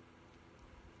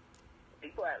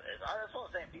 People have, that's what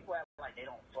I'm saying, people act like they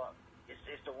don't fuck.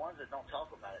 It's the ones that don't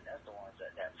talk about it, that's the ones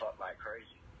that fuck like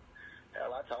crazy.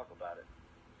 Hell, I talk about it.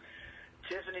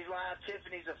 Tiffany's live.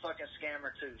 Tiffany's a fucking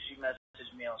scammer, too. She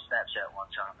messaged me on Snapchat one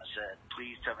time and said,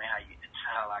 please tell me how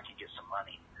I can get some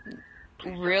money.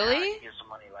 Please really? Tell me how I can get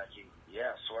some money like you.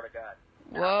 Yeah, swear to God.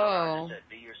 And Whoa. I said,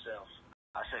 be yourself.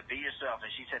 I said, be yourself.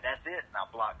 And she said, that's it. And I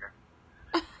blocked her.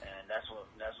 And that's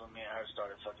when me and her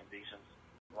started fucking beefing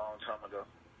a long time ago.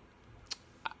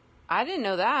 I didn't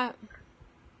know that.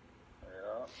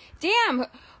 Yeah. Damn,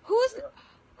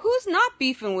 who's not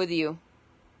beefing with you?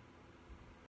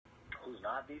 Who's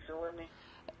not beefing with me?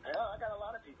 Hell, I got a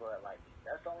lot of people that like me.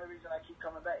 That's the only reason I keep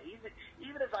coming back. Even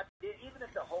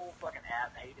if the whole fucking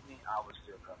app hated me, I would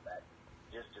still come back.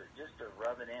 Just to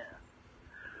rub it in.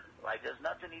 Like, there's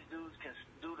nothing these dudes can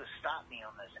do to stop me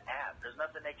on this app. There's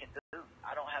nothing they can do.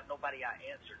 I don't have nobody I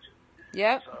answer to.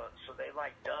 Yep. So they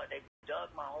like dug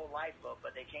my whole life up,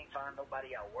 but they can't find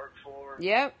nobody I work for.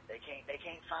 Yep. They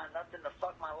can't find nothing to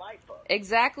fuck my life up.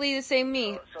 Exactly the same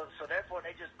me. So therefore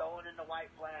they just throw it in the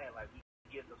white flag, like, we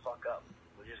give the fuck up.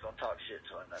 We're just gonna talk shit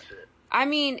to him. That's it. I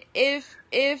mean, if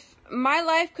my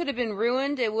life could have been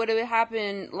ruined, it would have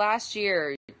happened last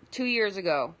year, 2 years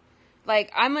ago.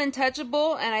 Like, I'm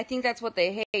untouchable, and I think that's what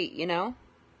they hate, you know?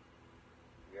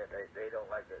 Yeah, they don't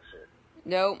like that shit.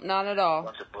 Nope, not at all.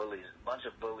 Bunch of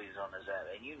bullies on this app.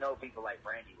 And you know people like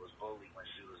Brandy was bullied when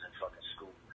she was in fucking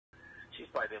school. She's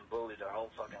probably been bullied her whole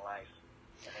fucking life.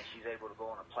 And then she's able to go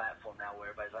on a platform now where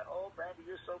everybody's like, oh, Brandy,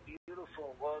 you're so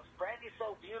beautiful. Well, if Brandy's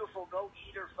so beautiful, go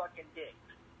eat her fucking dick.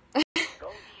 Go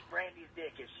eat Brandy's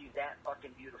dick if she's that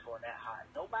fucking beautiful and that hot.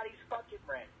 Nobody's fucking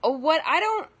Brandy. What I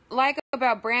don't like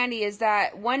about Brandy is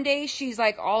that one day she's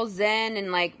like all zen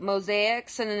and like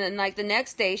mosaics, and then like the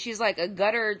next day she's like a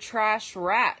gutter trash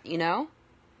rat, you know?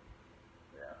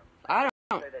 Yeah. I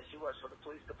don't say that she works for the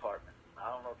police department. I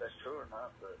don't know if that's true or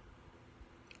not, but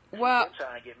well, she's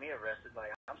trying to get me arrested.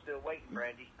 Like, I'm still waiting,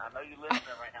 Brandy. I know you're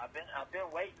listening right now. I've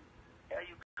been waiting. Hell,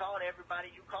 you called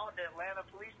everybody. You called the Atlanta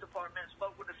Police Department and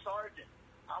spoke with the sergeant.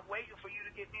 I'm waiting for you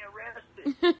to get me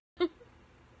arrested.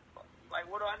 Like,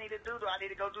 what do I need to do? Do I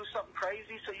need to go do something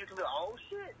crazy so you can go, oh,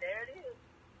 shit, there it is.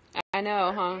 I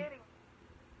know, huh?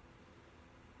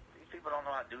 These people don't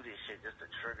know how to do this shit just to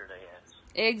trigger their ass.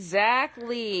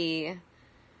 Exactly.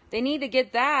 They need to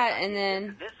get that, and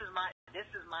then... This is my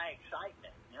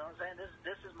excitement. You know what I'm saying?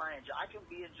 This is my enjoy. I can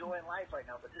be enjoying life right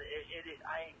now, but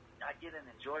I get an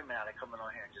enjoyment out of coming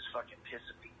on here and just fucking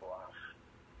pissing people off.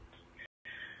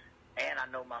 And I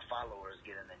know my followers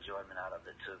get an enjoyment out of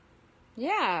it too.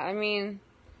 Yeah, I mean,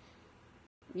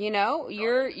 you know,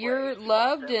 you're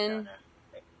loved and...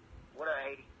 What up,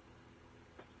 Haiti?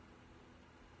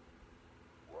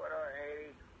 What up,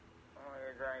 Haiti?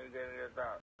 You gave me your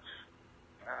thoughts.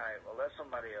 Alright, well, let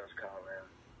somebody else call in.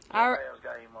 Anybody else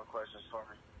got any more questions for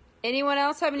me? Anyone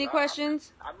else have any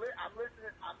questions? I'm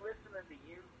listening to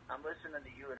you. I'm listening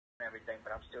to you and everything,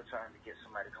 but I'm still trying to get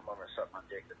somebody to come over and suck my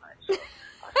dick tonight. So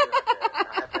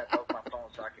I have to have both my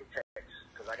phones so I can text,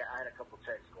 because I had a couple texts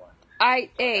I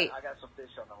got some fish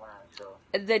on the line, so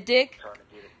the dick, I'm trying to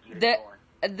get it going.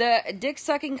 the dick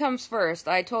sucking comes first.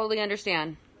 I totally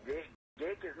understand. Dick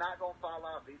is not gonna fall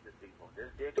off either, people.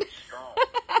 This dick is strong.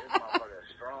 This motherfucker is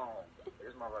strong.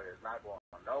 This motherfucker is not going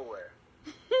nowhere.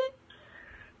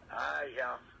 Alright,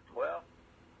 y'all. Well,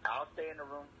 I'll stay in the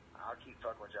room. I'll keep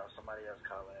fucking with y'all. Somebody else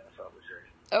call in if I was ready.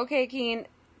 Okay, Keen.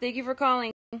 Thank you for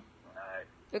calling. Alright.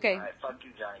 Okay. Alright, fuck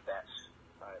you, Johnny Bats.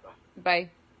 Alright, bye. Bye.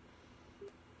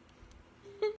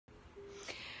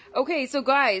 Okay, so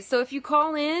guys, so if you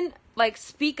call in, like,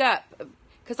 speak up.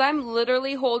 Because I'm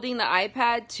literally holding the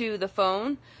iPad to the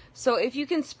phone. So if you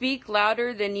can speak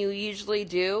louder than you usually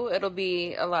do, it'll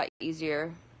be a lot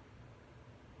easier.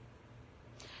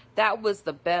 That was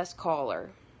the best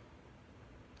caller.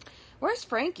 Where's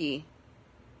Frankie?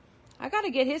 I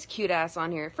gotta get his cute ass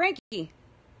on here. Frankie!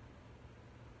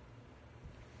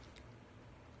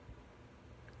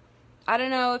 I don't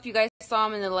know if you guys saw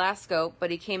him in the last scope,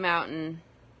 but he came out and...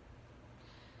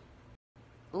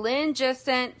 Lynn just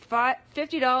sent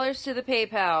 $50 to the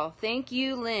PayPal. Thank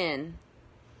you, Lynn.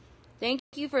 Thank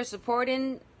you for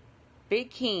supporting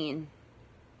Big Keen.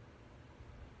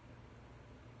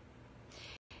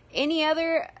 Any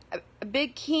other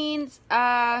Big Keen's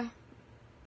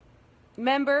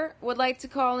member would like to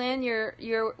call in?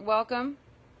 You're welcome.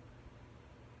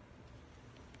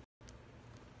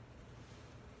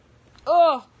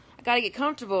 Oh, I gotta get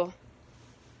comfortable.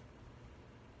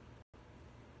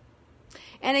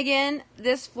 And again,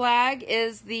 this flag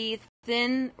is the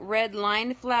thin red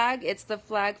line flag. It's the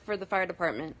flag for the fire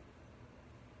department.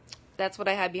 That's what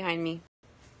I have behind me.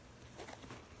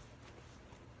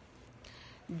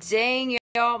 Dang,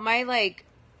 y'all, my, like,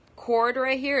 cord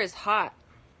right here is hot.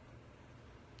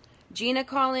 Gina,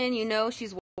 call in. You know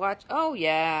she's watching. Oh,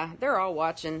 yeah, they're all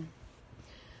watching.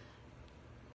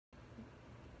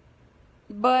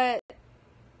 But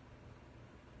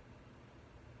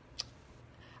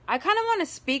I kind of want to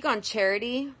speak on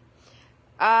Charity.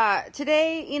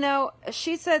 Today, you know,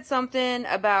 she said something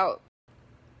about,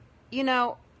 you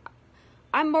know,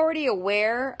 I'm already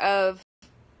aware of,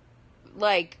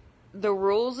 like, the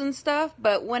rules and stuff,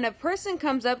 but when a person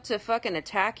comes up to fucking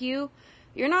attack you,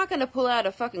 you're not going to pull out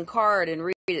a fucking card and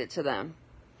read it to them.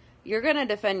 You're going to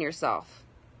defend yourself.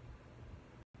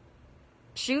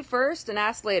 Shoot first and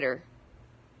ask later.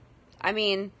 I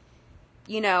mean,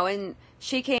 you know, and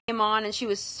she came on and she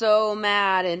was so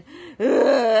mad and,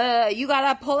 you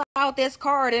gotta pull out this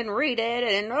card and read it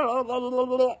and blah, blah, blah, blah,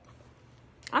 blah.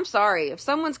 I'm sorry. If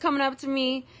someone's coming up to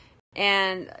me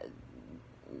and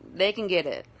they can get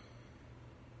it.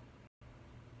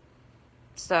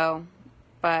 So,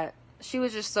 but she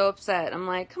was just so upset. I'm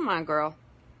like, come on, girl.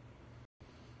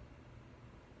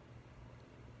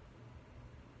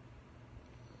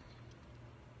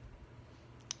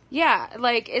 Yeah,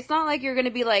 like, it's not like you're going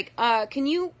to be like, can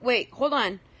you, wait, hold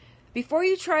on. Before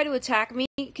you try to attack me,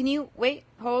 can you, wait,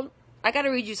 hold, I got to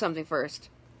read you something first.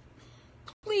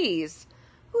 Please.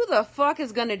 Who the fuck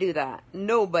is going to do that?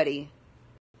 Nobody.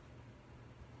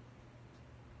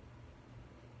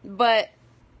 But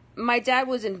my dad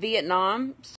was in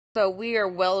Vietnam, so we are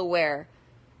well aware.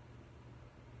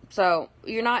 So,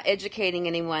 you're not educating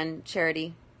anyone,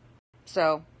 Charity.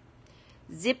 So...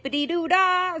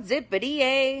 zippity-doo-dah,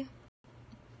 zippity-yay.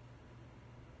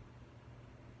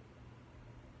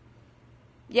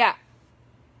 Yeah.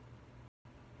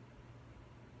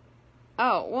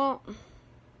 Oh, well.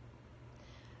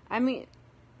 I mean.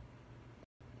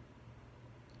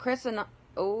 Chris and...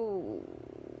 Oh.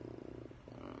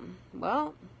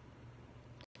 Well.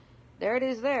 There it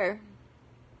is there.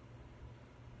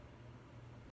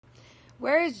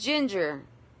 Where is Ginger?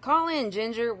 Call in,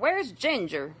 Ginger. Where's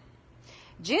Ginger?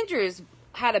 Ginger's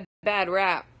had a bad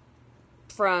rap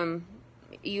from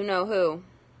you know who.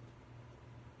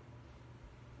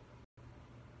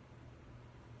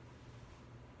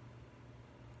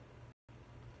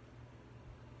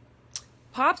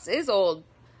 Pops is old.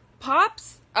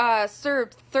 Pops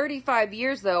served 35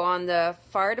 years though on the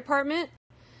fire department.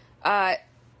 I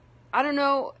don't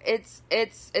know. It's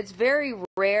very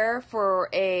rare for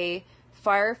a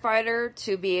firefighter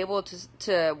to be able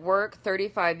to work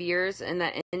 35 years in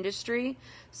that industry.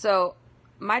 So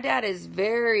my dad is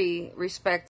very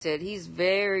respected. He's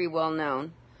very well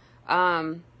known.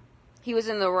 He was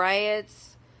in the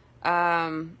riots.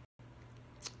 But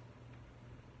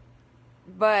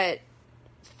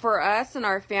for us and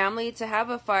our family to have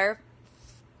a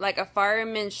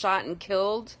fireman shot and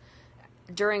killed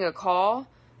during a call,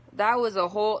 that was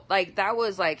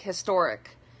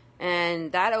historic.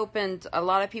 And that opened a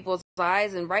lot of people's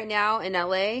eyes. And right now in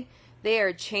LA, they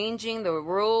are changing the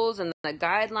rules and the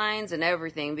guidelines and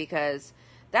everything because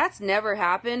That's never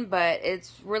happened, but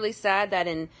it's really sad that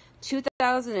in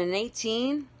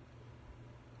 2018,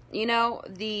 you know,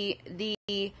 the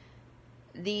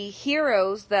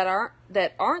heroes that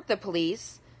aren't the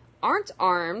police, aren't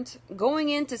armed, going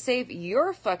in to save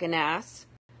your fucking ass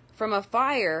from a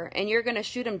fire, and you're gonna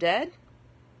shoot them dead?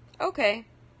 Okay.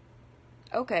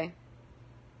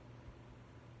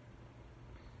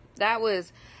 That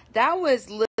was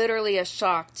literally a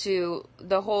shock to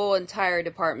the whole entire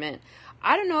department.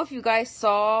 I don't know if you guys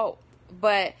saw,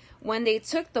 but when they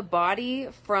took the body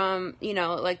from, you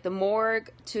know, like the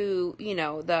morgue to, you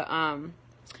know, the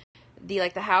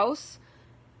house,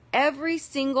 every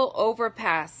single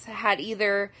overpass had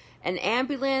either an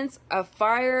ambulance, a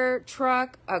fire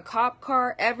truck, a cop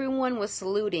car. Everyone was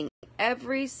saluting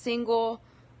every single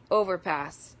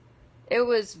overpass. It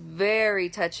was very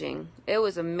touching. It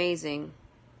was amazing.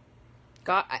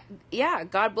 God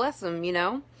bless them, you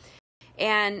know.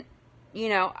 And, you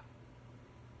know,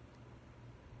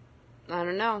 I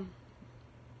don't know.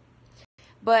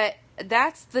 But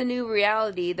that's the new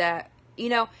reality that, you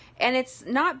know, and it's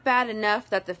not bad enough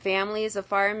that the families of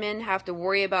firemen have to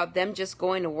worry about them just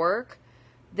going to work,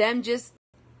 them just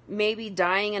maybe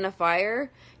dying in a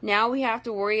fire. Now we have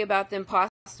to worry about them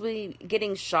possibly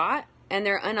getting shot and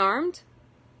they're unarmed.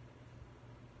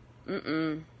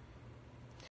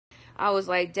 I was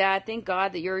like, Dad, thank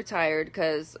God that you're retired,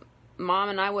 because Mom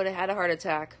and I would have had a heart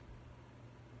attack.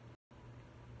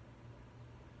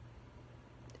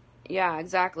 Yeah,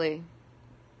 exactly.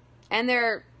 And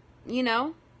they're, you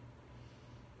know,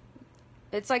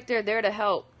 it's like they're there to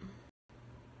help.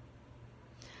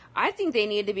 I think they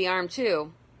need to be armed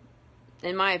too,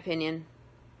 in my opinion.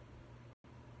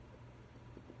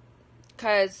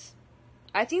 Because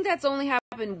I think that's only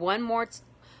happened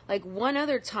one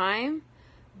other time,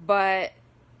 but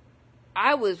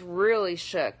I was really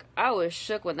shook. I was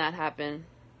shook when that happened.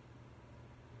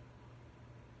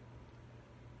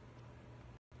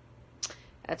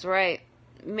 That's right.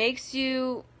 Makes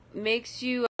you,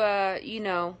 you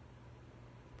know,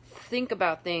 think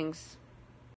about things.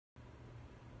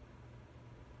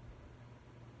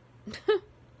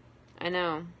 I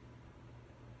know.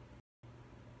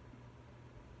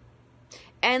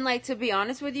 And, like, to be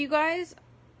honest with you guys,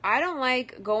 I don't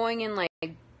like going in, like,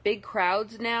 big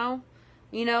crowds now,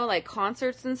 you know, like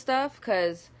concerts and stuff,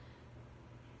 because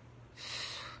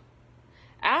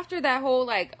after that whole,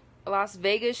 like, Las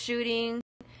Vegas shooting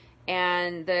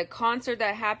and the concert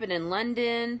that happened in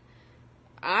London,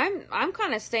 I'm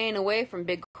kind of staying away from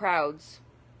big crowds,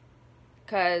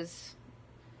 because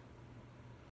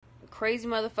crazy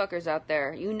motherfuckers out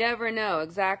there. You never know.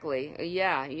 Exactly.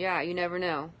 Yeah, you never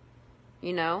know.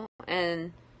 You know?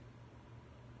 And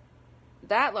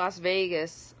that Las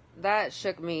Vegas, that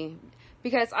shook me,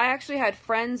 because I actually had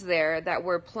friends there that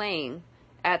were playing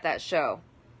at that show.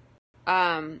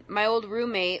 My old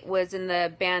roommate was in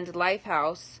the band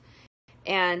Lifehouse,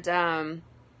 and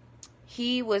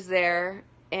he was there,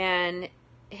 and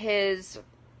his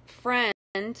friend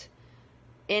in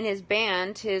his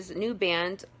band, his new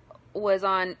band, was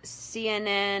on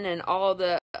CNN and all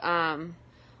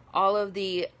of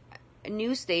the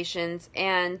news stations,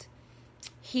 and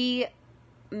he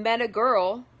met a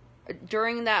girl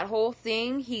during that whole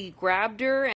thing. He grabbed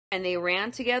her and they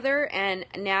ran together, and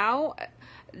now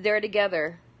they're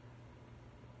together.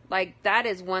 Like, that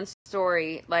is one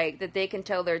story, like, that they can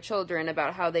tell their children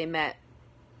about how they met.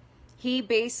 He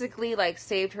basically, like,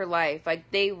 saved her life.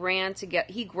 Like, they ran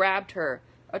together. He grabbed her,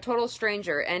 a total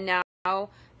stranger, and now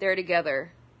they're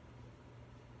together.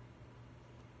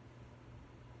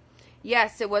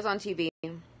 Yes, it was on TV.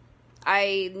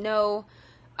 I know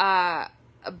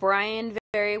Brian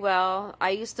very well.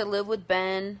 I used to live with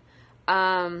Ben.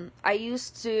 I'm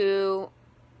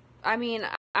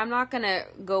not going to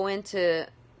go into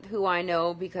who I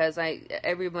know, because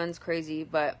everyone's crazy,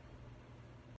 but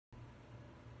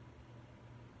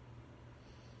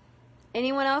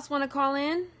anyone else want to call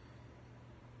in?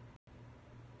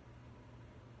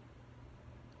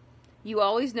 You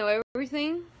always know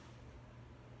everything?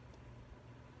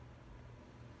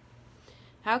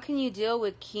 How can you deal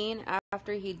with Keen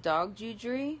after he dogged you,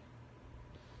 Dree?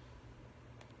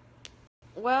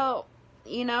 Well,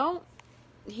 you know,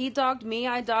 he dogged me,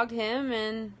 I dogged him,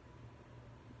 and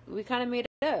we kind of made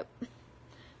it up.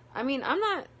 I mean, I'm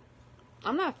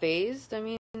not fazed. I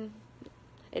mean,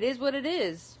 it is what it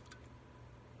is.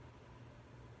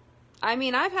 I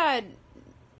mean,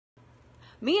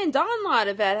 me and Don Lot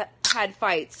have had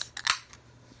fights,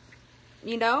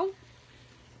 you know?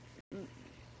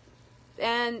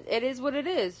 And it is what it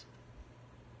is.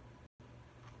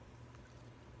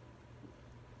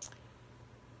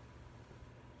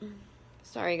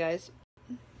 Sorry, guys.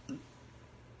 It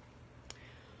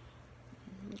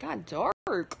got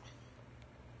dark.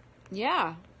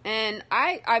 Yeah. And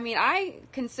I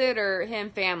consider him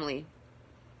family.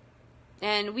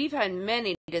 And we've had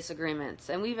many disagreements.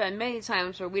 And we've had many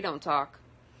times where we don't talk.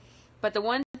 But the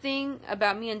one thing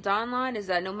about me and Don Lod is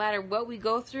that no matter what we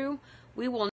go through, we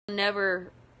will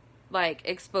never, like,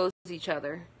 expose each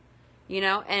other. You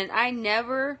know? And I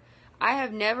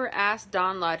have never asked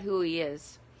Don Lod who he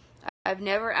is. I've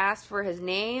never asked for his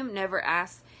name, never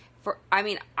asked for,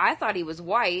 I thought he was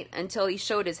white until he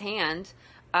showed his hand.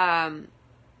 I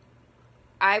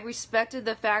respected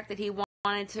the fact that he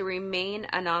wanted to remain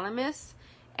anonymous,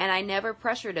 and I never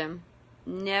pressured him.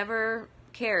 Never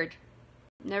cared.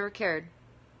 Never cared.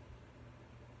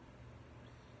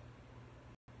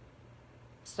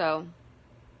 So,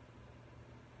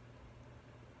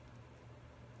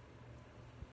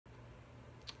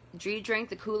 Dree drank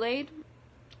the Kool-Aid?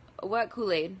 What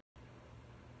Kool-Aid?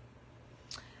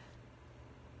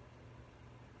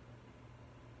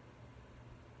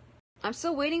 I'm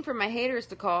still waiting for my haters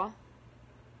to call.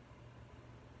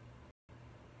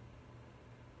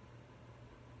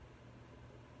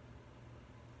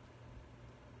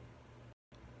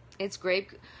 It's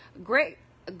grape. Grape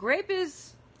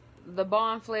is the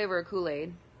bomb flavor of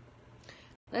Kool-Aid.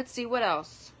 Let's see what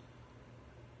else.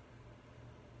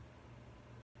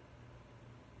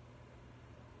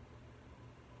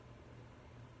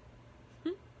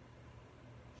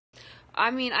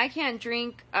 I can't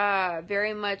drink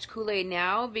very much Kool-Aid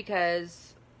now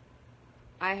because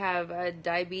I have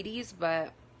diabetes,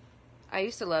 but I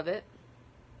used to love it.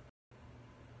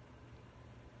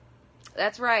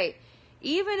 That's right.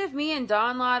 Even if me and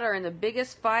Don Lod are in the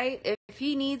biggest fight, if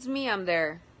he needs me, I'm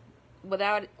there.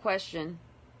 Without question.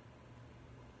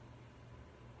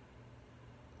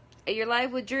 Hey, you're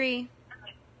live with Dree.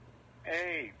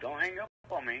 Hey, don't hang up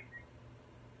on me.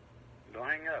 Don't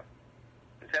hang up.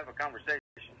 Let's have a conversation.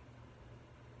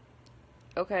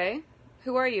 Okay.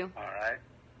 Who are you? All right.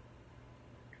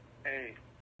 Hey,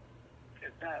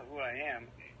 it's not who I am.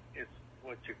 It's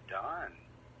what you've done.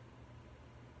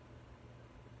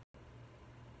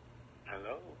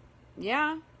 Hello?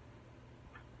 Yeah.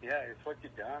 Yeah, it's what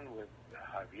you've done with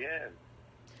Javier.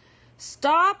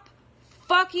 Stop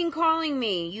fucking calling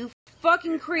me, you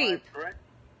fucking creep.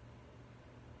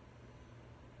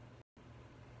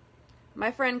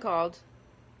 My friend called.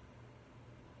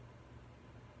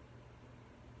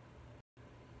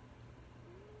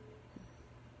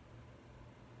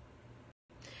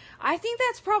 I think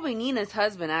that's probably Nina's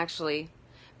husband, actually.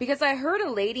 Because I heard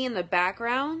a lady in the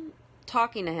background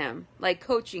talking to him, like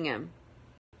coaching him.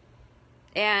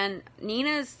 And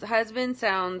Nina's husband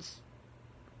sounds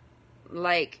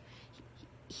like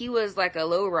he was like a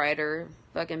lowrider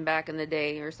fucking back in the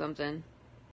day or something.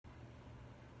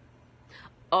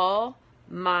 All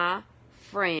my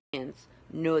friends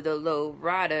know the low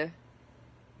rider.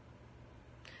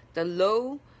 The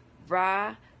low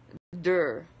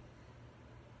rider.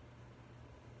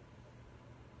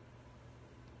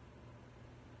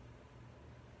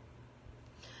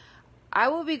 I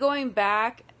will be going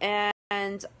back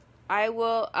and I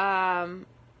will,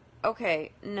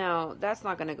 okay, no, that's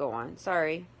not going to go on.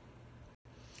 Sorry.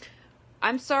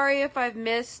 I'm sorry if I've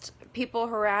missed people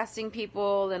harassing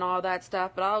people and all that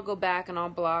stuff, but I'll go back and I'll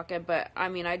block it. But,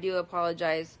 I do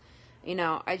apologize. You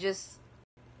know, this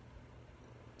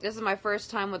is my first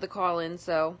time with the call-in,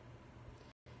 so,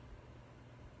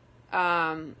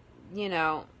 you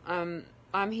know,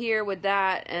 I'm here with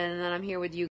that, and then I'm here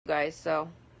with you guys, so.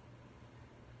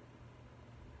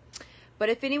 But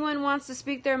if anyone wants to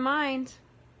speak their mind,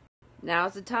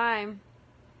 now's the time.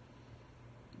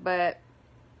 But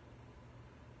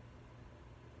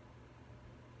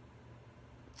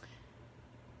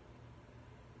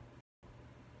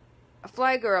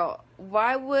Fly Girl,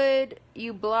 why would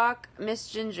you block Miss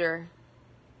Ginger?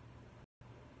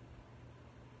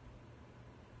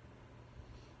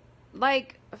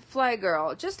 Like, Fly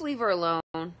Girl, just leave her alone.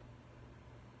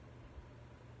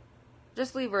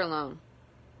 Just leave her alone.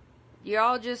 You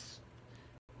all just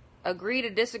agree to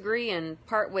disagree and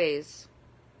part ways.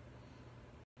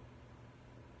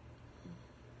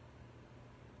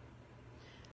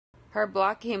 Her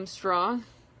block came strong.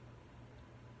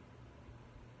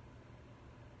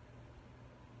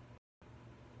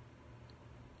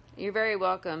 You're very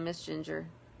welcome, Miss Ginger.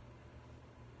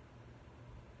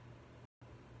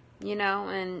 You know,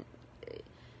 and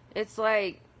it's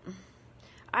like,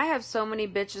 I have so many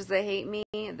bitches that hate me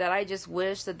that I just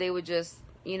wish that they would just,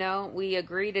 you know, we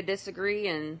agree to disagree.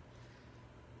 And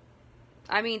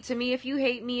to me, if you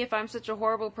hate me, if I'm such a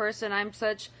horrible person, I'm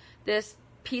such this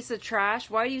piece of trash,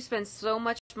 why do you spend so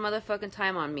much motherfucking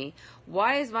time on me?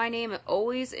 Why is my name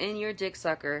always in your dick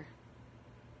sucker?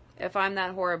 If I'm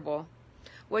that horrible.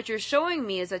 What you're showing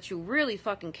me is that you really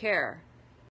fucking care.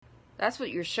 That's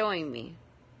what you're showing me.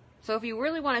 So if you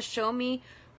really want to show me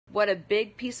what a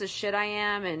big piece of shit I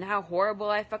am and how horrible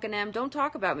I fucking am, don't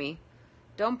talk about me.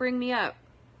 Don't bring me up.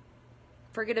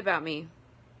 Forget about me.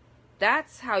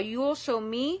 That's how you'll show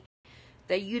me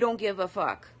that you don't give a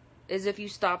fuck, is if you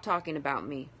stop talking about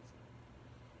me.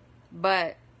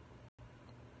 But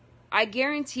I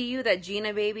guarantee you that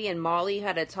Gina Baby and Molly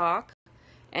had a talk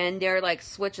and they're like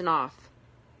switching off.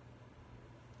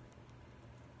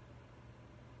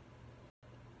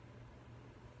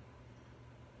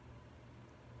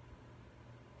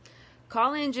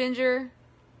 Call in, Ginger.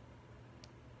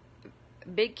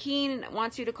 Big Keen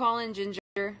wants you to call in,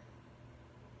 Ginger.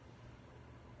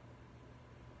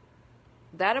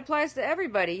 That applies to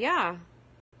everybody, yeah.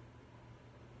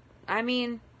 I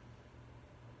mean,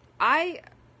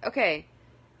 okay.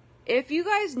 If you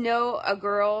guys know a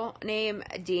girl named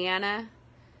Deanna,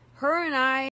 her and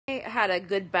I had a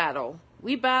good battle.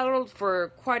 We battled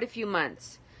for quite a few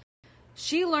months.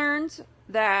 She learned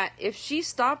that if she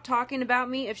stopped talking about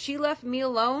me, if she left me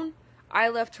alone, I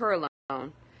left her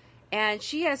alone. And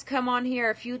she has come on here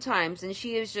a few times and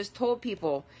she has just told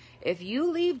people, if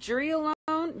you leave Dree alone,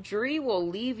 Dree will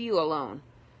leave you alone.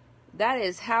 That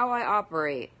is how I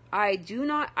operate. I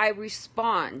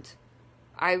respond.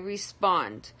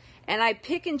 And I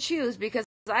pick and choose because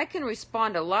I can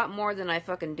respond a lot more than I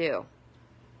fucking do.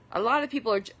 A lot of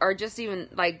people are just even,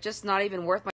 like, just not even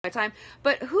worth my time.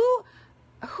 But who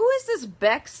is this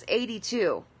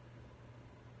Bex82?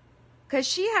 Because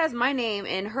she has my name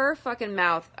in her fucking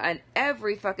mouth on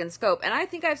every fucking scope. And I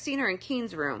think I've seen her in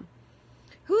Keen's room.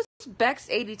 Who's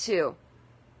Bex82?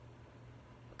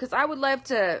 Because I would love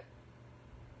to...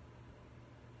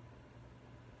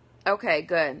 Okay,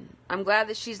 good. I'm glad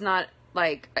that she's not,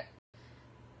 like,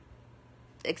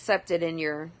 accepted in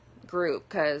your group.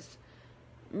 Because,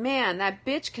 man, that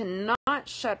bitch cannot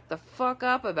shut the fuck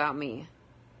up about me.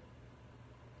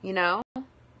 You know?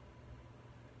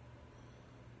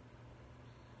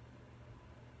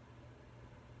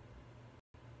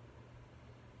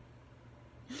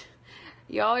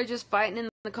 Y'all are just fighting in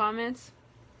the comments.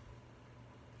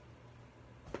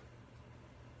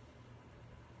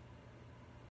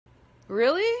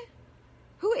 Really?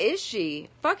 Who is she?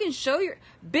 Fucking show your...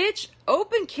 Bitch,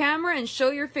 open camera and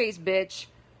show your face, bitch.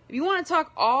 If you want to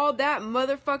talk all that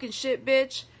motherfucking shit,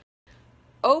 bitch,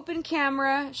 open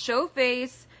camera, show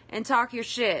face, and talk your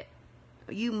shit.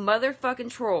 You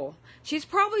motherfucking troll. She's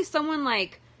probably someone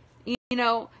like... You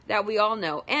know, that we all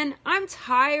know. And I'm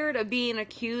tired of being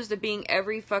accused of being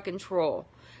every fucking troll.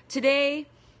 Today,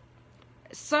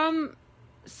 some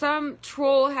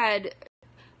troll had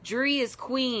Dree is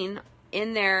Queen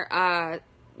in their,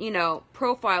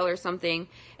 profile or something.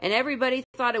 And everybody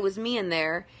thought it was me in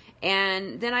there.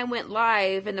 And then I went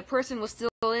live and the person was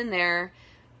still in there.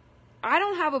 I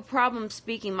don't have a problem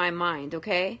speaking my mind,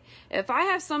 okay? If I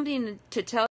have something to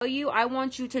tell you, I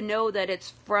want you to know that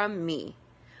it's from me.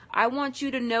 I want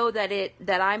you to know that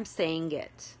I'm saying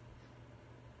it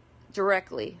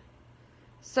directly.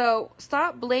 So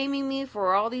stop blaming me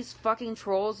for all these fucking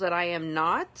trolls that I am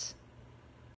not.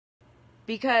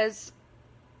 Because,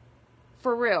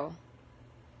 for real,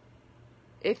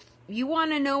 if you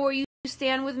want to know where you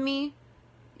stand with me,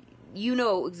 you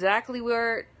know exactly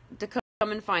where to come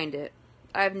and find it.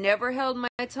 I've never held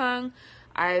my tongue.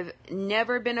 I've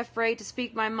never been afraid to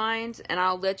speak my mind, and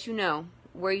I'll let you know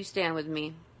where you stand with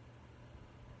me.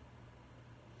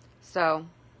 So,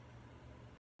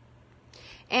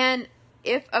 and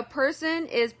if a person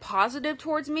is positive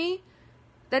towards me,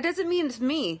 that doesn't mean it's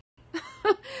me.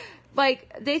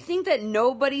 Like, they think that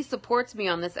nobody supports me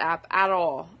on this app at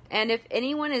all. And if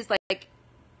anyone is, like,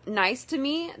 nice to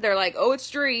me, they're like, oh, it's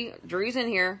Dree. Dree's in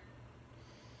here.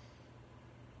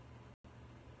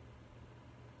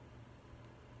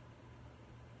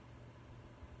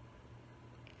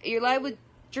 You're live with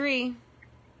Dree.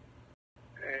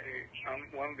 Hey, I'm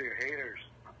one of your haters.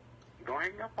 Don't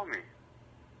hang up on me.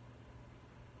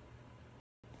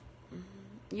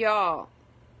 Y'all,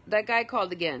 that guy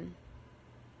called again.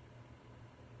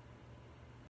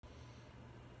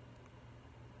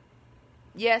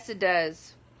 Yes, it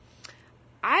does.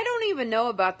 I don't even know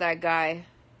about that guy.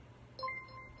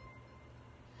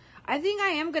 I think I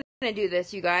am going to do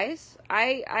this, you guys.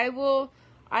 I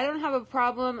don't have a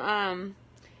problem,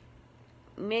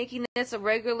 making this a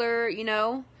regular,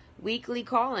 weekly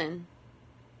call-in.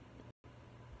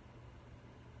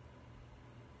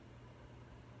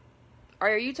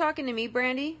 Are you talking to me,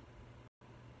 Brandy?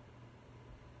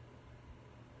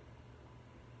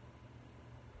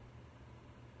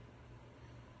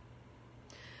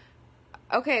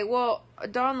 Okay, well,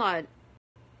 Donlad.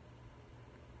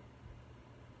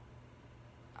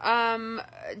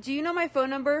 Do you know my phone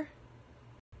number?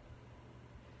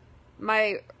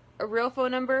 My real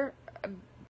phone number?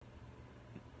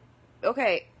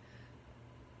 Okay.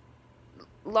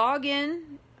 Log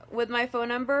in with my phone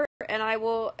number and I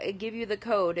will give you the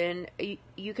code and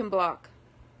you can block.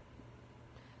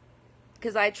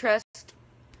 Because I trust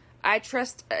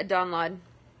Donlad.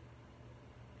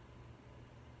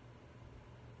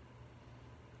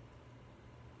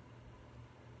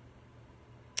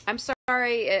 I'm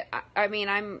sorry. I mean,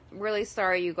 I'm really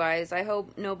sorry, you guys. I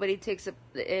hope nobody takes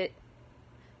it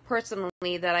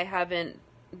personally that I haven't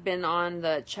been on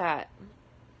the chat.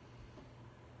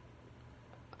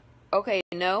 Okay,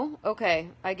 no? Okay,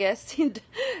 I guess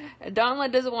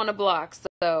Donlad doesn't want to block,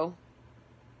 so...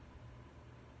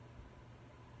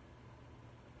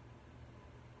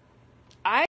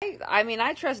 I mean,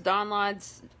 I trust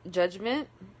Donlad's judgment,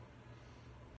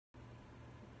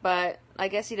 but I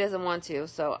guess he doesn't want to,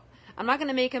 so I'm not going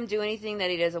to make him do anything that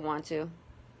he doesn't want to.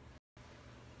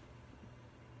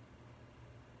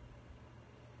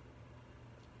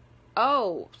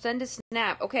 Oh, send a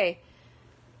snap. Okay.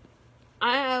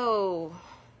 Oh.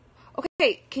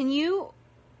 Okay, can you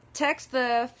text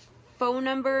the phone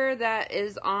number that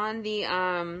is on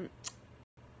the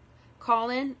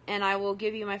call-in, and I will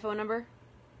give you my phone number?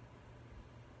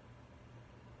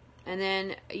 And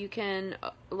then you can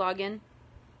log in.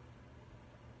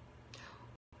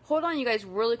 Hold on, you guys,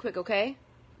 really quick, okay?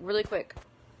 Really quick.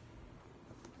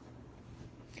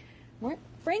 What?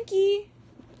 Frankie?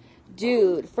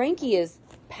 Dude, Frankie is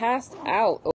passed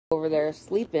out over there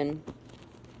sleeping.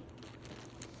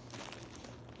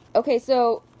 Okay,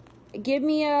 so give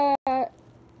me a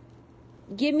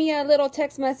little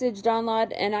text message,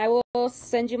 Donlad, and I will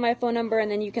send you my phone number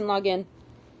and then you can log in.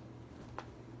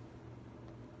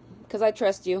 Because I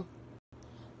trust you.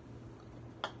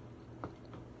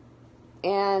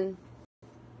 And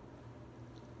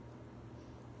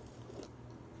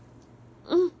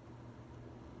oh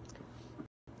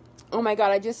my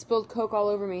god, I just spilled Coke all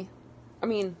over me. I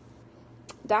mean,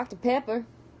 Dr. Pepper.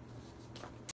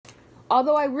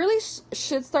 Although I really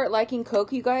should start liking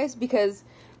Coke, you guys, because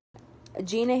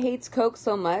Gina hates Coke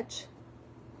so much.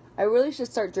 I really should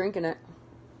start drinking it.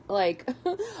 Like,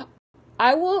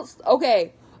 I will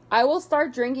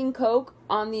start drinking Coke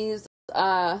on these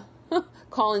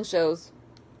call-in shows.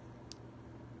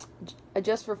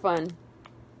 Just for fun.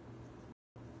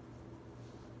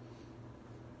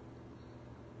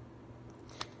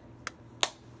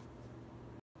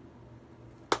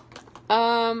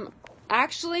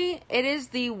 Actually, it is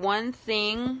the one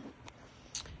thing.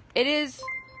 It is.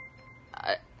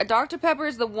 Dr. Pepper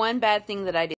is the one bad thing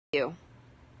that I do.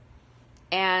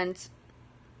 And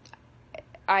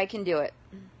I can do it.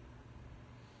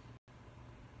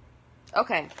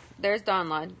 Okay, there's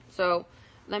Donlad. So,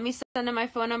 let me send him my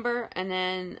phone number, and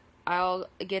then I'll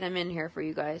get him in here for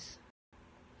you guys.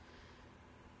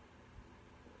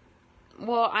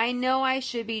 Well, I know I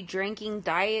should be drinking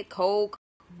Diet Coke,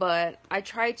 but I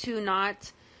try to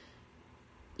not,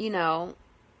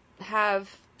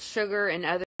 have sugar and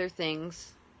other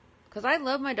things. Because I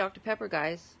love my Dr. Pepper,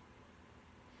 guys.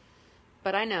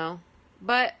 But I know.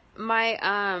 But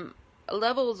my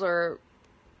levels are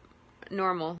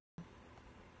normal.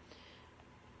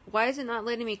 Why is it not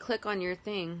letting me click on your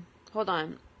thing? Hold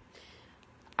on.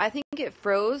 I think it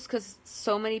froze because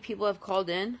so many people have called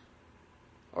in.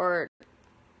 Or,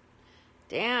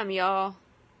 damn, y'all.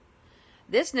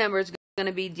 This number is going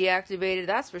to be deactivated,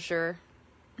 that's for sure.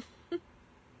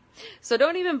 So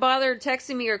don't even bother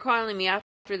texting me or calling me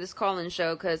after this call-in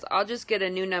show, because I'll just get a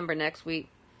new number next week.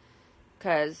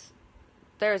 Because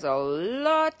there's a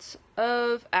lot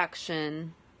of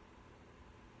action.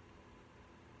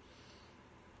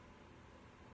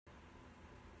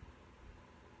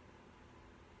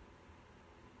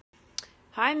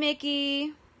 Hi,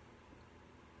 Mickey.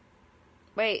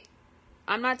 Wait,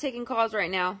 I'm not taking calls right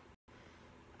now.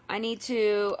 I need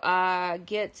to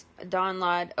get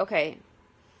Donlad. Okay,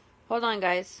 hold on,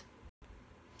 guys.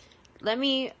 Let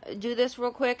me do this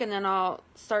real quick, and then I'll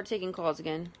start taking calls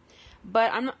again.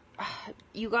 But I'm not...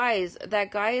 You guys,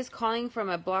 that guy is calling from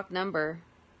a blocked number.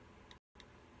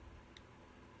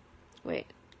 Wait,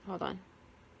 hold on.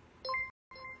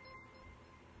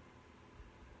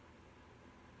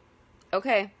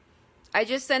 Okay, I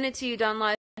just sent it to you,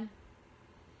 Donlad.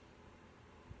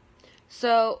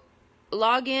 So,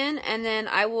 log in, and then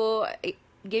I will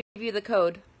give you the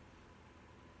code.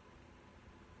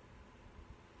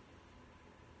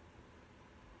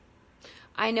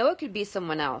 I know it could be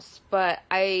someone else, but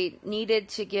I needed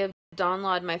to give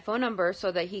download my phone number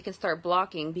so that he can start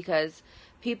blocking, because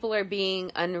people are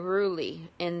being unruly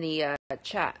in the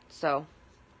chat. So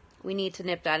we need to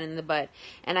nip that in the bud.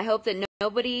 And I hope that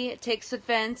nobody takes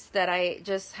offense that I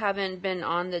just haven't been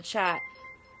on the chat.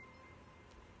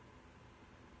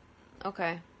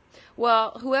 Okay.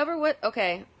 Well, whoever would...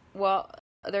 Okay. Well,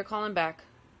 they're calling back.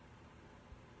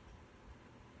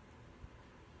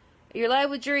 You're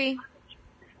live with Dree.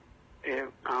 If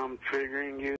I'm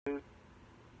triggering you.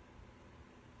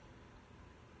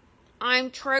 I'm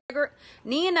trigger...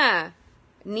 Nina,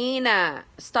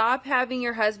 stop having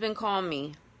your husband call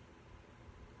me.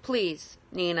 Please,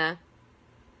 Nina.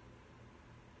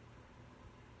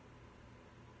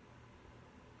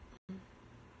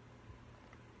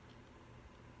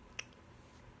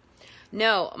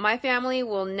 No, my family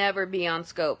will never be on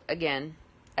Scope again.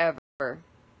 Ever.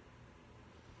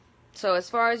 So as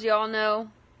far as y'all know,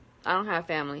 I don't have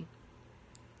family.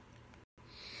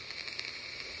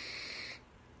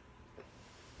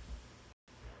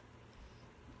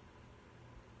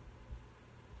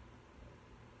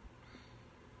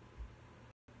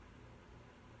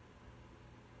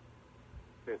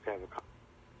 Let's have a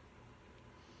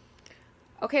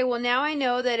Okay, well now I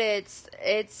know that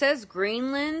it says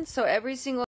Greenland, so every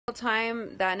single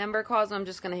time that number calls, I'm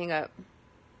just gonna hang up.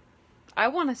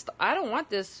 I don't want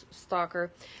this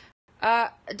stalker.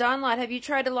 Don Lott, have you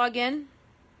tried to log in?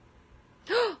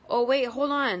 Oh wait, hold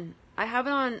on. I have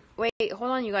it on. Wait,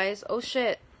 hold on, you guys. Oh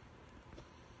shit.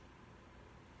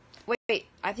 Wait.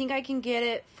 I think I can get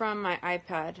it from my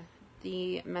iPad.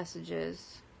 The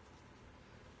messages.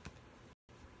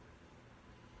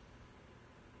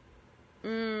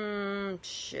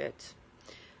 Shit.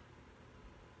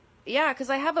 Yeah, because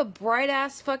I have a bright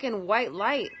ass fucking white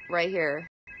light right here.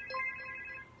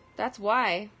 That's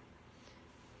why.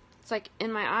 It's like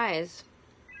in my eyes.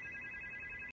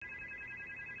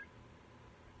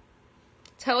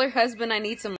 Tell her husband I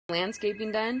need some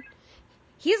landscaping done.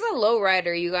 He's a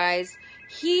lowrider, you guys.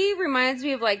 He reminds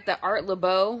me of like the Art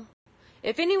LeBeau.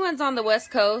 If anyone's on the West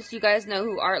Coast, you guys know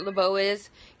who Art LeBeau is.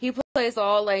 He plays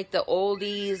all like the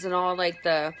oldies and all like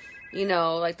the, you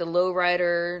know, like the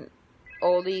lowrider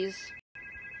oldies.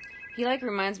 He like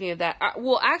reminds me of that.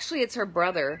 Well, actually it's her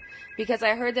brother, because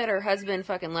I heard that her husband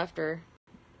fucking left her.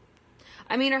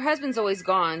 I mean, her husband's always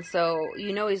gone, so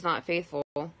you know he's not faithful.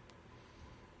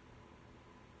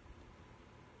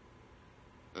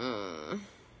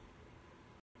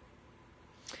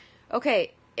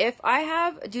 Okay, if I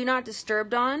have Do Not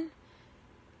Disturbed on,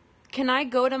 can I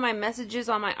go to my messages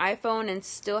on my iPhone and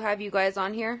still have you guys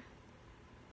on here?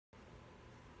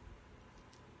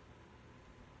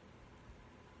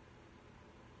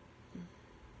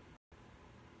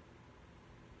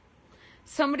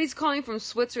 Somebody's calling from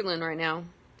Switzerland right now.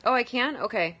 Oh, I can?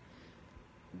 Okay.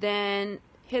 Then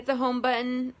hit the home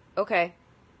button. Okay.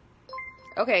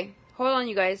 Okay. Hold on,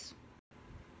 you guys.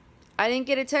 I didn't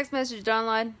get a text message,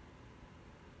 Donlad.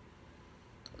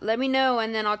 Let me know,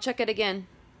 and then I'll check it again.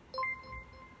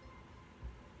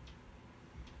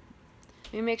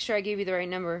 Let me make sure I gave you the right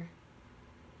number.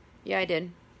 Yeah, I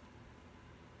did.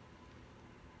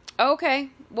 Okay.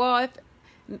 Well, if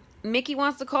Mickey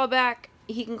wants to call back,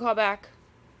 he can call back.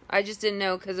 I just didn't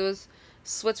know because it was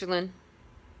Switzerland.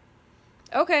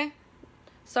 Okay.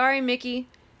 Sorry, Mickey.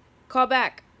 Call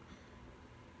back.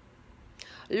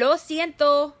 Lo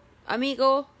siento,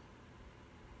 amigo.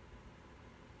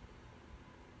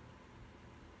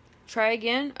 Try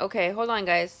again? Okay, hold on,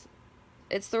 guys.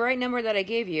 It's the right number that I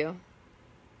gave you.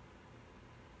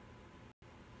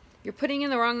 You're putting in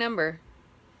the wrong number.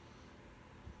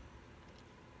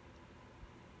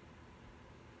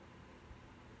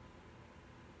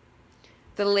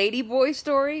 The Ladyboy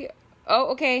story?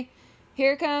 Oh, okay.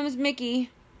 Here comes Mickey.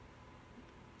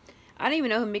 I don't even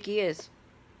know who Mickey is.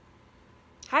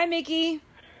 Hi, Mickey.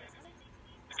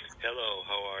 Hello,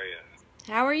 how are you?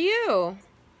 How are you?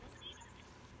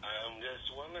 I'm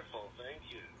just wonderful, thank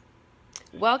you.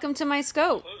 Welcome to my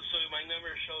scope. Oh, so my number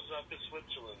shows up as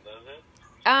Switzerland, does it?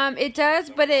 It does,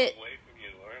 but it... I'm a long way from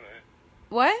you, aren't I?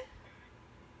 What?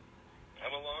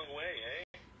 I'm a long way, eh?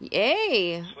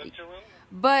 Yay. Switzerland?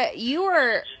 But you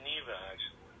were Geneva,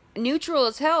 actually. neutral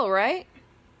as hell, right?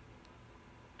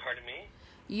 Pardon me?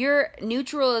 You're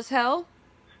neutral as hell?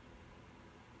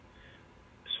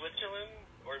 Switzerland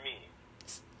or me?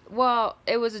 Well,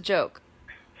 it was a joke.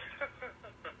 Yeah,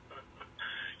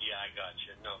 I got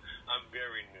you. No, I'm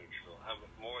very neutral. I'm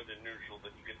more than neutral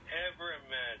than you could ever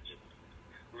imagine.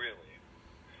 Really.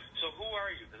 So who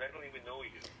are you? Because I don't even know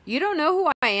you. You don't know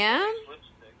who I am?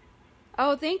 Lipstick.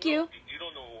 Oh, thank you. You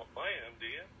don't know who I am, do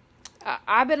you?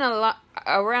 I've been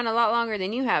around a lot longer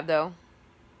than you have, though.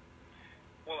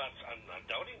 Well,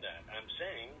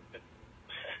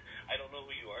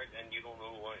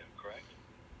 don't know who I am, correct?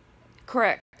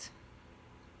 Correct.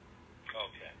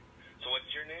 Okay. So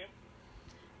what's your name?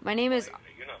 My name is...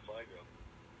 You're not Fly Girl.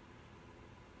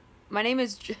 My name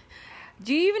is... Do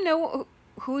you even know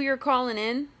who you're calling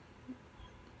in?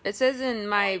 It says in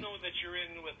my... I know that you're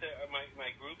in with my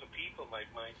group of people, my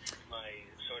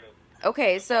sort of...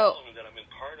 Okay, so... that I'm in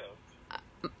part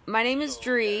of. My name is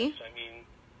Dree. Yes, I mean...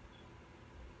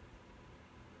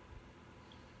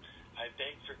 I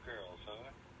beg for girls,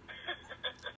 huh?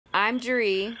 I'm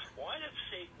Dree. Why did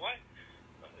say... What?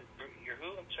 You're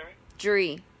who? I'm sorry?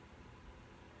 Dree.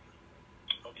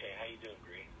 Okay, how you doing,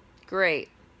 Bree? Great.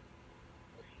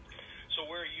 So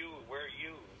where are you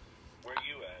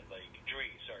at? Like,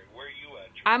 Dree, sorry, where are you at,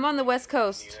 Dree? I'm on the West In the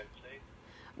Coast. United States?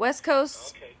 West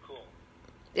Coast Okay, cool.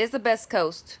 is the best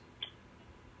coast.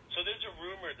 So there's a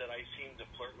rumor that I seem to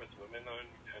flirt with women on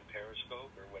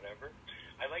Periscope or whatever.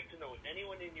 I'd like to know,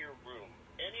 anyone in your room,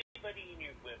 anybody in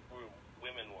your room,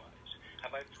 women-wise,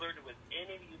 have I flirted with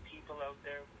any of you people out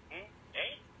there?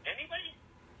 Hey, anybody?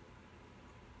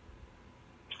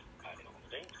 I don't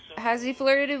think so. Has he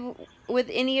flirted with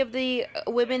any of the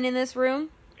women in this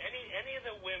room? Any of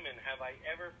the women have I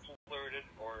ever flirted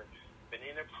or been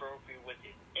inappropriate with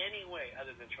in any way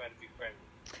other than trying to be friendly?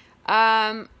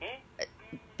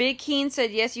 Big Keen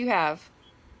said yes, you have.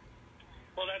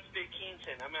 Well, that's Big Keen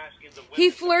saying. I'm asking the women. He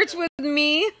flirts with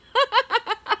me.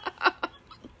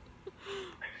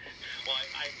 Well,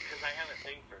 because I have a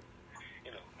thing for,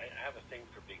 I have a thing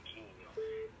for Big Keen.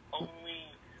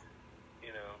 Only,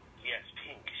 yes,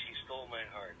 Pink. She stole my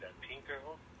heart. That Pink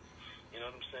girl. You know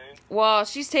what I'm saying? Well,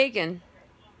 she's taken.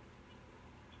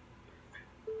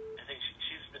 I think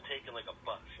she's been taken like a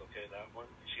bus. Okay, that one.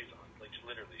 She's on, like,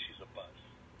 literally, she's a bus.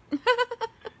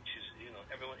 She's,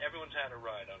 everyone's had a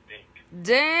ride on Pink.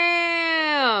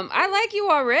 Damn. I like you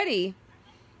already.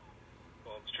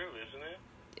 Well, it's true, isn't it?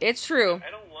 It's true.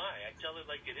 I don't lie. I tell it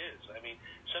like it is. I mean,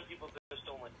 some people just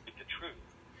don't like the truth.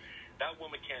 That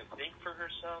woman can't think for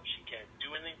herself. She can't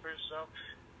do anything for herself.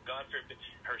 God forbid.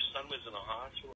 Her son was in a hospital.